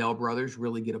Sydal brothers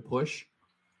really get a push.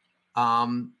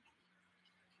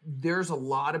 There's a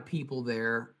lot of people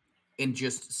there in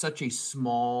just such a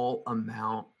small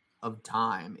amount of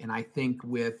time. And I think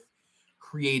with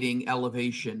creating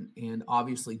Elevation and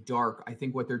obviously Dark, I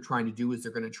think what they're trying to do is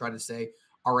they're going to try to say,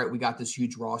 all right, we got this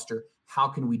huge roster. How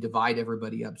can we divide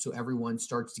everybody up so everyone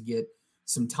starts to get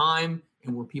some time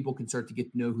and where people can start to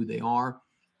get to know who they are?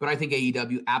 But I think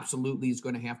AEW absolutely is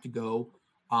going to have to go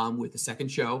with a second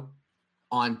show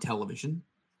on television,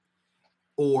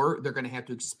 or they're going to have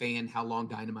to expand how long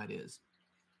Dynamite is.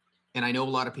 And I know a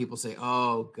lot of people say,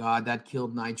 oh, God, that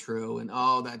killed Nitro, and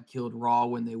oh, that killed Raw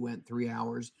when they went 3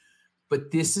 hours.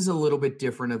 But this is a little bit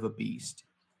different of a beast.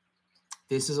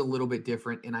 This is a little bit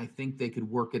different, and I think they could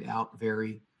work it out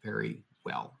very, very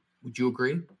well. Would you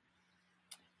agree?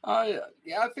 Yeah,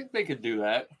 I think they could do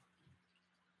that.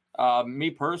 Me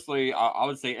personally, I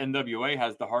would say NWA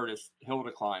has the hardest hill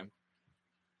to climb.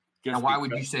 Now, why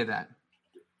would you say that?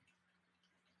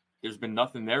 There's been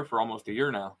nothing there for almost a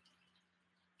year now.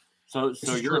 So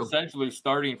you're essentially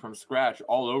starting from scratch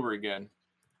all over again.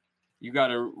 You got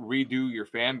to redo your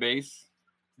fan base,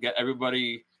 get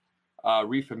everybody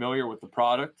refamiliar with the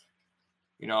product.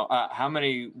 You know, how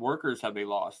many workers have they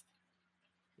lost?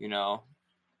 You know,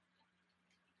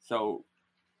 so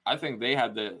I think they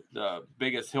had the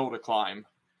biggest hill to climb.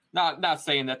 Not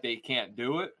saying that they can't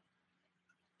do it,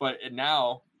 but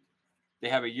now they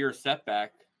have a year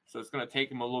setback, so it's going to take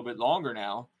them a little bit longer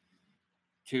now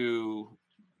to,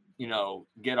 you know,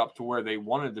 get up to where they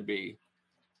wanted to be.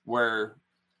 Where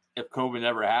if COVID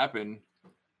never happened,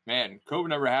 they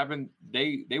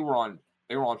were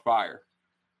on fire,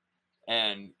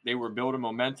 and they were building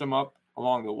momentum up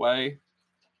along the way.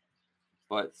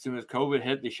 But as soon as COVID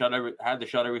hit, they had to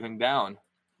shut everything down.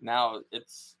 Now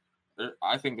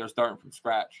I think they're starting from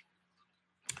scratch.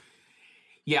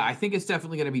 Yeah, I think it's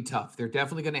definitely going to be tough. They're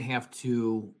definitely going to have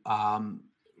to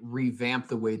revamp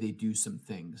the way they do some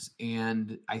things.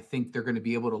 And I think they're going to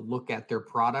be able to look at their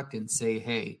product and say,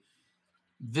 hey,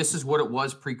 this is what it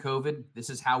was pre-COVID. This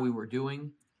is how we were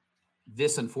doing.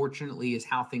 This, unfortunately, is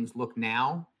how things look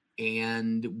now.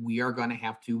 And we are going to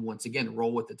have to, once again,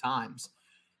 roll with the times.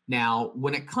 Now,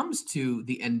 when it comes to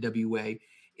the NWA,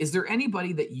 is there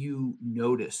anybody that you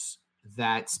notice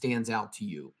that stands out to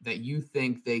you that you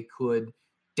think they could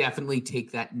definitely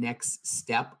take that next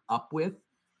step up with?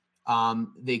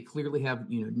 They clearly have,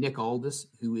 Nick Aldis,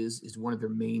 who is one of their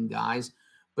main guys.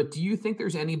 But do you think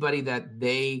there's anybody that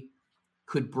they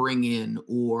could bring in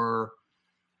or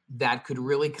that could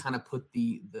really kind of put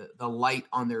the light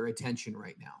on their attention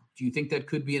right now? Do you think that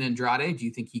could be an Andrade? Do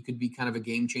you think he could be kind of a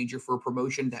game changer for a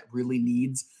promotion that really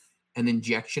needs an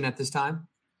injection at this time?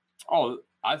 Oh,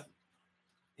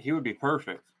 he would be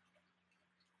perfect.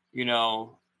 You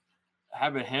know,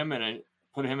 having him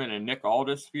put him in a Nick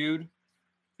Aldis feud,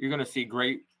 you're going to see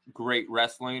great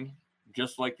wrestling,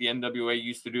 just like the NWA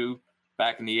used to do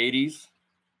back in the 80s.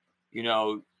 You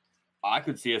know, I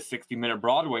could see a 60-minute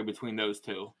Broadway between those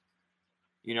two.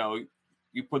 You know,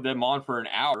 you put them on for an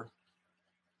hour,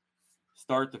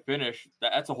 start to finish,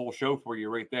 that's a whole show for you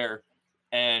right there.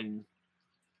 And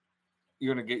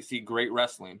you're going to see great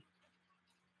wrestling.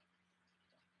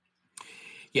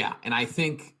 Yeah, and I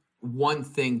think one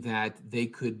thing that they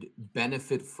could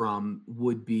benefit from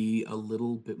would be a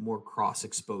little bit more cross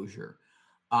exposure.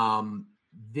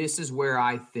 This is where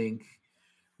I think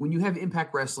when you have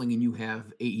Impact Wrestling and you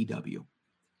have AEW,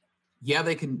 yeah,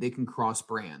 they can cross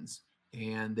brands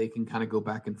and they can kind of go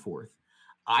back and forth.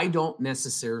 I don't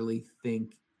necessarily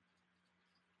think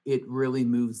it really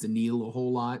moves the needle a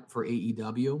whole lot for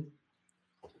AEW.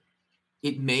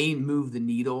 It may move the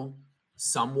needle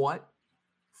somewhat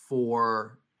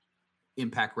for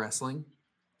Impact Wrestling,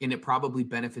 and it probably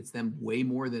benefits them way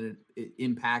more than it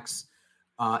impacts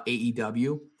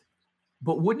AEW.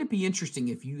 But wouldn't it be interesting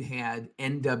if you had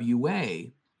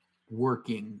NWA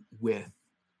working with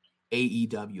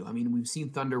AEW? I mean, we've seen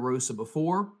Thunder Rosa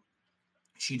before.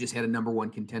 She just had a number one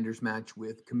contenders match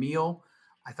with Camille.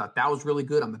 I thought that was really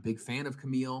good. I'm a big fan of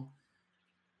Camille.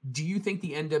 Do you think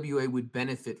the NWA would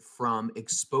benefit from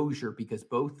exposure? Because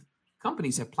both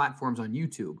companies have platforms on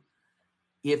YouTube.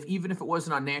 Even if it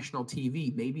wasn't on national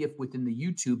TV, maybe if within the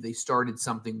YouTube they started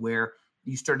something where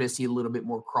you started to see a little bit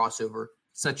more crossover,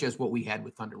 such as what we had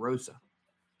with Thunder Rosa.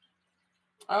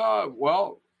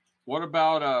 Well, what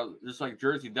about just like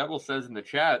Jersey Devil says in the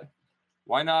chat?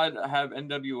 Why not have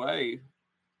NWA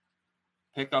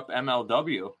pick up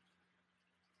MLW?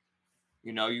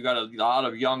 You know, you got a lot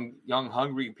of young,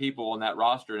 hungry people on that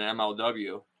roster in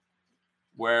MLW,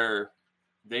 where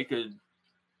they could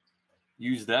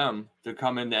use them to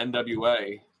come into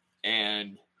NWA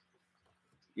and,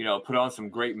 you know, put on some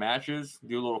great matches,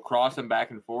 do a little crossing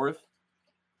back and forth.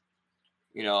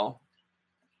 You know,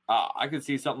 I could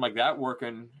see something like that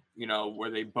working, you know,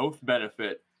 where they both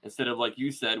benefit instead of, like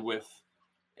you said, with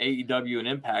AEW and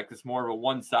Impact, it's more of a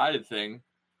one-sided thing.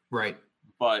 Right.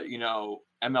 But,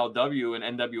 MLW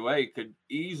and NWA could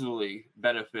easily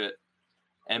benefit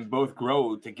and both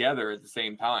grow together at the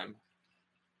same time.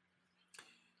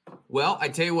 Well, I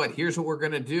tell you what, here's what we're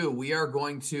going to do. We are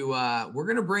going to we're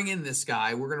going to bring in this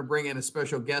guy. We're going to bring in a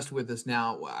special guest with us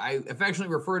now. I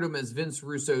affectionately refer to him as Vince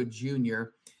Russo Jr.,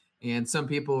 and some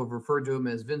people have referred to him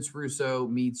as Vince Russo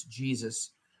meets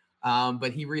Jesus.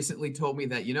 But he recently told me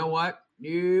that, you know what?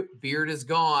 Beard is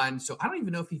gone. So I don't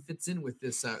even know if he fits in with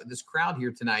this crowd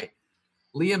here tonight.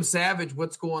 Liam Savage,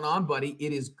 what's going on, buddy?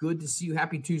 It is good to see you.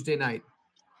 Happy Tuesday night.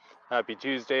 Happy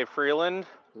Tuesday, Freeland.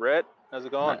 Rhett, how's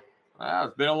it going? Wow,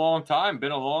 it's been a long time.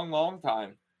 Been a long, long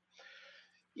time.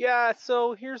 Yeah,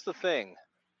 so here's the thing.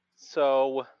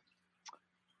 So,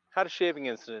 had a shaving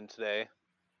incident today,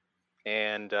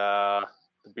 and the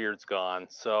beard's gone.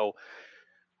 So,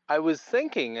 I was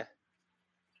thinking,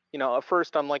 at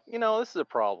first I'm like, this is a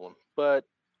problem. But,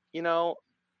 I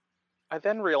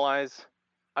then realized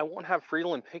I won't have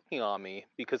Freeland picking on me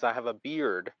because I have a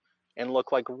beard and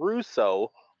look like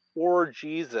Russo or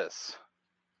Jesus.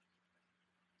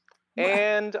 What?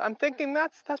 And I'm thinking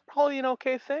that's probably an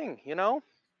okay thing,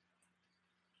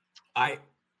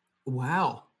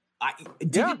 Wow.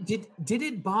 Did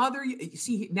it bother you?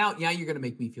 See, now you're going to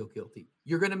make me feel guilty.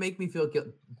 You're going to make me feel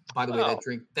guilty. By the way,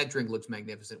 that drink looks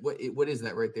magnificent. What is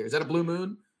that right there? Is that a Blue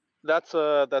Moon? That's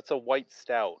a white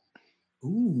stout.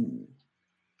 Ooh.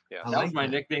 Yeah. That was my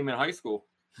nickname in high school.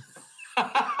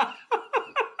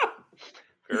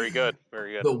 Very good.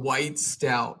 Very good. The white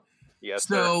stout. Yes,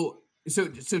 So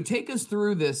take us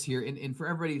through this here. And for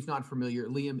everybody who's not familiar,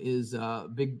 Liam is a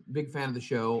big fan of the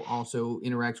show, also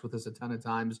interacts with us a ton of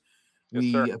times. Yes,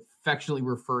 we affectionately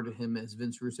refer to him as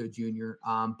Vince Russo Jr.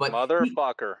 But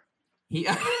motherfucker.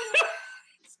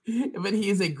 But he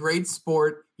is a great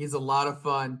sport. He's a lot of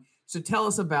fun. So tell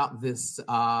us about this.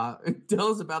 Tell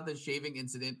us about this shaving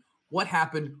incident. What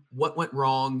happened? What went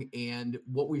wrong? And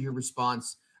what was your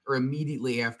response, or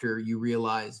immediately after you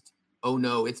realized, oh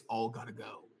no, it's all got to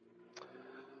go?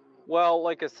 Well,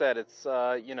 like I said, it's,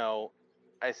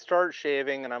 I start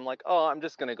shaving and I'm like, oh, I'm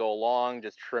just going to go along,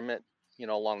 just trim it,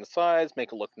 along the sides,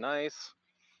 make it look nice.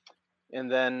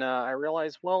 And then I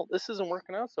realized, well, this isn't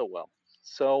working out so well.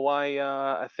 So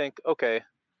I think, okay,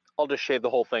 I'll just shave the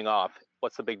whole thing off.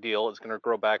 What's the big deal? It's going to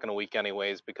grow back in a week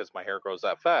anyways because my hair grows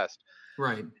that fast.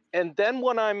 Right. And then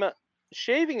when I'm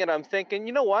shaving it, I'm thinking,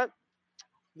 you know what?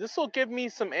 This will give me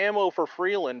some ammo for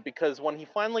Freeland because when he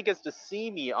finally gets to see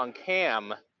me on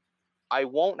cam, I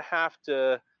won't have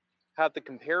to have the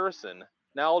comparison.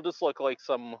 Now I'll just look like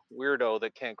some weirdo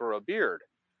that can't grow a beard.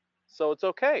 So it's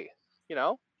okay,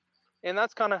 And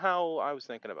that's kind of how I was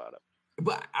thinking about it.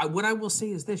 But what I will say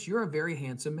is this. You're a very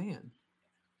handsome man.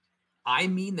 I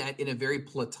mean that in a very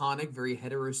platonic, very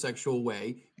heterosexual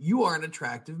way. You are an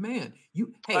attractive man.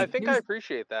 I think I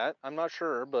appreciate that. I'm not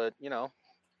sure, but, I'm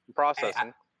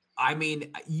processing. I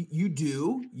mean, you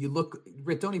do. You look.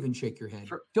 Rick, don't even shake your head.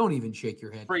 Don't even shake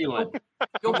your head. Freeland.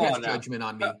 Don't pass judgment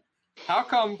on me. How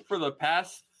come for the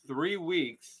past 3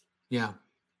 weeks,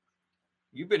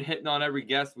 you've been hitting on every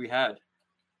guest we had?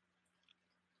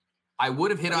 I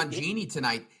would have hit on Jeannie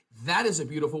tonight. That is a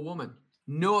beautiful woman.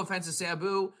 No offense to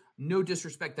Sabu. No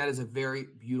disrespect. That is a very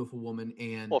beautiful woman.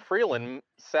 And well, Freeland,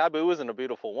 Sabu isn't a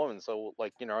beautiful woman, so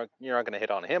you're not going to hit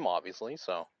on him, obviously.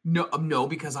 So no,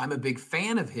 because I'm a big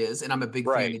fan of his, and I'm a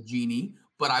big fan of Jeannie.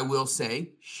 But I will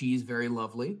say she's very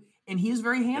lovely, and he's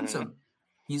very handsome. Mm-hmm.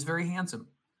 He's very handsome.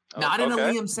 Not in a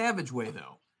Liam Savage way,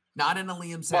 though. Not in a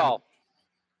Liam Savage.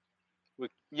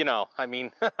 Well, I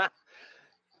mean.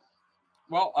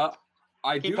 Well,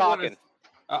 I do want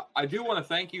to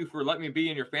thank you for letting me be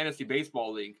in your fantasy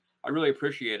baseball league. I really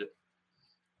appreciate it.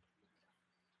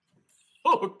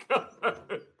 Oh, God.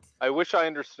 I wish I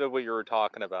understood what you were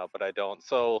talking about, but I don't.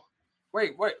 So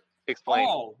wait. Explain.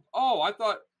 Oh, I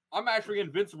thought I'm actually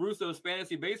in Vince Russo's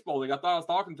fantasy baseball league. I thought I was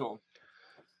talking to him.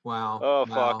 Wow. Oh,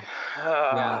 wow. Fuck.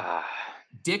 Yeah.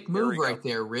 Dick move right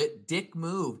there, Rit. Dick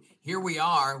move. Here we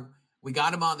are. We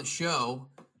got him on the show.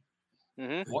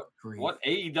 Mm-hmm. What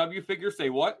AEW figures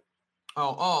say what?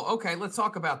 Oh, okay. Let's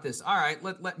talk about this. All right.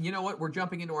 Let you know what? We're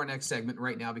jumping into our next segment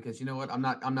right now because you know what? I'm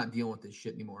not dealing with this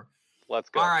shit anymore. Let's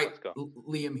go. All right, let's go.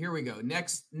 Liam, here we go.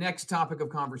 Next topic of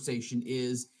conversation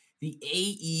is the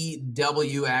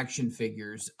AEW action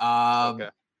figures. Okay.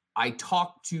 I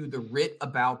talked to the Rit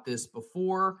about this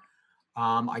before.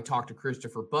 I talked to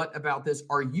Christopher Butt about this.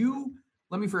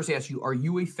 Let me first ask you, are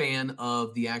you a fan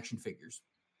of the action figures?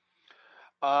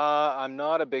 I'm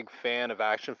not a big fan of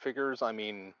action figures. I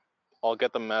mean, I'll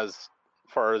get them as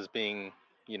far as being,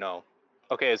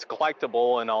 okay, it's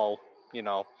collectible and I'll,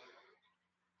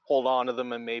 hold on to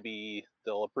them and maybe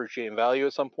they'll appreciate in value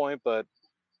at some point. But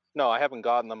no, I haven't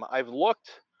gotten them. I've looked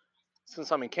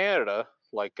since I'm in Canada,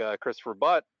 like Christopher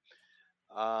Butt.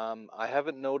 I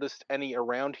haven't noticed any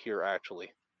around here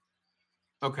actually.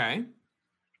 Okay.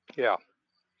 Yeah.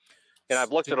 And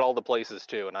I've looked at all the places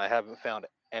too, and I haven't found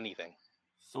anything.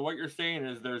 So what you're saying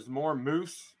is there's more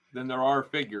moose than there are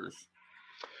figures.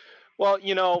 Well,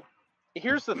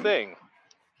 here's the thing.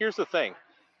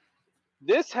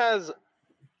 This has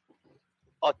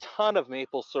a ton of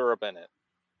maple syrup in it.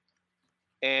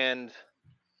 And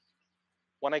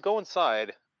when I go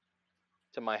inside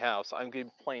to my house, I'm going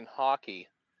to be playing hockey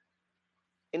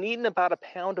and eating about a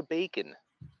pound of bacon.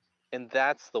 And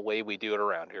that's the way we do it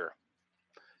around here.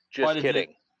 Just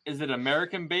kidding. Is it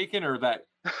American bacon or that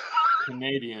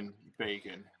Canadian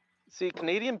bacon? See,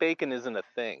 Canadian bacon isn't a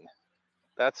thing.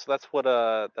 That's what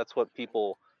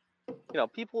people,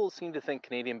 people seem to think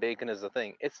Canadian bacon is a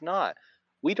thing. It's not.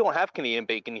 We don't have Canadian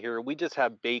bacon here. We just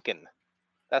have bacon.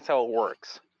 That's how it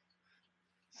works.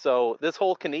 So this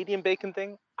whole Canadian bacon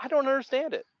thing, I don't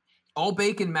understand it. All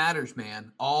bacon matters,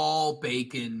 man. All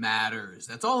bacon matters.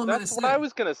 That's all I'm going to say. That's what I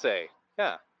was going to say.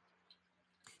 Yeah.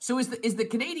 So is the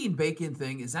Canadian bacon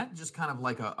thing, is that just kind of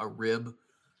like a rib?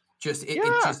 It's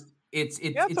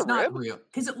not real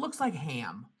because it looks like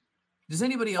ham. Does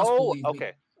anybody else believe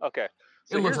me? Okay.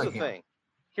 So here's the thing.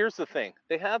 Here's the thing.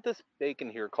 They have this bacon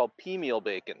here called pea meal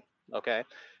bacon. Okay.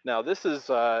 Now this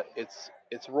is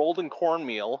it's rolled in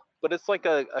cornmeal, but it's like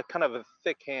a kind of a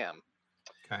thick ham.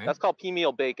 Okay. That's called pea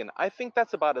meal bacon. I think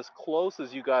that's about as close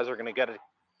as you guys are going to get a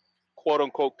quote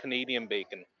unquote Canadian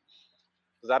bacon.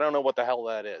 Because I don't know what the hell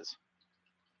that is.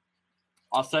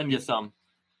 I'll send you some.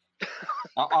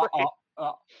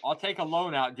 I'll take a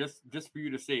loan out just for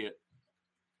you to see it.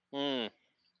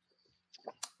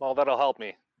 Well, that'll help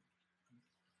me.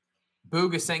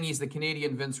 Boog is saying he's the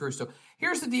Canadian Vince Russo.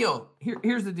 Here's the deal.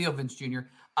 Here's the deal, Vince Jr.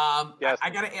 Yes. I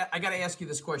gotta ask you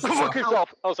this question. Fuck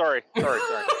yourself. Oh, sorry.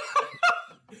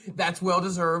 That's well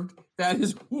deserved. That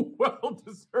is well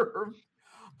deserved.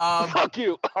 Fuck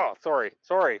you. Oh, sorry.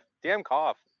 Damn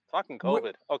cough. Fucking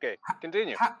COVID. Okay,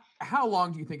 continue. How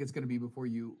long do you think it's going to be before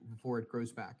it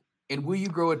grows back? And will you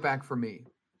grow it back for me?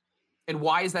 And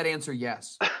why is that answer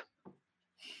yes?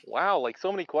 Wow, like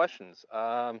so many questions.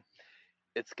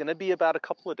 It's going to be about a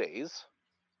couple of days.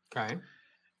 Okay.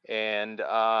 And,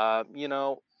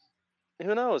 who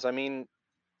knows? I mean,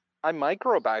 I might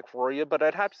grow back for you, but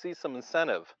I'd have to see some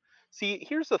incentive. See,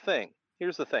 here's the thing.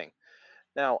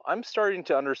 Now, I'm starting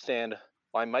to understand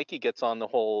why Mikey gets on the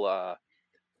whole,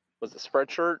 was it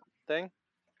Spreadshirt thing?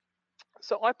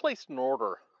 So I placed an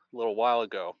order a little while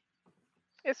ago.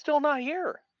 It's still not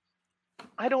here.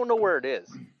 I don't know where it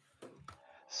is.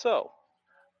 So,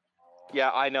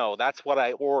 yeah, I know. That's what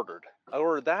I ordered. I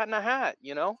ordered that and a hat,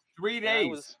 3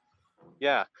 days.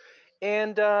 Yeah.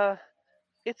 And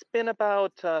it's been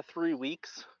about 3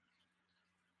 weeks.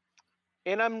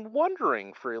 And I'm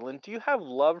wondering, Freeland, do you have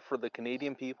love for the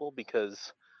Canadian people?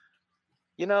 Because,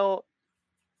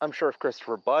 I'm sure if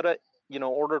Christopher Butt,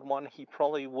 ordered one, he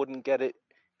probably wouldn't get it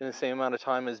in the same amount of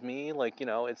time as me. Like,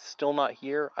 it's still not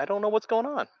here. I don't know what's going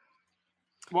on.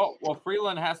 Well,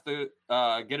 Freeland has to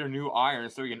get a new iron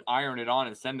so he can iron it on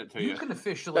and send it to you. You can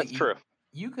officially true.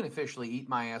 You can officially eat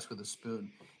my ass with a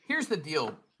spoon. Here's the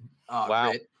deal,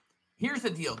 wow. Rit. Here's the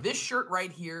deal. This shirt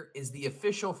right here is the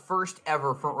official first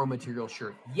ever Front Row Material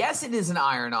shirt. Yes, it is an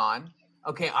iron-on.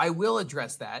 Okay, I will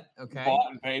address that. Okay.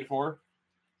 Bought and paid for.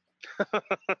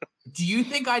 Do you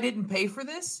think I didn't pay for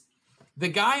this? The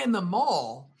guy in the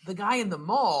mall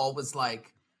was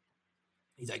like,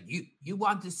 he's like, you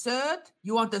want the shirt?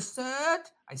 You want the shirt?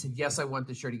 I said, yes, I want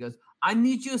the shirt. He goes, I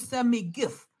need you to send me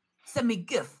gift. Send me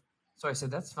gift. So I said,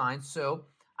 that's fine. So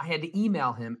I had to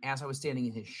email him as I was standing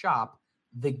in his shop,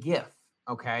 the gift.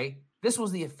 Okay. This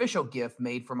was the official gift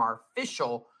made from our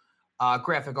official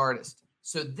graphic artist.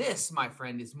 So this, my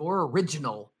friend, is more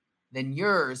original than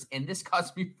yours. And this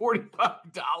cost me $45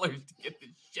 to get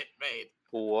this shit made.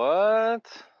 What?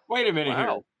 Wait a minute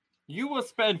Wow. here. You will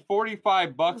spend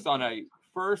 $45 on a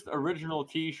first original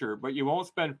t-shirt, but you won't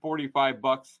spend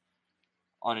 $45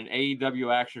 on an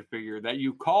AEW action figure that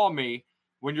you call me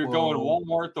when you're going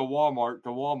Walmart to Walmart to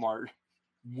Walmart.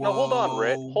 No,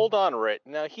 hold on, Rit.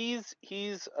 Now he's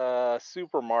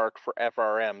super mark for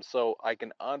FRM, so I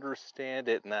can understand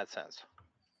it in that sense.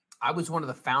 I was one of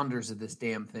the founders of this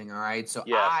damn thing, all right? So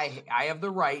Yes. I have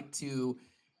the right to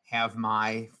have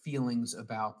my feelings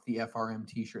about the FRM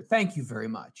t-shirt. Thank you very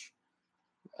much.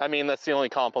 I mean, that's the only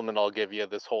compliment I'll give you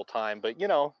this whole time, but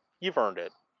you've earned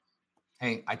it.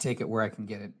 Hey, I take it where I can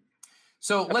get it.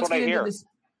 So That's let's what I get into hear. this.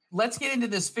 let's get into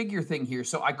this figure thing here.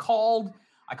 So I called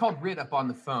Rit up on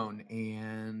the phone,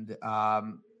 and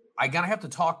I gotta have to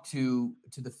talk to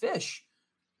the Fish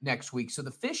next week. So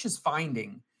the Fish is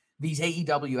finding these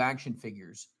AEW action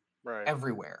figures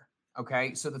everywhere.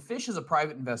 Okay, so the Fish is a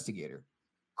private investigator.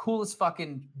 Coolest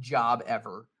fucking job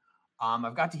ever.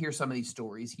 I've got to hear some of these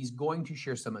stories. He's going to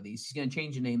share some of these. He's going to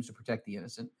change the names to protect the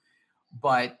innocent,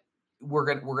 but we're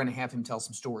gonna have him tell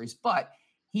some stories. But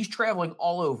he's traveling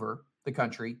all over the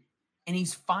country, and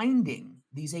he's finding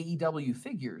these AEW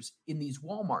figures in these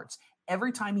Walmarts.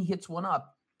 Every time he hits one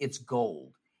up, it's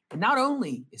gold. And not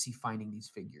only is he finding these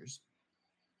figures,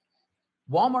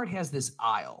 Walmart has this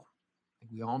aisle.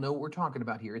 We all know what we're talking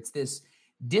about here. It's this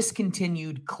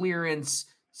discontinued clearance.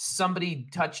 Somebody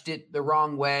touched it the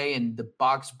wrong way and the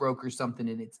box broke or something,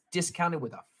 and it's discounted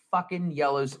with a fucking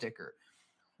yellow sticker.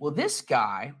 Well, this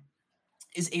guy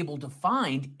is able to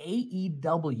find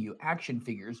AEW action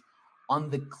figures on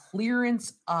the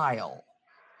clearance aisle.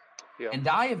 Yeah. And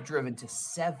I have driven to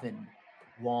 7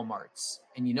 Walmarts.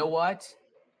 And you know what?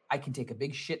 I can take a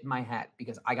big shit in my hat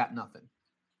because I got nothing.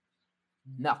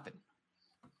 Nothing.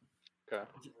 Okay.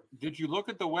 Did you look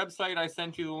at the website I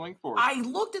sent you the link for? I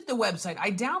looked at the website.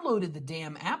 I downloaded the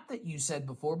damn app that you said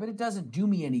before, but it doesn't do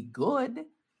me any good.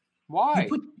 Why?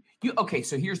 Okay,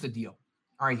 so here's the deal.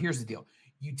 All right, here's the deal.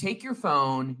 You take your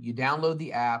phone, you download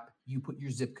the app, you put your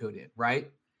zip code in,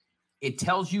 right? It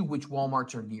tells you which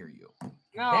Walmarts are near you.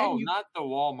 No, not the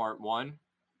Walmart one.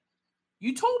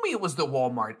 You told me it was the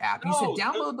Walmart app. You said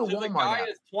download the Walmart the guy app.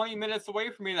 is 20 minutes away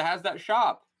from me that has that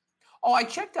shop. Oh, I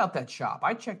checked out that shop.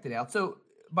 I checked it out. So,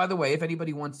 by the way, if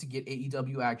anybody wants to get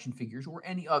AEW action figures or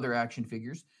any other action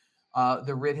figures,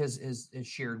 the Rit has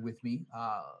shared with me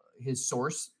his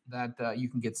source that you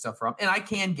can get stuff from. And I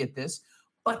can get this,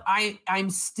 but I'm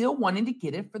still wanting to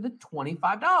get it for the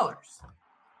 $25.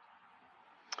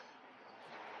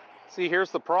 See,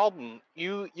 here's the problem.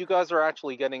 You guys are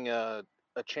actually getting a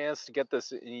chance to get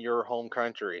this in your home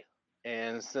country.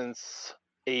 And since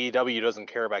AEW doesn't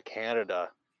care about Canada,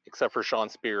 except for Sean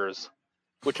Spears,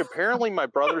 which apparently my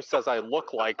brother says I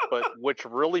look like, but which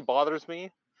really bothers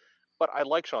me. But I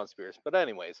like Sean Spears. But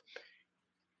anyways,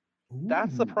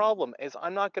 that's the problem, is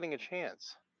I'm not getting a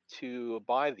chance to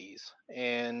buy these.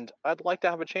 And I'd like to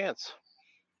have a chance.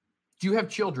 Do you have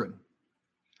children?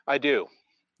 I do.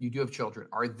 You do have children.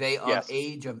 Are they of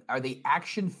age of? Are they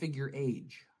action figure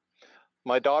age?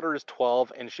 My daughter is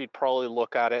 12, and she'd probably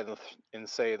look at it and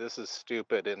say, "This is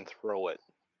stupid," and throw it.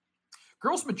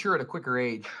 Girls mature at a quicker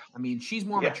age. I mean, she's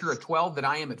more mature at 12 than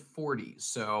I am at 40.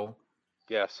 So,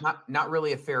 not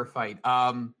really a fair fight.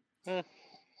 I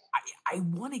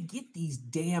want to get these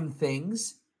damn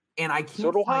things, and I can't.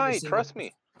 So do I. Trust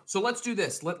me. So let's do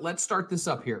this. Let's start this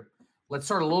up here. Let's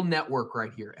start a little network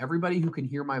right here. Everybody who can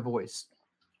hear my voice.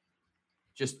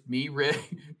 Just me, Rit,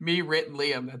 and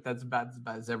Liam. That's about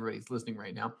as everybody's listening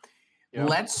right now. Yep.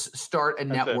 Let's start a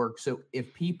network. So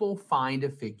if people find a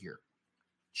figure,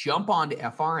 jump onto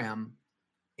FRM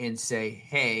and say,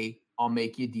 "Hey, I'll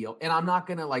make you a deal." And I'm not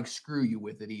gonna screw you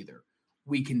with it either.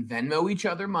 We can Venmo each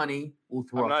other money. We'll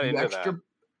throw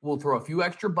a few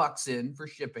extra bucks in for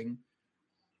shipping,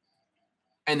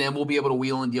 and then we'll be able to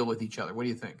wheel and deal with each other. What do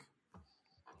you think?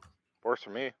 Works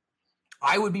for me.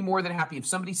 I would be more than happy if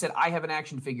somebody said, "I have an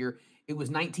action figure. It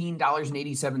was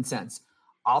 $19.87.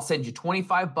 I'll send you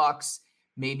 $25,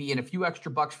 maybe, and a few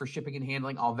extra bucks for shipping and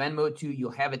handling. I'll Venmo it to you. You'll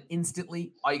have it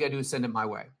instantly. All you gotta do is send it my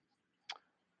way."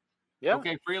 Yeah.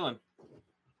 Okay, Freeland.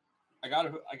 I got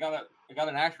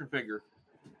an action figure.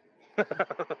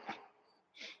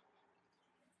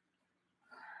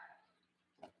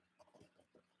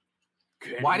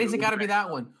 Why does it got to be that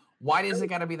one? Why does it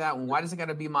got to be that one? Why does it got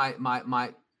to be my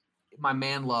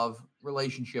man love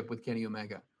relationship with Kenny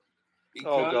Omega?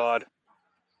 Oh God.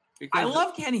 I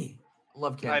love Kenny.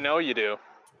 I know you do.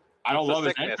 I don't love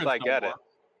his sickness. entrance. I get it.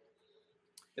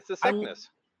 It's a sickness.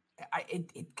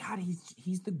 God,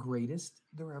 he's the greatest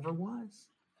there ever was.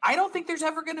 I don't think there's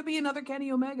ever going to be another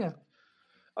Kenny Omega.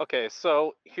 Okay,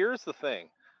 so here's the thing.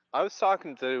 I was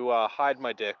talking to Hide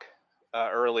My Dick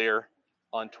earlier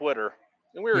on Twitter,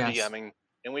 and we were DMing,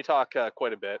 and we talk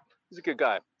quite a bit. He's a good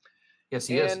guy. Yes,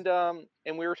 he is.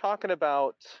 And we were talking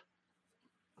about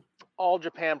All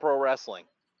Japan Pro Wrestling.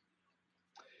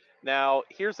 Now,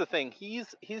 here's the thing.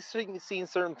 He's seen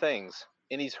certain things,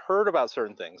 and he's heard about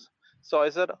certain things. So I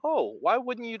said, "Oh, why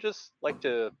wouldn't you just like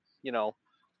to,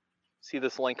 see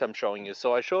this link I'm showing you?"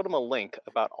 So I showed him a link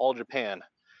about All Japan,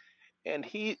 and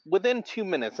he, within 2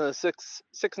 minutes, in a six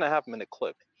and a half minute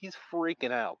clip, he's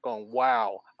freaking out, going,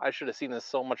 "Wow, I should have seen this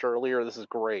so much earlier. This is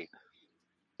great."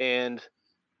 And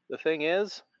the thing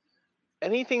is,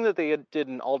 anything that they did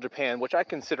in All Japan, which I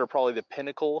consider probably the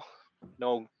pinnacle,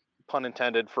 no pun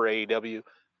intended for AEW,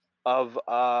 of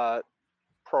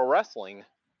pro wrestling,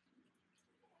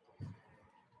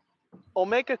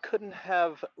 Omega couldn't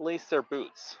have laced their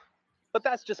boots. But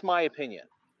that's just my opinion.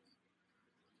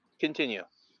 Continue.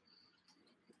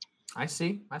 I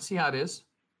see how it is.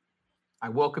 I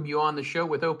welcome you on the show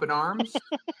with open arms.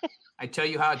 I tell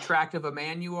you how attractive a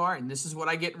man you are, and this is what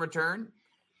I get in return.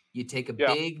 You take a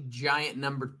big, giant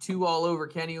number 2 all over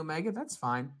Kenny Omega. That's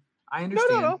fine. I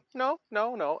understand.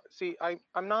 No. See,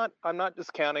 I'm not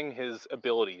discounting his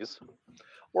abilities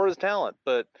or his talent,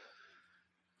 but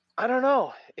I don't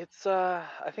know. It's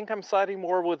I think I'm siding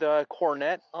more with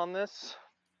Cornette on this.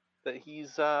 That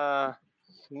he's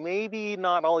maybe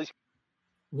not always.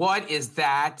 What is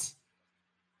that?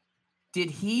 Did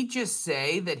he just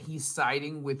say that he's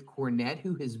siding with Cornette,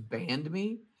 who has banned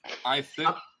me? I think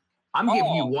I'm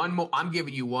giving you one more. I'm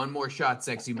giving you one more shot,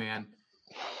 sexy man.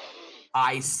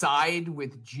 I side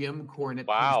with Jim Cornette.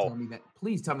 Wow.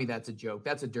 Please tell me that's a joke.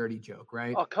 That's a dirty joke,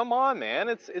 right? Oh, come on, man.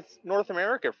 It's North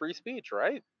America, free speech,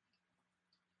 right?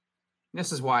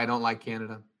 This is why I don't like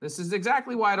Canada. This is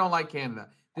exactly why I don't like Canada.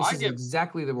 This is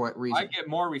exactly the right reason. I get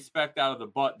more respect out of the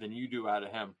butt than you do out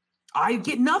of him. I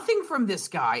get nothing from this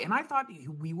guy, and I thought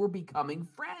we were becoming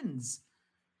friends.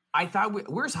 I thought,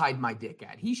 where's Hide My Dick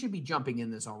at? He should be jumping in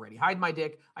this already. Hide My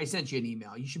Dick, I sent you an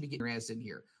email. You should be getting your ass in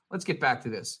here. Let's get back to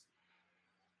this.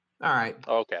 All right.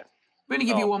 Okay. I'm going to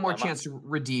give you one more chance to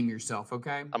redeem yourself,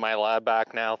 okay? Am I allowed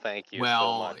back now? Thank you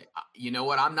so much. You know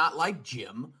what? I'm not like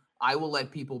Jim. I will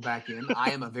let people back in.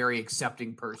 I am a very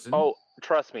accepting person. Oh,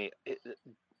 trust me.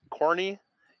 Corny,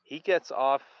 he gets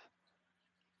off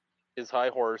his high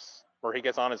horse, or he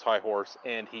gets on his high horse,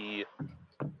 and he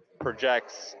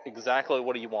projects exactly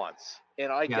what he wants.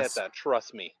 And I get that.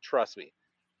 Trust me.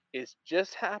 It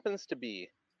just happens to be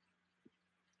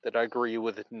that I agree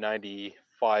with 95%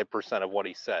 of what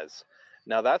he says.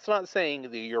 Now, that's not saying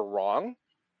that you're wrong.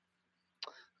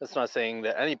 That's not saying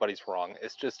that anybody's wrong.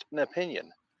 It's just an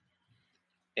opinion.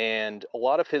 And a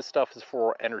lot of his stuff is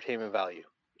for entertainment value.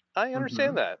 I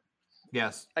understand that.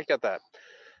 Yes. I get that.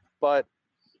 But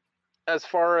as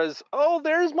far as,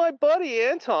 there's my buddy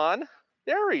Anton.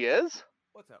 There he is.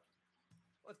 What's up?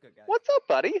 What's good, guys? What's up,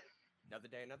 buddy? Another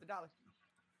day, another dollar.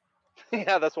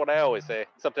 Yeah, that's what I always say.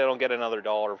 Except I don't get another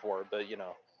dollar for it, but you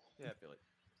know. Yeah, I feel it.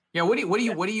 Yeah,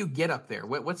 what do you get up there?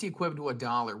 What's the equivalent to a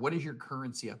dollar? What is your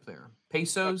currency up there?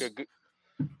 Pesos? Okay,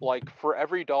 like for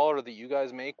every dollar that you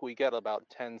guys make, we get about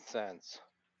 10 cents.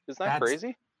 Isn't that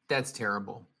crazy? That's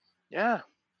terrible. Yeah.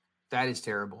 That is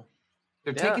terrible.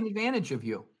 They're taking advantage of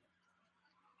you.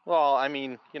 Well, I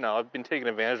mean, I've been taken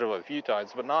advantage of a few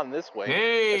times, but not in this way.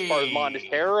 Hey! As far as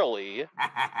monetarily.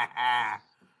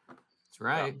 That's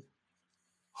right. Yeah.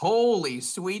 Holy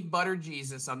sweet butter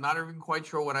Jesus. I'm not even quite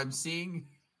sure what I'm seeing,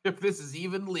 if this is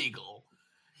even legal.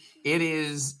 It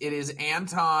is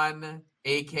Anton,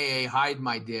 a.k.a. Hide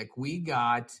My Dick. We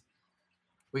got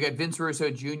Vince Russo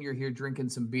Jr. here drinking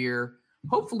some beer.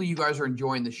 Hopefully you guys are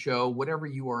enjoying the show. Whatever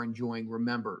you are enjoying,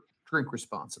 remember, drink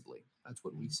responsibly. That's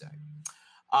what we say.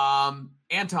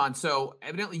 Anton, so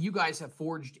evidently you guys have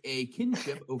forged a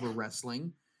kinship over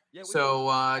wrestling. Yeah,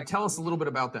 so tell us a little bit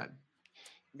about that.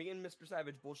 Me and Mr.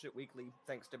 Savage bullshit weekly,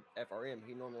 thanks to FRM.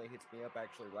 He normally hits me up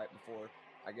actually right before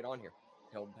I get on here.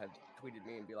 He'll have tweeted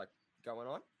me and be like, going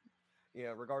on?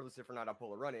 Regardless if or not I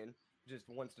pull a run in, just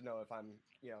wants to know if I'm,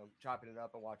 chopping it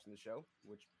up and watching the show,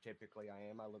 which typically I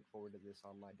am. I look forward to this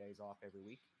on my days off every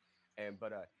week.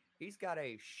 But he's got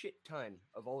a shit ton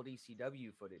of old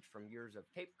ECW footage from years of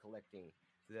tape collecting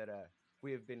that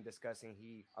we have been discussing.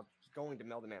 I was going to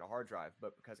mail the man a hard drive,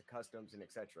 but because of customs and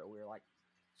etc., we were like,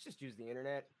 let's just use the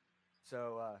internet.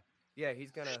 So, yeah,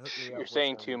 he's going to hook me up. You're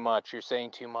saying too much. You're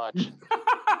saying too much.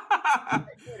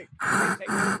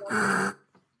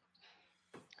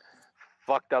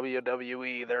 Fuck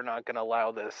WWE. They're not going to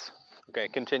allow this. Okay,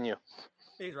 continue.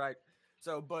 He's right.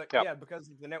 So, but yeah, because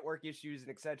of the network issues and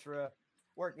etc.,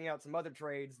 working out some other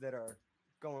trades that are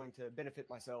going to benefit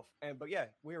myself. But yeah,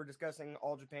 we were discussing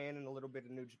All Japan and a little bit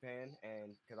of New Japan,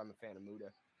 and because I'm a fan of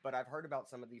Muda. But I've heard about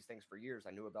some of these things for years.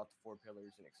 I knew about the 4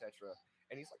 pillars and etc.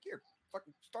 And he's like, here,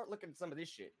 fucking start looking at some of this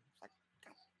shit. It's like,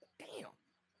 God damn.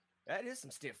 That is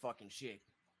some stiff fucking shit.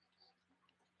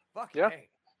 Fucking hey.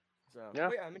 So, yeah,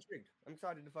 I'm intrigued. I'm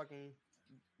excited to fucking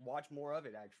watch more of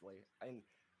it, actually. And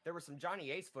there was some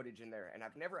Johnny Ace footage in there, and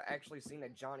I've never actually seen a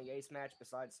Johnny Ace match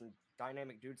besides some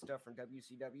dynamic dude stuff from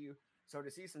WCW. So to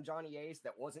see some Johnny Ace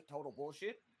that wasn't total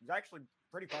bullshit was actually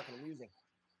pretty fucking amusing.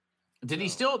 Did he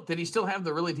still have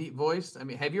the really deep voice? I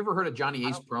mean, have you ever heard a Johnny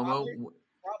Ace promo?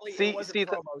 it wasn't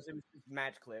promos, it was just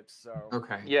match clips. So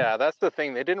Okay. Yeah, that's the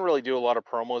thing. They didn't really do a lot of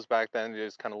promos back then. They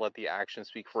just kind of let the action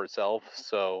speak for itself.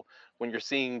 So when you're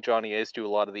seeing Johnny Ace do a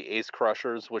lot of the Ace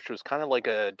Crushers, which was kind of like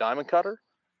a diamond cutter,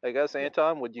 I guess,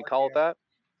 Anton, would you call it that?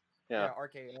 Yeah,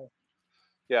 RKO.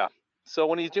 Yeah. So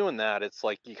when he's doing that, it's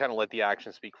like you kind of let the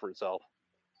action speak for itself.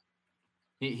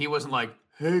 He wasn't like,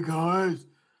 "Hey guys,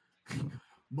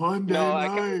 Monday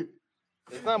night."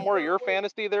 Isn't that more your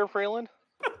fantasy there, Freeland?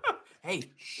 Hey,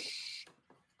 shh.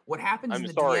 What happens in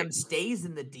the DM stays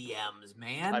in the DMs,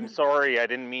 man. I'm sorry. I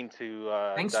didn't mean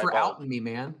to. Thanks for outing me,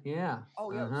 man. Yeah.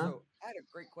 Oh, yeah. So I had a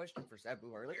great question for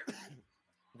Sabu earlier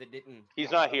that didn't.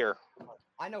 He's not here.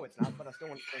 I know it's not, but I still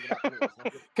want to bring it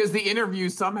up. Because the interview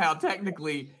somehow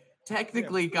technically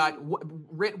got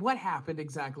what happened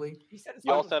exactly? He said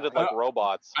you all sounded like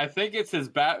robots. I think it's his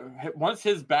once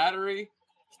his battery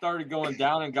started going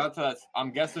down and got to that,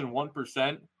 I'm guessing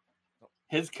 1%,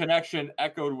 his connection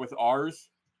echoed with ours.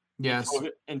 Yes.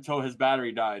 Until his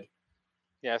battery died.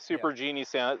 Yeah, Super Genie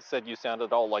said you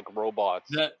sounded all like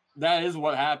robots. That is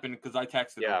what happened because I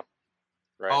texted him.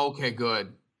 Right. Okay,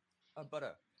 good.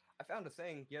 But I found a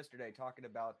thing yesterday talking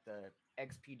about the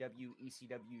XPW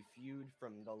ECW feud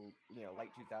from the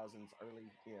late 2000s,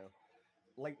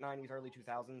 late 90s, early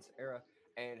 2000s era,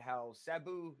 and how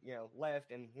Sabu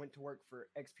left and went to work for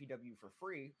XPW for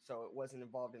free, so it wasn't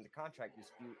involved in the contract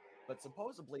dispute. But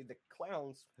supposedly the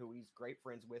Clowns, who he's great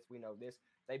friends with, we know this,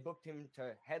 they booked him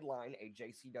to headline a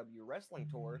JCW wrestling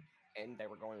tour, and they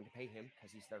were going to pay him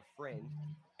because he's their friend,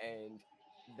 and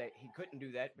he couldn't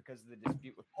do that because of the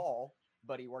dispute with Paul,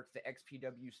 but he worked the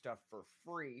XPW stuff for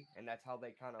free, and that's how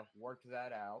they kind of worked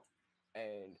that out.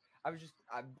 And I'm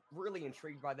really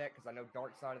intrigued by that because I know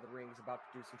Dark Side of the Ring is about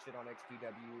to do some shit on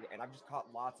XPW, and I've just caught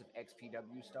lots of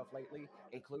XPW stuff lately,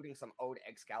 including some old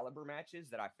Excalibur matches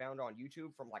that I found on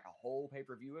YouTube from like a whole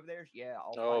pay-per-view of theirs. Yeah.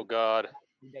 Oh God.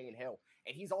 Day in hell,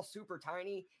 and he's all super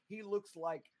tiny. He looks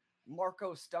like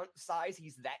Marco Stunt size.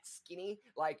 He's that skinny.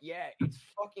 Like, yeah, it's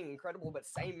fucking incredible. But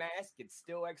same mask, it's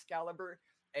still Excalibur.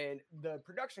 And the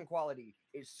production quality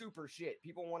is super shit.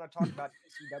 People want to talk about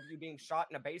ECW being shot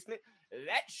in a basement.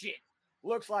 That shit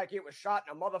looks like it was shot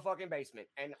in a motherfucking basement.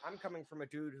 And I'm coming from a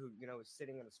dude who, is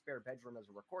sitting in a spare bedroom as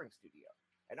a recording studio.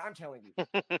 And I'm telling you,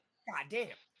 God damn,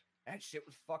 that shit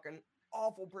was fucking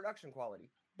awful production quality.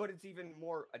 But it's even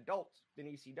more adult than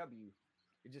ECW.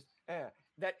 It just,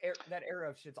 that era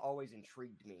of shit's always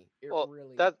intrigued me.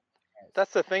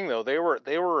 That's the thing though. They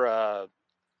were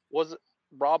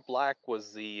Rob Black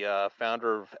was the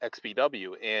founder of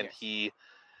XPW, and yes. he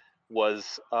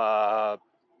was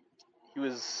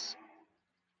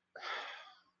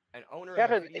an owner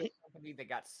of a video company that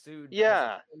got sued.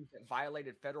 Yeah, that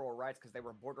violated federal rights because they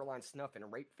were borderline snuff and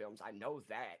rape films. I know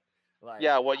that. Like,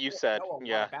 yeah, what you said.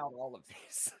 Yeah, about all of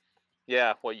this.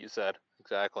 Yeah, what you said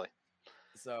exactly.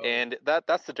 So, and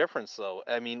that's the difference, though.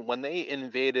 I mean, when they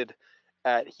invaded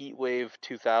at Heatwave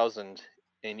 2000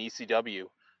 in ECW.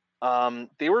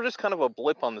 They were just kind of a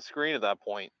blip on the screen at that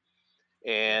point.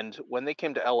 And when they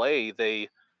came to LA, they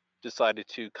decided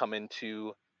to come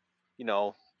into,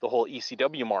 the whole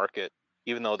ECW market,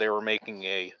 even though they were making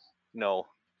a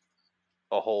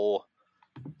whole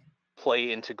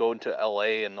play into go into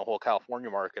LA and the whole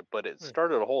California market, but it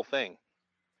started a whole thing.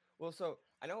 Well, so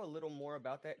I know a little more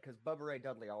about that because Bubba Ray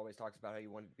Dudley always talks about how he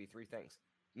wanted to be three things.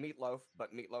 Meatloaf,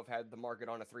 but Meatloaf had the market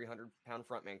on a 300-pound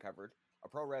frontman covered. A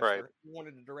pro wrestler who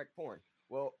wanted to direct porn.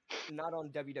 Well, not on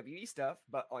WWE stuff,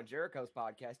 but on Jericho's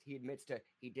podcast, he admits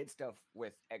he did stuff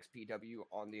with XPW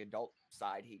on the adult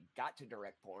side. He got to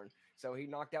direct porn. So he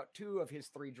knocked out 2 of his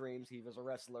 3 dreams. He was a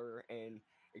wrestler and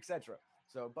etc.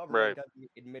 So Bubba Ray Dudley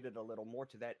admitted a little more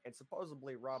to that. And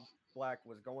supposedly Rob Black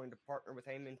was going to partner with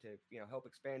Heyman to, help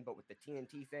expand. But with the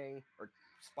TNT thing or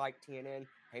Spike TNN,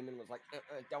 Heyman was like,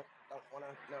 don't want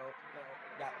to, no,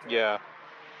 got to. Yeah.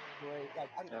 Like,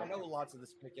 I know lots of the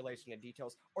speculation and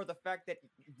details, or the fact that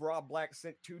Rob Black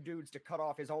sent 2 dudes to cut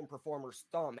off his own performer's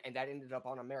thumb, and that ended up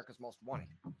on America's Most Wanted.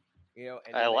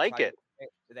 And I like it.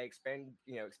 They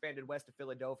expanded west of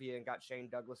Philadelphia and got Shane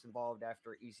Douglas involved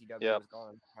after ECW was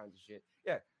gone. Kinds of shit.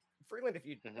 Yeah, Freeland. If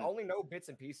you only know bits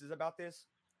and pieces about this,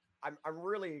 I'm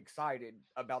really excited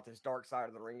about this Dark Side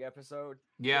of the Ring episode.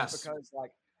 Yes, because like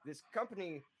this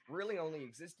company really only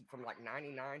existed from like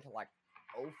 99 to like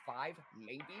 05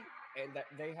 maybe, and that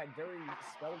they had very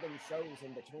seldom shows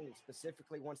in between,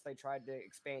 specifically once they tried to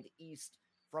expand east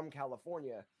from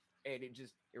California, and it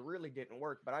really didn't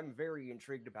work. But I'm very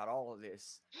intrigued about all of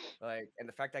this, like, and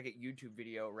the fact I get YouTube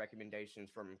video recommendations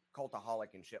from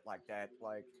Cultaholic and shit like that,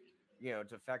 like,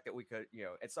 the fact that we could,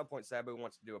 at some point Sabu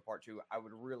wants to do a part 2. I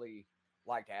would really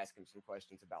like to ask him some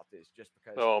questions about this, just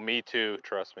because. Oh, me too.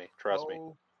 Trust me.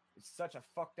 It's such a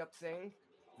fucked up thing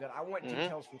that I want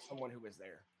details from someone who was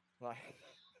there. Like.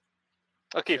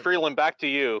 Okay, Freeland, back to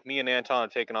you. Me and Anton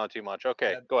have taken on too much.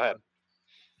 Okay, go ahead.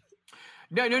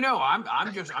 No.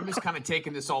 I'm just kind of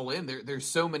taking this all in. There's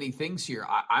so many things here.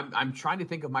 I'm trying to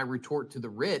think of my retort to the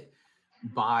Rit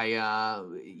by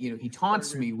he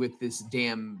taunts me with this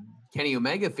damn Kenny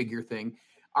Omega figure thing.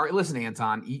 All right, listen,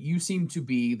 Anton, you seem to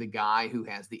be the guy who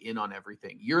has the in on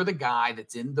everything. You're the guy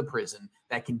that's in the prison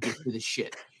that can get to the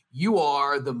shit. You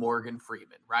are the Morgan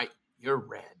Freeman, right? You're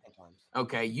red.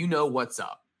 Okay, you know what's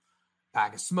up.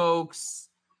 Pack of smokes,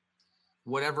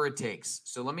 whatever it takes.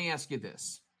 So let me ask you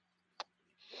this.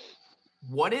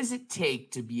 What does it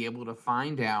take to be able to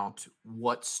find out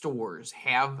what stores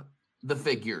have the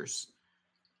figures?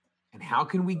 And how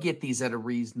can we get these at a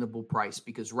reasonable price?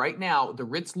 Because right now, the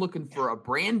Rit's looking for a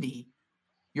Brandy.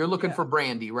 You're looking for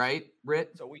Brandy, right,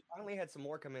 Rit? So we finally had some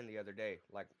more come in the other day,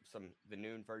 like the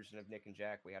noon version of Nick and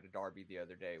Jack. We had a Darby the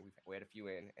other day. We had a few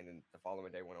in, and then the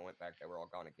following day when I went back, they were all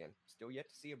gone again. Still yet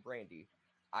to see a Brandy.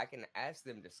 I can ask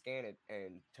them to scan it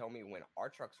and tell me when our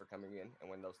trucks are coming in and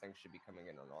when those things should be coming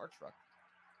in on our truck.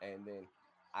 And then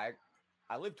I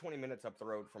live 20 minutes up the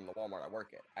road from the Walmart I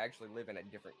work at. I actually live in a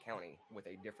different county with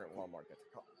a different Walmart that's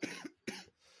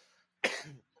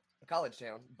a college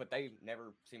town, but they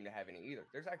never seem to have any either.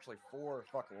 There's actually 4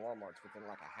 fucking Walmarts within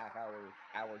like a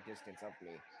hour distance of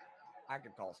me. I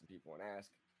could call some people and ask.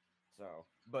 So,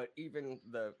 but even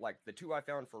the 2 I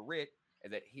found for Rit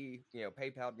that he,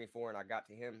 PayPal'd me for and I got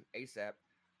to him ASAP,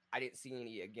 I didn't see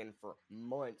any again for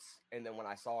months. And then when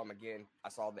I saw him again, I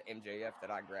saw the MJF that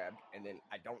I grabbed, and then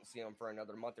I don't see them for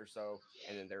another month or so.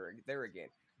 And then they're there again.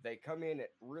 They come in at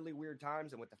really weird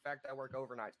times. And with the fact I work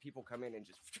overnights, people come in and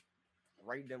just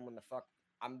raid them when the fuck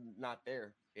I'm not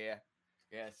there. Yeah.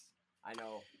 Yes. I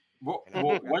know.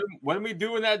 When are we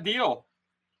doing that deal?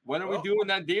 When are we doing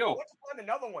that deal? I want to find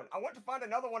another one. I want to find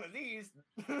another one of these.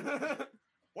 Find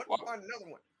another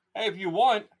one. Hey, if you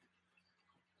want.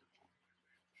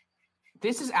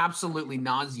 This is absolutely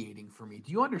nauseating for me.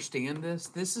 Do you understand this?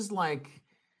 This is like...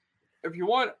 If you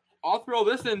want, I'll throw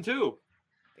this in too.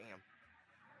 Damn.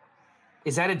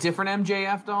 Is that a different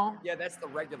MJF doll? Yeah, that's the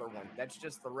regular one. That's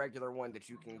just the regular one that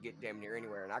you can get damn near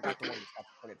anywhere. And I got the one that's got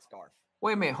the printed scarf.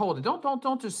 Wait a minute, hold it.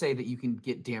 Don't just say that you can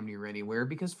get damn near anywhere,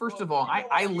 because first of all,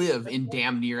 I live in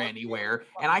damn near anywhere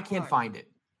and I can't find it.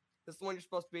 This is the one you're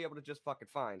supposed to be able to just fucking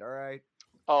find, all right?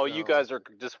 Oh, you guys are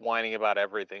just whining about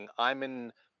everything. I'm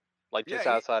in just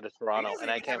outside of Toronto and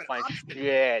I can't find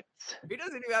shit. He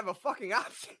doesn't even have a fucking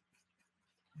option.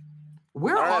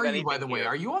 Where are you, by the way?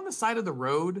 Are you on the side of the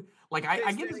road? Like I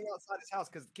get outside his house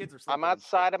because the kids are sleeping. I'm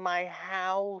outside of my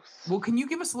house. Well, can you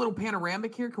give us a little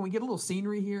panoramic here? Can we get a little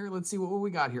scenery here? Let's see what we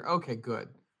got here. Okay, good.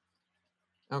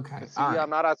 Okay. See, I'm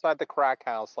not outside the crack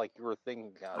house like you were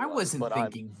thinking. I wasn't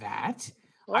thinking that.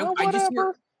 Well,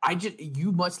 I just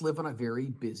you must live on a very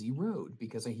busy road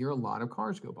because I hear a lot of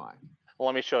cars go by. Well,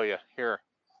 let me show you here.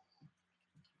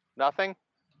 Nothing.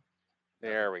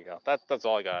 There we go. That's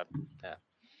all I got. Yeah.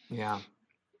 Yeah.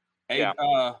 Hey,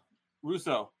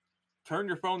 Russo, turn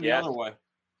your phone the other way.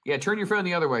 Yeah, turn your phone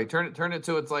the other way. Turn it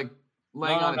so it's like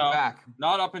laying on its back.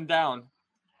 Not up and down.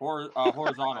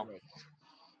 Horizontal.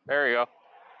 There you go.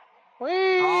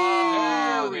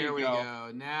 Oh, there we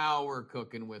go. Now we're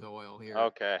cooking with oil here.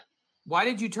 Okay. Why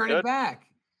did you turn it back?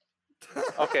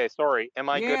 Okay, sorry. Am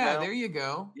I good now? Yeah, there you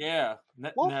go. Yeah.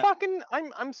 Fucking,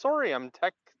 I'm sorry. I'm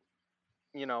tech,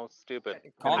 stupid.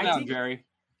 Calm down, Jerry.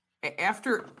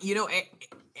 After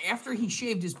he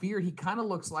shaved his beard, he kind of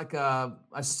looks like a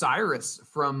Cyrus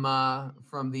from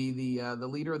the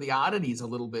leader of the Oddities a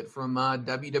little bit from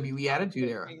WWE Attitude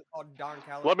Era.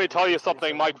 Let me tell you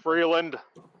something, Mike Freeland.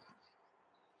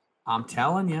 I'm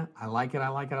telling you, I like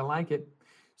it.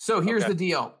 So here's the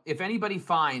deal. If anybody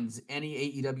finds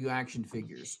any AEW action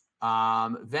figures,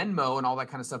 Venmo and all that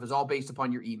kind of stuff is all based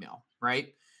upon your email,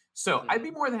 right? So I'd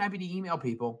be more than happy to email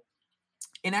people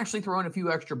and actually throw in a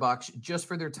few extra bucks just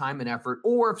for their time and effort.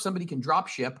 Or if somebody can drop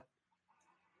ship,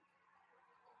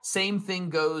 same thing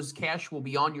goes. Cash will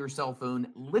be on your cell phone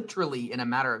literally in a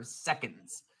matter of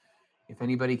seconds. If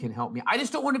anybody can help me. I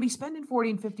just don't want to be spending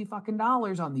 $40 and $50 fucking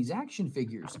dollars on these action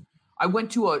figures. I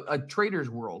went to a Trader's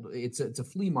World. It's a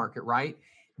flea market, right?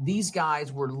 These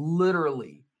guys were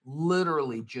literally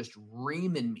just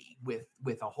reaming me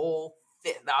with a whole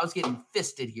I was getting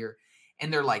fisted here.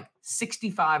 And they're like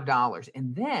 $65.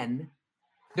 And then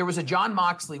there was a John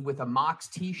Moxley with a Mox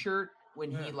t-shirt when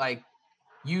he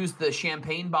used the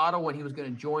champagne bottle when he was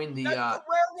going to join the That's the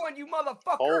rare one, you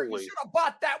motherfucker. You should have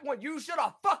bought that one. You should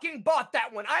have fucking bought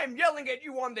that one. I am yelling at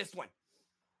you on this one.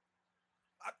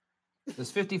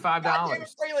 It's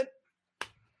 $55. Freeland.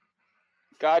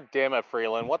 God damn it,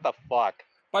 Freeland. What the fuck?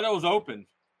 But it was open.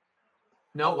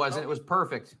 No, it wasn't. It was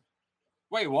perfect.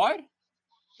 Wait, what?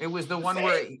 It was the one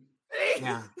where...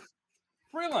 Yeah.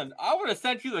 Freeland, I would have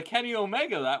sent you the Kenny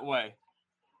Omega that way.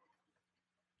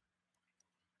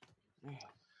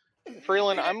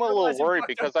 Freeland, I'm a little worried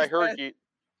because I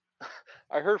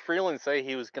heard Freeland say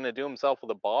he was going to do himself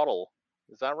with a bottle.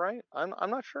 Is that right? I'm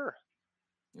not sure.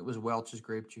 It was Welch's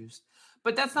grape juice.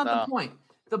 But that's not the point.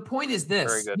 The point is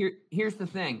this. Here's the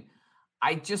thing.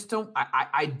 I just don't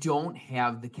I don't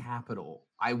have the capital.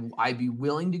 I'd be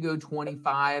willing to go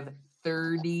 25,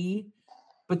 30,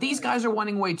 but these guys are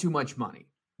wanting way too much money.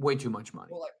 Way too much money.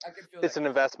 Well, I could feel it's an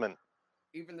investment.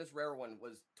 Even this rare one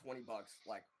was $20.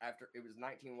 Like after it was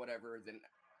 19 whatever, then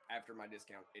after my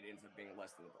discount, it ends up being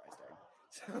less than the price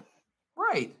tag.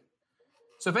 Right.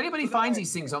 So if anybody finds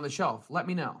these things on the shelf, let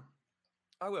me know.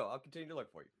 I will. I'll continue to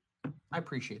look for you. I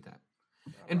appreciate that.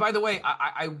 And by the way,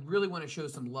 I really want to show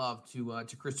some love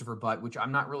to Christopher Butt, which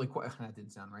I'm not really quite. That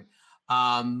didn't sound right.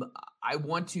 I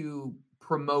want to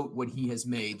promote what he has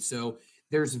made. So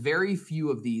there's very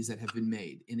few of these that have been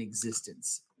made in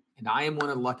existence, and I am one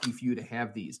of the lucky few to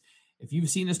have these. If you've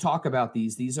seen us talk about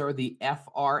these are the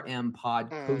FRM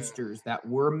Pod coasters that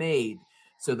were made.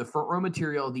 So the front row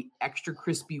material, the extra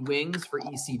crispy wings for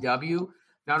ECW.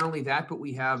 Not only that, but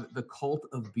we have the Cult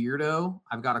of Beardo.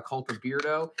 I've got a Cult of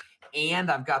Beardo, and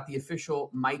I've got the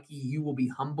official Mikey You Will Be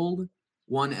Humbled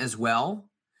one as well.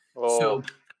 Oh. So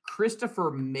Christopher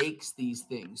makes these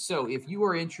things. So if you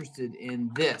are interested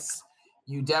in this,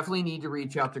 you definitely need to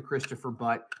reach out to Christopher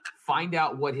Butt, find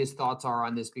out what his thoughts are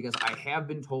on this, because I have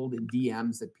been told in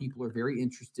DMs that people are very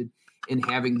interested in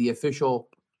having the official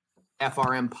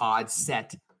FRM Pod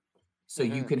set so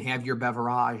you can have your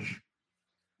beverage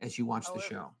as you watch the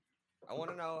show. I want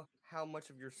to know how much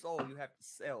of your soul you have to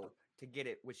sell to get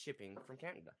it with shipping from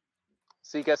Canada.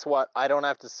 See, guess what? I don't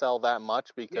have to sell that much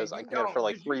because I can get it for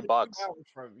like $3.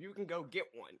 You can go get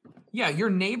one. Yeah, you're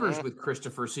neighbors with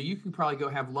Christopher, so you can probably go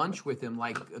have lunch with him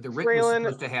like the Rit was Freeland,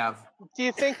 supposed to have. Do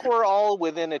you think we're all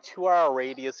within a 2-hour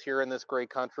radius here in this great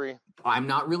country? I'm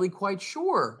not really quite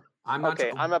sure. I'm not.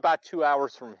 Okay, I'm about 2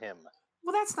 hours from him.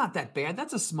 Well, that's not that bad.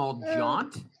 That's a small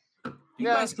jaunt. You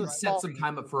guys can set some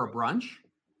time up for a brunch.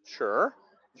 Sure.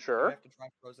 You have to try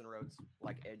frozen roads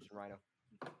like Edge and Rhino.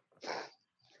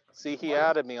 See, he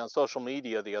added me on social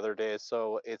media the other day,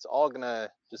 so it's all gonna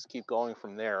just keep going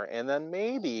from there. And then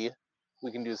maybe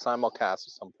we can do simulcast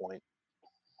at some point.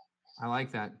 I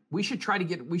like that. We should try to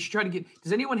get.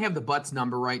 Does anyone have the Butts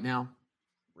number right now?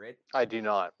 Rich? I do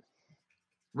not.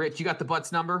 Rich, you got the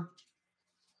Butts number?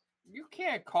 You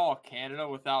can't call Canada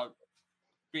without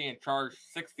being charged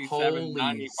 $67.95 a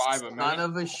minute. Son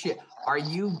of a shit! Are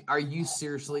you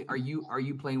seriously? Are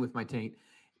you playing with my taint?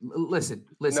 Listen.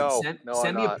 No,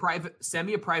 send me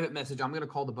a private message. I'm going to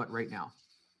call the Butt right now.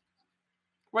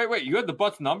 Wait. You had the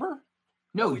Butt's number?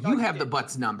 No, you have the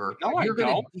Butt's number. No, You're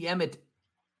going to DM it.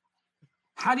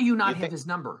 How do you not have his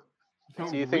number?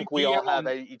 Do you think we all have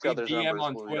each other's DM numbers?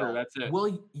 on Twitter. That's it.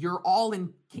 Well, you're all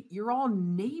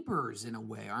neighbors in a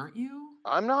way, aren't you?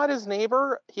 I'm not his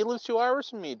neighbor. He lives 2 hours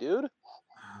from me, dude.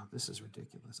 Oh, this is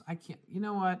ridiculous. I can't. You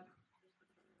know what?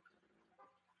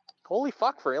 Holy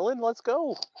fuck, Freeland. Let's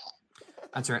go.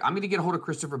 That's right. I'm going to get a hold of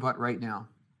Christopher Butt right now.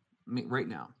 Right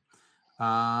now.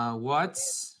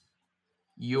 What's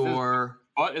your...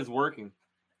 Butt is working.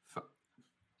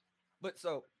 But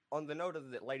so, on the note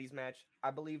of the ladies match,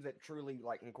 I believe that truly,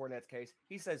 like in Cornette's case,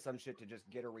 he says some shit to just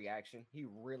get a reaction. He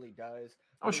really does.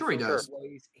 Oh, sure he does.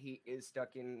 Ways, he is stuck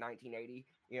in 1980.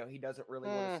 You know, he doesn't really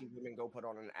want to see women go put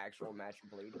on an actual match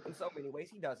and bleed. In so many ways,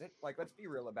 he doesn't. Like, let's be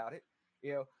real about it.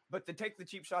 You know, but to take the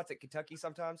cheap shots at Kentucky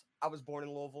sometimes, I was born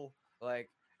in Louisville. Like,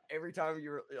 every time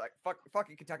you're like,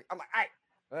 fucking Kentucky, I'm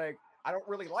like, I don't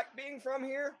really like being from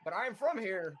here, but I am from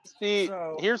here. See,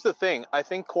 here's the thing. I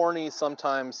think Corny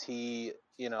sometimes he,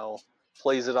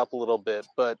 plays it up a little bit,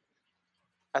 but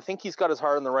I think he's got his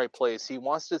heart in the right place. He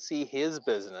wants to see his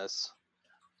business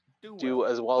do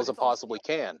as well as it possibly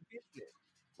can.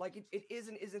 Like it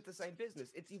isn't the same business.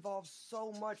 It's evolved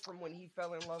so much from when he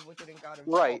fell in love with it and got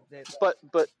involved. Right,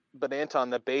 but Anton,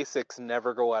 the basics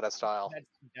never go out of style.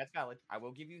 That's valid. I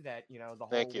will give you that. The whole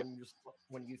Thank you.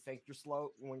 When you think you're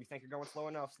slow, when you think you're going slow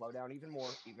enough, slow down even more.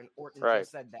 Even Orton Right.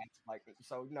 just said that. Like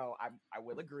so, no, I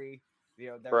will agree.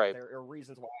 There are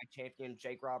reasons why I champion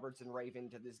Jake Roberts and Raven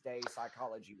to this day,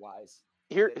 psychology wise.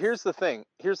 Here's the thing.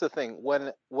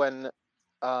 When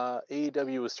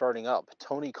AEW was starting up,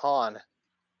 Tony Khan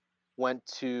went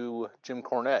to Jim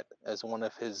Cornette as one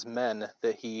of his men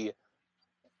that he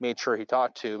made sure he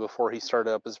talked to before he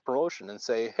started up his promotion and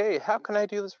say, hey, how can I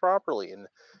do this properly? And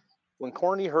when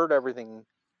Corny heard everything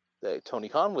that Tony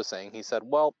Khan was saying, he said,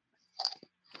 well,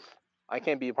 I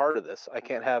can't be a part of this. I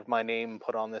can't have my name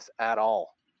put on this at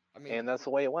all. I mean, and that's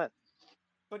the way it went.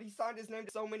 But he signed his name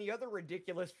to so many other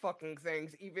ridiculous fucking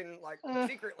things, even like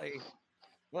secretly.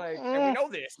 Like, and we know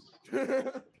this.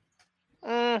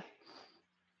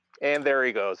 And there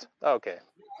he goes. Okay.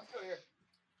 I'm still here.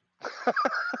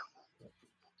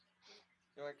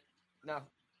 You're like, no.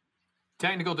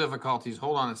 Technical difficulties.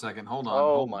 Hold on a second. Hold on.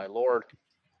 Oh, my Lord.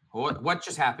 What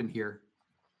just happened here?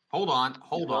 Hold on.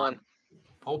 Hold on.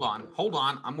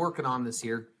 I'm working on this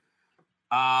here.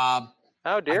 How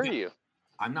dare you?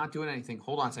 I'm not doing anything.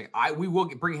 Hold on a second. We will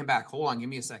bring him back. Hold on. Give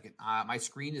me a second. My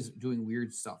screen is doing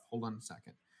weird stuff. Hold on a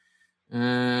second.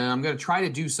 I'm going to try to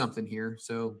do something here.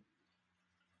 So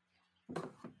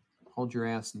hold your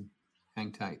ass and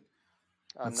hang tight.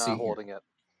 I'm not holding it.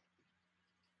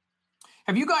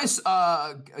 Have you guys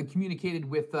communicated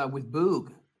with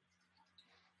Boog?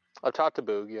 I've talked to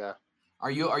Boog, yeah. Are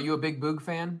you a big Boog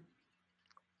fan?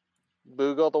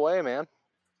 Boog all the way, man.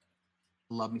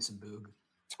 Love me some Boog.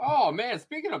 Oh man,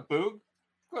 speaking of Boog,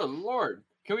 good Lord,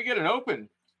 can we get an open?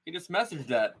 He just messaged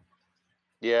that.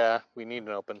 Yeah, we need an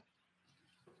open.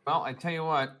 Well, I tell you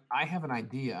what, I have an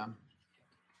idea,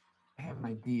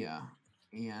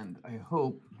 and I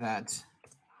hope that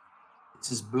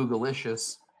this is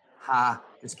Boogalicious. Ha,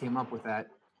 just came up with that.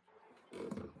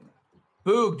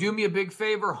 Boog, do me a big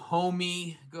favor,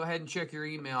 homie. Go ahead and check your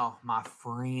email, my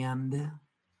friend.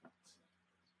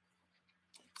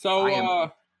 So,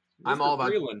 I'm all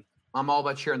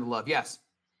about sharing the love. Yes.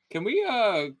 Can we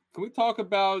talk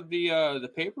about the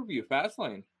pay-per-view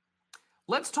Fastlane?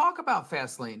 Let's talk about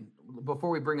Fastlane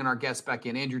before we bring in our guest back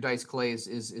in. Andrew Dice Clay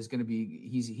is going to be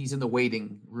he's in the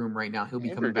waiting room right now. He'll be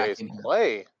coming back in here.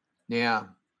 Clay. Yeah.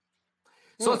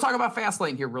 So let's talk about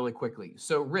Fastlane here really quickly.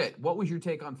 So, Rit, what was your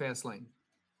take on Fastlane?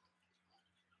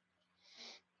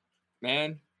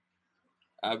 Man,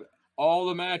 all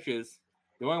the matches,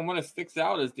 the only one that sticks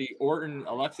out is the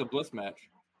Orton-Alexa Bliss match.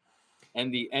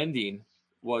 And the ending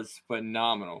was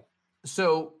phenomenal.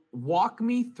 So, walk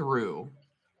me through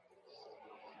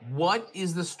what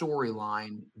is the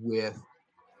storyline with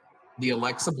the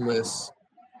Alexa Bliss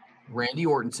Randy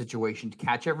Orton situation to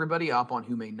catch everybody up on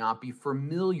who may not be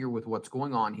familiar with what's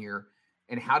going on here,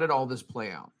 and how did all this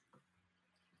play out?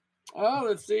 Oh,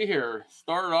 let's see here.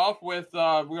 Start off with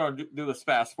we're going to do this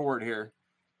fast forward here.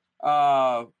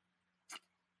 What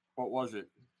was it?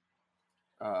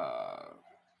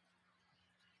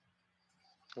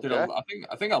 Okay.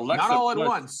 I think Alexa not all Bliss, at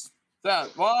once.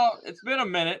 Well, it's been a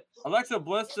minute. Alexa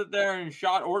Bliss sit there and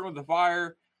shot Orton with the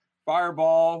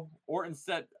fireball. Orton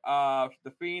set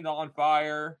the Fiend on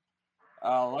fire.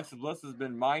 Alexa Bliss has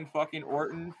been mind-fucking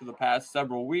Orton for the past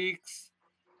several weeks.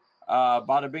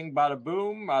 Bada bing, bada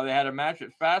boom. They had a match at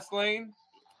Fastlane.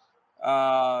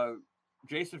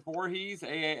 Jason Voorhees,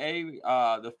 AAA,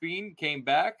 the Fiend, came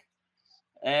back.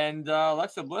 And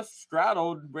Alexa Bliss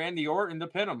straddled Randy Orton to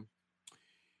pin him.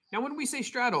 Now, when we say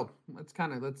straddled, let's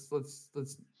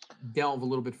delve a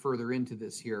little bit further into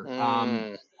this here.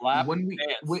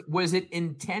 Was it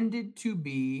intended to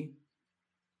be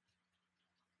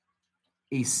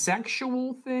a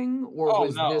sexual thing, or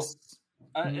was this?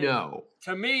 No.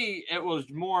 To me, it was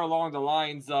more along the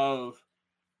lines of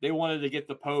they wanted to get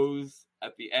the pose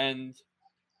at the end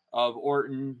of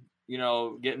Orton,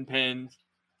 getting pinned,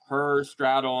 her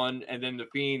straddling, and then the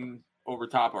Fiend over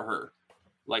top of her,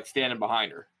 like standing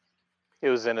behind her. It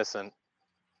was innocent.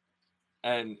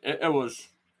 And it was,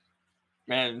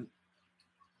 man,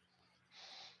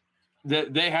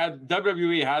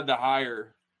 WWE had to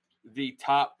hire the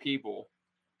top people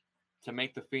to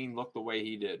make the Fiend look the way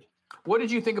he did. What did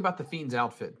you think about the Fiend's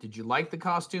outfit? Did you like the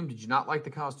costume? Did you not like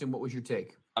the costume? What was your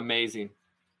take? Amazing.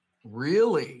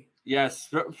 Really?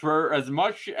 Yes. For as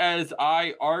much as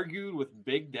I argued with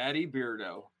Big Daddy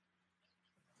Beardo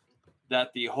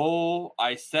that the whole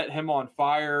I set him on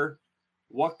fire,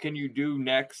 what can you do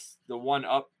next? The one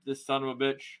up this son of a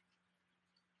bitch.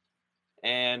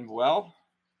 And well,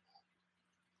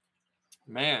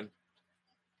 man,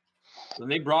 when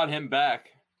they brought him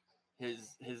back,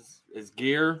 his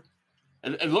gear,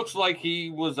 it looks like he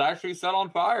was actually set on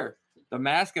fire, the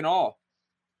mask and all.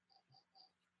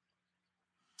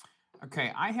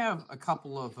 Okay, I have a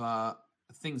couple of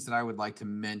things that I would like to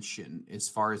mention as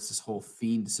far as this whole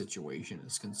Fiend situation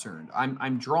is concerned.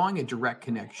 I'm drawing a direct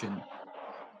connection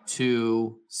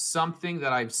to something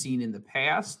that I've seen in the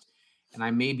past, and I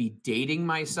may be dating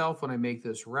myself when I make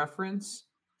this reference,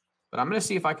 but I'm going to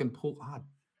see if I can pull. Ah,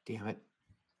 damn it!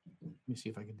 Let me see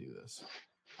if I can do this.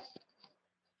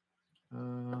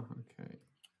 Okay,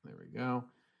 there we go.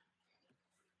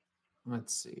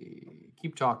 Let's see.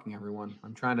 Keep talking, everyone.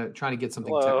 I'm trying to get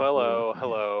something.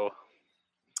 Hello.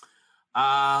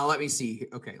 Let me see.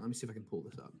 Okay, let me see if I can pull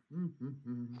this up.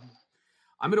 I'm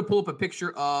going to pull up a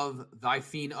picture of thy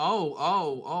fiend.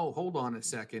 Oh, hold on a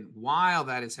second. While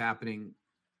that is happening.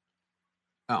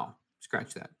 Oh,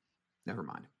 scratch that. Never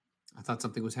mind. I thought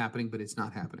something was happening, but it's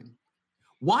not happening.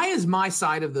 Why is my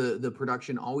side of the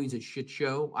production always a shit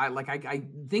show? I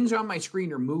things on my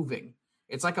screen are moving.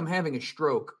 It's like I'm having a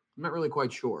stroke. I'm not really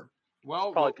quite sure.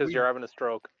 Well, probably because you're having a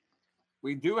stroke.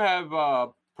 We do have a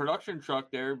production truck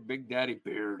there, Big Daddy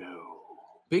Beardo.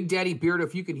 Big Daddy Beardo,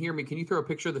 if you can hear me, can you throw a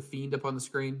picture of the Fiend up on the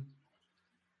screen?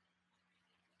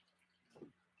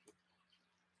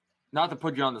 Not to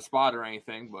put you on the spot or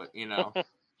anything, but you know.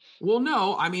 Well,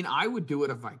 no, I mean, I would do it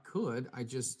if I could. I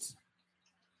don't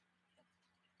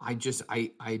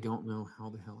know how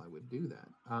the hell I would do that.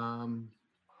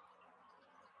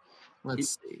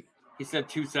 Let's see. He said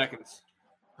 2 seconds.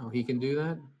 Oh, he can do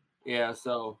that? Yeah,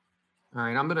 so. All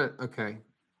right, I'm going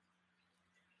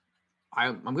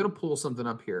to pull something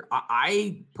up here.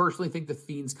 I personally think the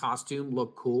Fiend's costume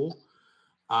looked cool.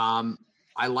 I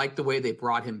like the way they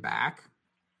brought him back.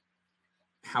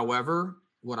 However,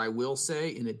 what I will say,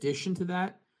 in addition to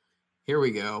that, here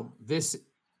we go.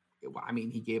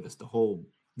 He gave us the whole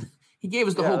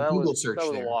Google search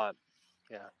there. That was a lot.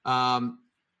 Yeah.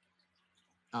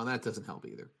 Oh, that doesn't help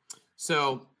either.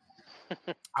 So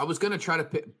I was going to try to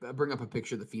bring up a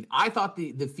picture of the Fiend. I thought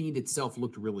the Fiend itself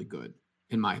looked really good,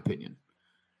 in my opinion.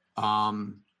 I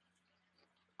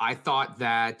thought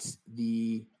that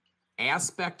the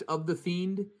aspect of the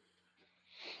Fiend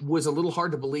was a little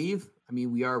hard to believe. I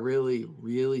mean, we are really,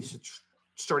 really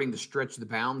starting to stretch the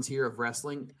bounds here of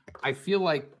wrestling. I feel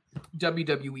like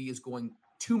WWE is going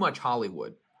too much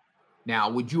Hollywood. Now,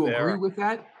 would you agree with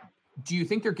that? Do you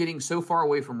think they're getting so far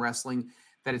away from wrestling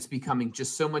that it's becoming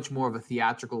just so much more of a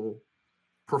theatrical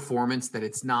performance that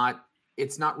it's not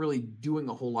really doing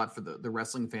a whole lot for the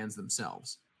wrestling fans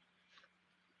themselves?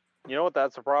 You know what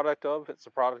that's a product of? It's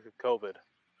a product of COVID.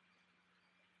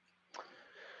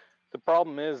 The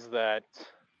problem is that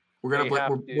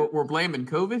we're blaming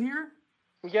COVID here?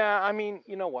 Yeah, I mean,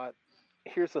 you know what?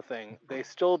 Here's the thing. They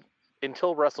still,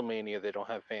 until WrestleMania, they don't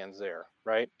have fans there,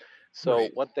 right? So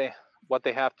Right. what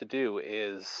they have to do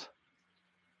is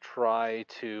try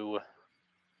to.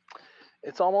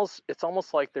 It's almost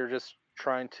like they're just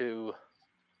trying to,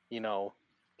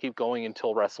 keep going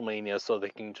until WrestleMania so they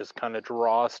can just kind of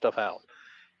draw stuff out.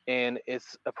 And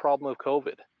it's a problem of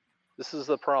COVID. This is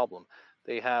the problem.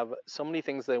 They have so many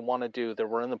things they want to do that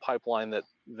were in the pipeline that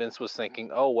Vince was thinking,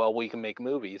 oh, well, we can make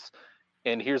movies.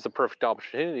 And here's the perfect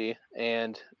opportunity.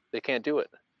 And they can't do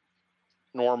it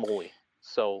normally.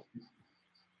 So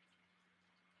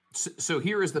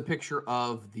here is the picture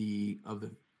of the.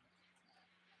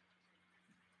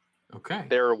 Okay.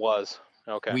 There it was.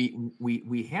 Okay.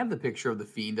 We had the picture of the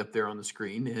Fiend up there on the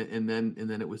screen, and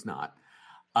then it was not.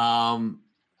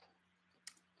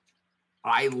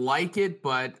 I like it,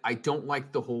 but I don't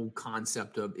like the whole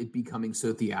concept of it becoming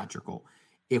so theatrical.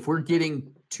 If we're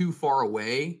getting too far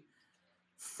away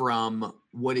from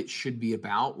what it should be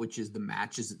about, which is the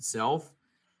matches itself,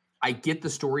 I get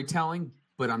the storytelling,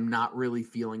 but I'm not really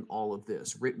feeling all of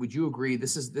this. Rick, would you agree?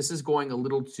 This is going a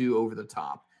little too over the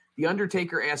top. The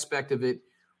Undertaker aspect of it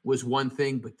was one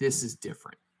thing, but this is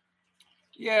different.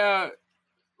 Yeah,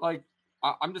 like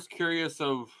I'm just curious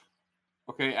of.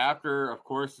 Okay, after, of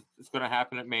course, it's going to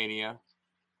happen at Mania,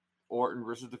 Orton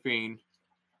versus The Fiend.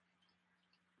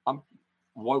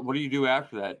 What do you do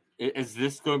after that? Is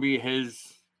this going to be his,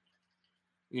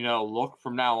 look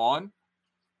from now on?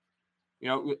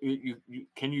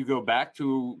 Can you go back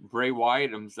to Bray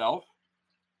Wyatt himself?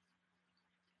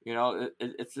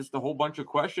 It's just a whole bunch of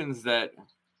questions that,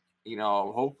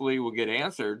 hopefully will get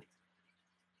answered.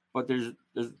 But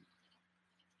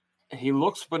he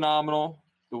looks phenomenal.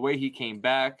 The way he came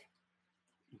back,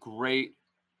 great.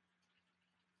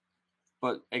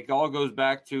 But it all goes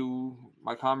back to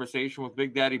my conversation with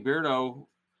Big Daddy Beardo.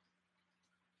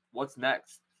 What's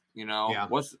next? Yeah.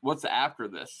 What's after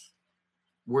this?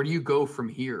 Where do you go from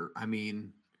here? I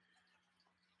mean,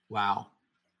 wow.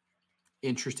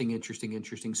 Interesting.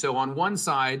 So on one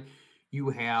side, you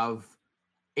have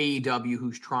AEW,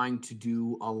 who's trying to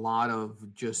do a lot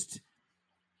of just,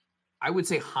 I would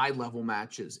say, high-level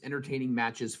matches, entertaining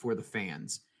matches for the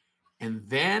fans. And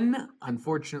then,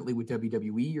 unfortunately, with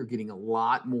WWE, you're getting a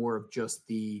lot more of just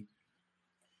the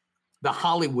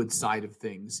Hollywood side of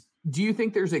things. Do you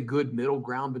think there's a good middle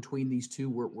ground between these two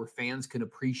where fans can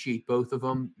appreciate both of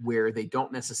them, where they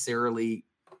don't necessarily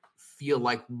feel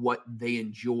like what they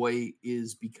enjoy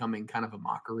is becoming kind of a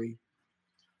mockery?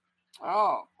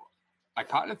 Oh, I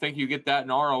kind of think you get that in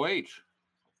ROH,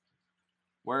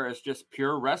 where it's just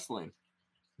pure wrestling,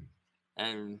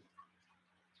 and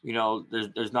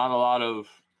there's not a lot of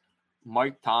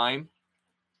mic time,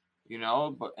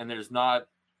 there's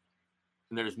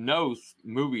no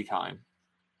movie time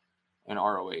in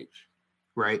ROH,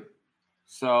 right?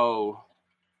 So,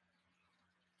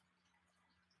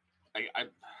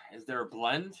 is there a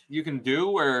blend you can do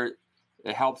where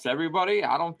it helps everybody?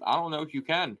 I don't know if you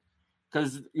can,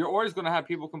 because you're always going to have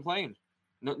people complain.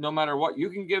 No matter what, you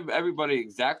can give everybody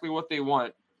exactly what they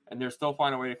want, and they'll still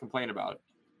find a way to complain about it.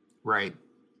 Right.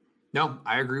 No,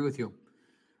 I agree with you.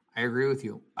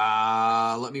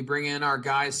 Let me bring in our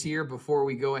guys here before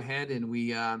we go ahead and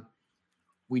we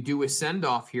do a send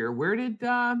off here. Where'd he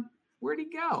go?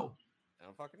 I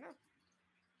don't fucking know.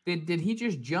 Did he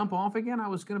just jump off again? I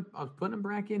was putting him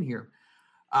back in here.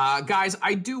 Guys,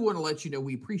 I do want to let you know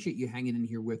we appreciate you hanging in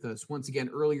here with us. Once again,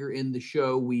 earlier in the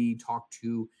show, we talked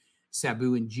to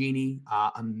Sabu and Jeannie,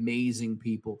 amazing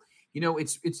people.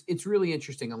 It's really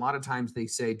interesting. A lot of times they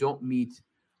say, don't meet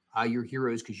your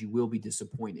heroes because you will be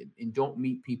disappointed, and don't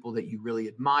meet people that you really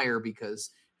admire because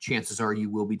chances are you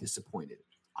will be disappointed.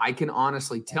 I can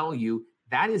honestly tell you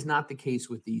that is not the case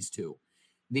with these two.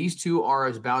 These two are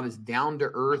about as down to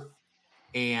earth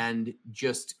and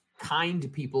just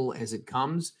kind people as it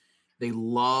comes. They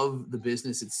love the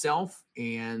business itself,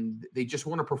 and they just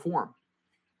want to perform.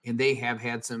 And they have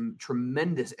had some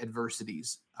tremendous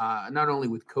adversities, not only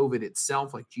with COVID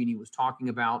itself, like Jeannie was talking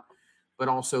about, but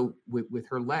also with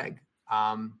her leg.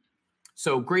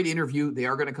 So great interview. They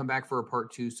are going to come back for a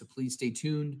part 2. So please stay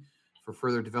tuned for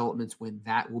further developments when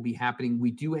that will be happening.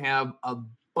 We do have a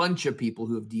bunch of people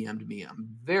who have DM'd me. I'm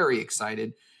very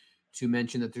excited to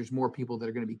mention that there's more people that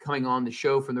are going to be coming on the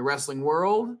show from the wrestling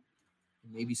world.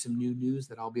 Maybe some new news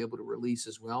that I'll be able to release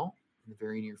as well in the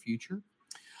very near future.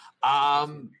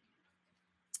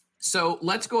 So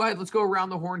let's go ahead. Let's go around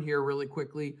the horn here really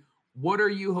quickly. What are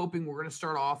you hoping? We're going to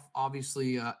start off.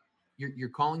 Obviously, you're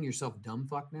calling yourself dumb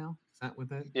fuck now. Is that what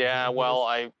that? Yeah. Well,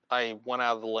 I went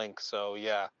out of the link, so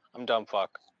yeah, I'm dumb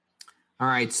fuck. All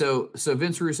right. So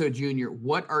Vince Russo Jr.,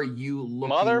 what are you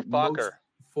looking most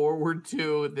forward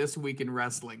to this week in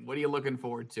wrestling? What are you looking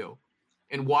forward to,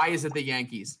 and why is it the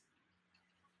Yankees?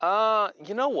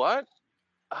 You know what?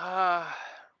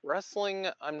 Wrestling,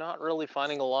 I'm not really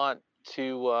finding a lot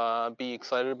to be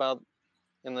excited about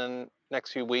in the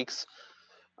next few weeks.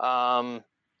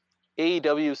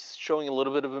 AEW is showing a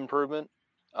little bit of improvement.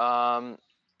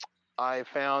 I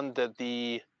found that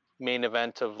the main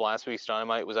event of last week's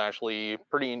Dynamite was actually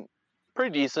pretty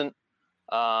decent.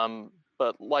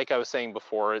 But like I was saying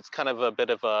before, it's kind of a bit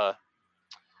of a,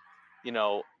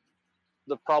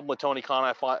 the problem with Tony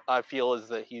Khan, I feel, is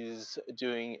that he's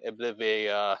doing a bit of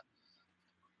a,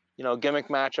 gimmick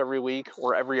match every week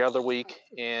or every other week.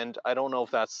 And I don't know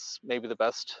if that's maybe the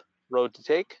best road to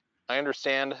take. I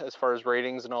understand as far as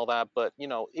ratings and all that, but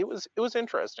it was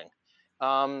interesting.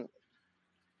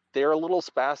 They're a little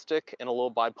spastic and a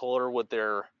little bipolar with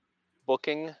their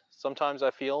booking sometimes,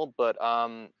 I feel, but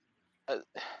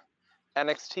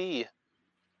NXT,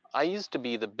 I used to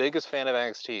be the biggest fan of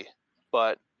NXT,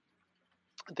 but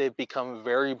they've become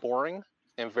very boring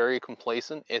and very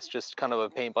complacent. It's just kind of a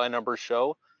paint by numbers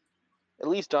show. At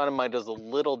least Dynamite does a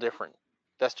little different.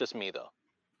 That's just me, though.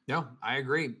 No, I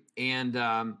agree.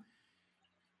 And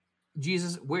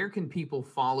Jesus, where can people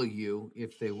follow you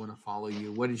if they want to follow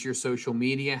you? What is your social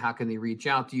media? How can they reach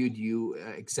out to you? Do you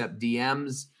accept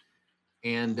DMs?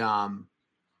 And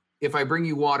if I bring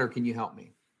you water, can you help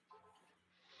me?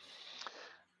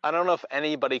 I don't know if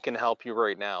anybody can help you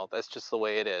right now. That's just the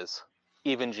way it is.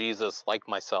 Even Jesus, like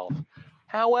myself.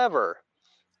 However,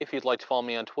 if you'd like to follow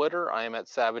me on Twitter, I am at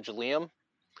Savage Liam.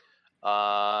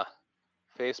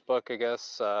 Facebook, I guess,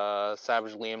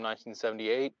 Savage Liam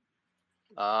 1978.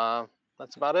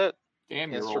 That's about it.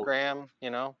 Damn, Instagram,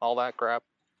 all that crap.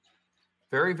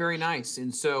 Very, very nice.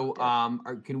 And so,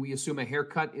 can we assume a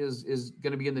haircut is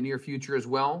going to be in the near future as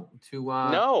well?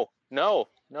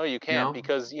 No, you can't,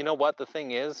 because you know what the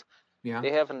thing is. Yeah.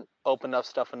 They haven't opened up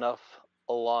stuff enough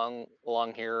along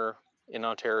here in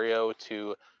Ontario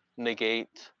to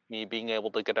negate me being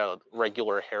able to get a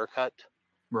regular haircut.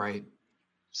 Right.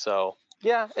 So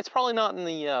yeah, it's probably not in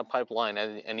the pipeline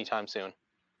anytime soon.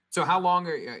 So how long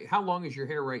is your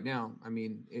hair right now? I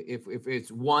mean, if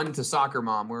it's one to soccer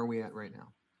mom, where are we at right now?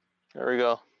 There we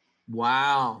go.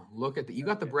 Wow, look at that! You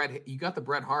got the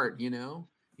Bret Hart. You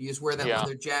just wear that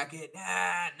leather jacket.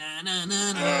 Yeah,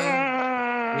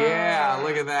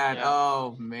 look at that. Yeah.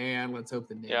 Oh man, let's hope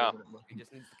the name doesn't look.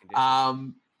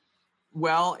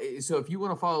 Well, so if you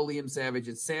want to follow Liam Savage,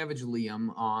 it's Savage Liam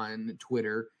on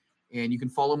Twitter, and you can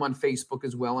follow him on Facebook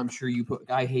as well. I'm sure you put.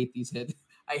 I hate these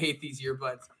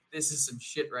earbuds. This is some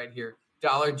shit right here.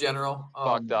 Dollar General.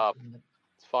 Fucked up.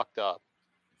 It's fucked up.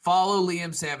 Follow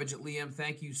Liam Savage. Liam,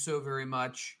 thank you so very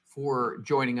much for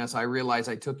joining us. I realize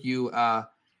I took you out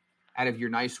of your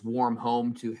nice warm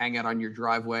home to hang out on your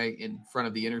driveway in front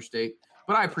of the interstate.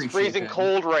 But I appreciate it. It's freezing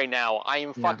cold right now. I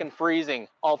am fucking freezing.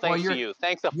 All thanks to you.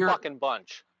 Thanks a fucking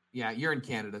bunch. Yeah, you're in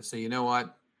Canada, so you know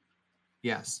what?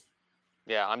 Yes.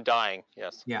 Yeah, I'm dying.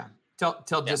 Yes. Yeah.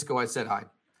 Tell Disco I said hi.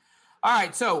 All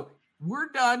right, so we're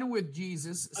done with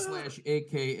Jesus /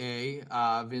 AKA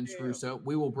Vince Russo.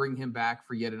 We will bring him back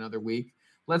for yet another week.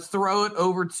 Let's throw it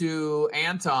over to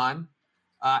Anton.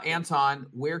 Anton,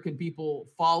 where can people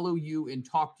follow you and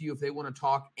talk to you if they want to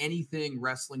talk anything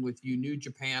wrestling with you? New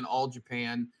Japan, All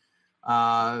Japan.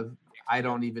 I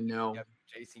don't even know.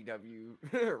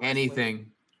 JCW.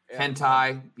 Anything. Yeah.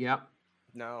 Hentai. Yep.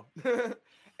 No.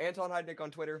 Anton Heidnick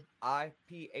on Twitter.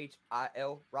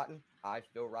 IPHIL Rotten. I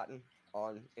feel rotten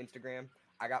on Instagram.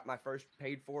 I got my first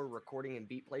paid for recording and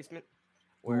beat placement.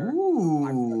 Where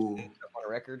on a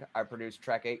record, I produced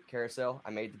track 8 Carousel.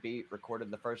 I made the beat, recorded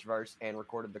the first verse, and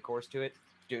recorded the chorus to it.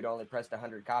 Dude only pressed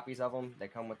 100 copies of them. They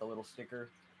come with a little sticker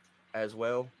as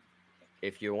well.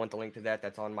 If you want the link to that,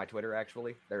 that's on my Twitter,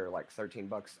 actually. They're like $13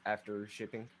 after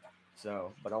shipping.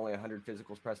 So, but only 100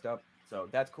 physicals pressed up. So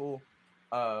that's cool.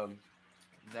 The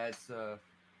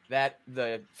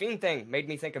Fiend thing made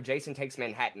me think of Jason Takes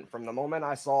Manhattan from the moment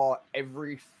I saw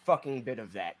every fucking bit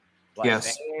of that. Like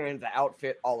yes. The hand, the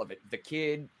outfit, all of it. The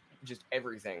kid, just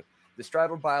everything. The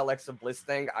Straddled by Alexa Bliss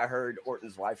thing, I heard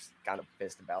Orton's wife's kind of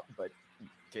pissed about, but you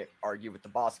can't argue with the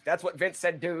boss. That's what Vince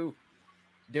said, do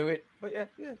it. But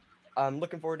yeah. I'm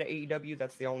looking forward to AEW.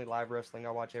 That's the only live wrestling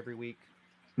I watch every week.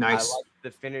 Nice. I like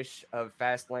the finish of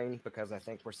Fastlane because I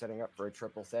think we're setting up for a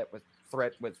triple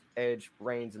threat with Edge,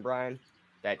 Reigns, and Bryan.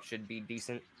 That should be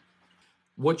decent.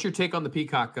 What's your take on the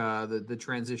Peacock, the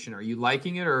transition? Are you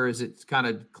liking it, or is it kind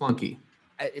of clunky?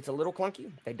 It's a little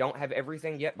clunky. They don't have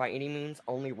everything yet by any means.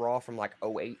 Only Raw from like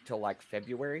 2008 till like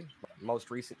February, most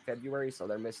recent February. So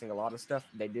they're missing a lot of stuff.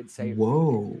 They did say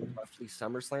roughly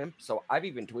SummerSlam. So I've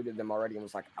even tweeted them already and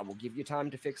was like, I will give you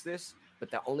time to fix this. But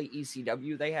the only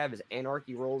ECW they have is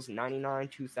Anarchy Rules 99,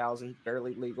 2000,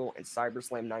 Barely Legal, and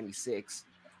CyberSlam 96.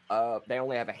 They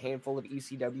only have a handful of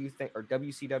ECW or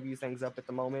WCW things up at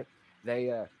the moment. They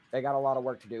got a lot of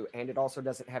work to do, and it also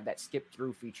doesn't have that skip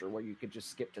through feature where you could just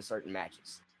skip to certain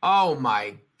matches. Oh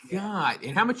my god!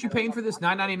 And how much you paying for this?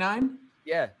 $9.99?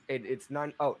 Yeah, it's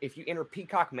 $9. Oh, if you enter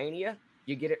Peacock Mania,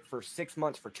 you get it for 6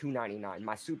 months for $2.99.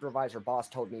 My supervisor boss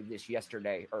told me this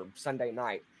yesterday or Sunday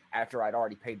night after I'd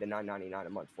already paid the $9.99 a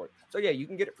month for it. So yeah, you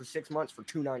can get it for 6 months for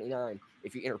 $2.99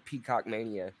 if you enter Peacock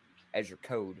Mania as your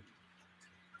code.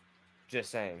 Just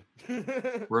saying.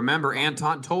 Remember,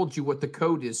 Anton told you what the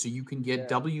code is so you can get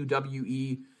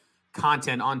WWE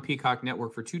content on Peacock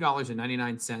Network for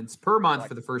 $2.99 per month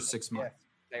for the first 6 months.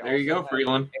 There you go,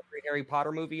 Freeland. Every Harry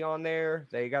Potter movie on there.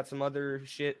 They got some other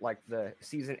shit like the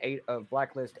season 8 of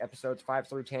Blacklist episodes 5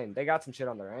 through 10. They got some shit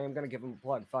on there. I am going to give them a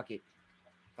plug. Fuck it.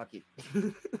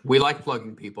 We like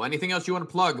plugging people. Anything else you want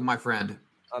to plug, my friend?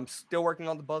 I'm still working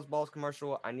on the Buzz Balls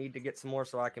commercial. I need to get some more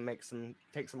so I can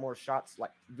take some more shots,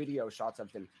 like video shots of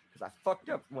them, because I fucked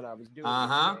up when I was doing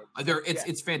it.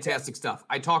 It's fantastic stuff.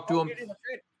 I talked to them. It is a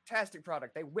fantastic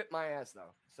product. They whip my ass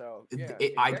though. So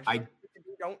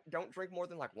don't drink more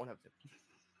than like one of them.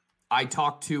 I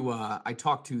talked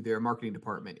to their marketing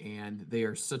department, and they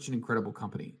are such an incredible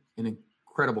company, and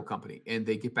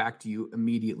they get back to you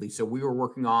immediately. So we were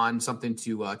working on something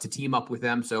to team up with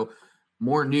them. So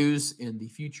more news in the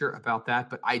future about that,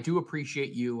 but I do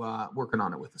appreciate you working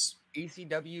on it with us.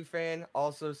 ECW fan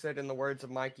also said, in the words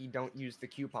of Mikey, don't use the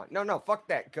coupon. No, fuck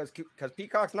that, because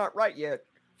Peacock's not right yet.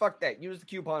 Fuck that. Use the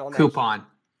coupon on that Coupon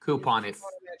it.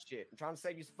 On that shit. I'm trying to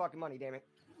save you some fucking money, damn it.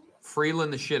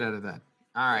 Freeland the shit out of that.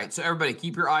 All right, so everybody,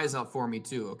 keep your eyes out for me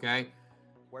too, okay?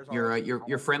 Where's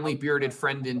your friendly bearded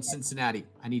friend in Cincinnati.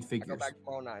 I need figures. I go back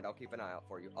tomorrow night. I'll keep an eye out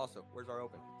for you. Also, where's our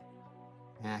open?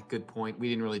 Good point. We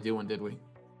didn't really do one, did we?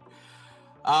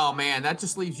 Oh, man, that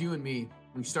just leaves you and me.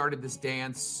 We started this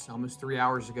dance almost 3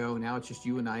 hours ago. Now it's just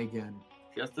you and I again.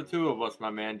 Just the two of us,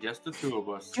 my man. Just the two of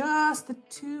us. Just the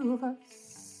two of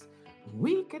us.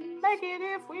 We can make it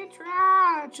if we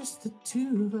try. Just the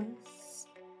two of us.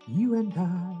 You and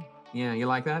I. Yeah, you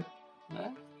like that?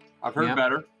 Yeah. I've heard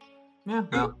better. Yeah.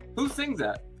 Well. Who sings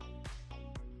that?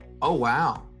 Oh,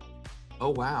 wow.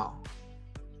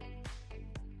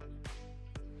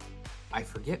 I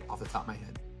forget off the top of my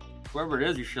head. Whoever it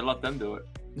is, you should let them do it.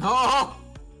 Oh!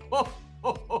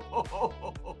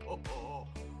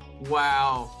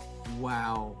 Wow.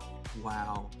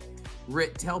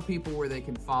 Rit, tell people where they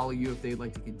can follow you if they'd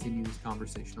like to continue this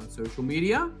conversation on social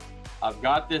media. I've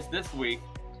got this week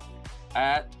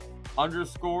at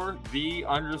 _the_Rit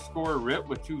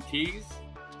with 2 T's.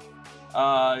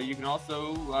 You can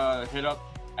also hit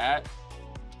up at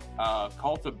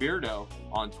Cult of Beardo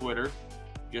on Twitter.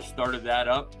 Just started that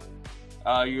up.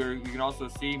 You can also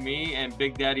see me and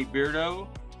Big Daddy Beardo,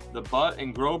 the Butt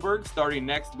and Groberg, starting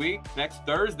next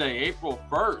Thursday, April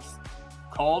 1st.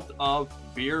 Cult of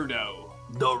Beardo.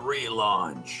 The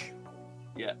relaunch.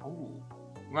 Yeah. Ooh.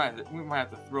 We might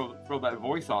have to throw that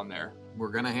voice on there.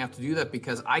 We're going to have to do that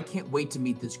because I can't wait to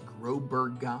meet this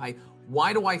Groberg guy.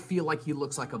 Why do I feel like he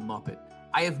looks like a Muppet?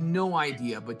 I have no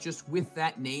idea, but just with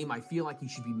that name, I feel like he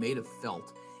should be made of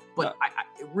felt. But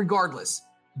regardless,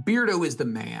 Beardo is the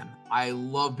man. I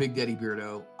love Big Daddy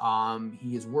Beardo.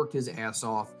 He has worked his ass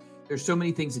off. There's so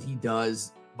many things that he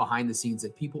does behind the scenes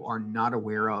that people are not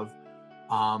aware of.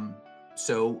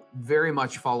 So very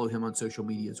much follow him on social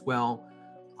media as well.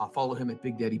 Follow him at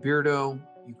Big Daddy Beardo.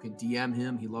 You can DM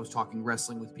him. He loves talking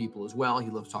wrestling with people as well. He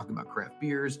loves talking about craft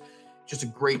beers. Just a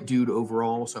great dude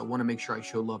overall. So I want to make sure I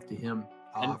show love to him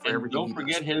and for everything don't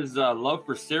forget his love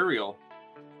for cereal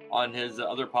on his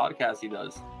other podcast he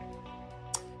does.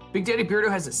 Big Daddy Beardo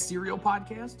has a cereal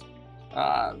podcast?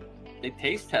 They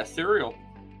taste test cereal.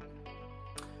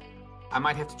 I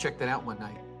might have to check that out one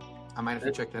night.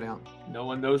 Check that out. No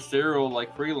one knows cereal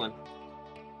like Freeland.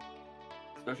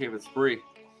 Especially if it's free.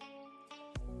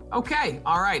 Okay,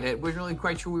 all right. I wasn't really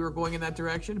quite sure we were going in that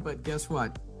direction, but guess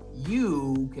what?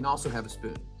 You can also have a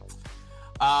spoon.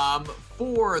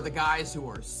 For the guys who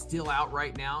are still out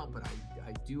right now, but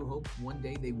I do hope one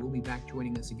day they will be back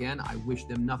joining us again. I wish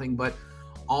them nothing but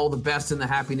all the best and the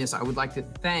happiness. I would like to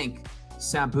thank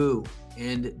Sabu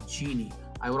and Jeannie.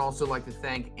 I would also like to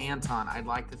thank Anton. I'd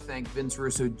like to thank Vince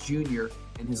Russo Jr.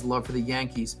 and his love for the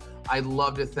Yankees. I'd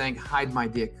love to thank Hide My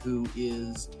Dick, who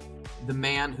is the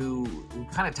man who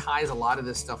kind of ties a lot of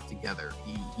this stuff together.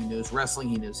 He knows wrestling,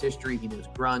 he knows history, he knows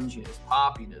grunge, he knows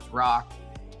pop, he knows rock,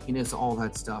 he knows all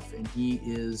that stuff, and he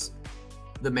is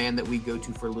the man that we go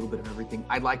to for a little bit of everything.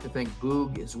 I'd like to thank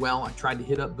Boog as well. I tried to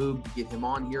hit up Boog to get him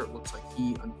on here. It looks like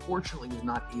he unfortunately was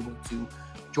not able to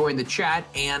join the chat.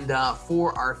 And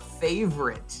for our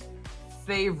favorite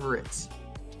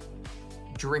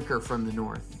drinker from the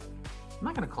north, I'm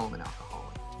not going to call him an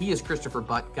alcoholic. He is Christopher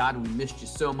Butt. God, we missed you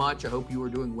so much. I hope you were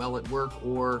doing well at work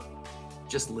or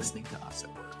just listening to us at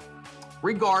work.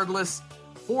 Regardless,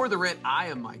 for the Rit, I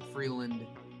am Mike Freeland.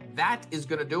 That is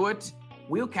going to do it.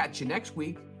 We'll catch you next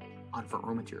week on Front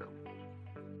Row Material.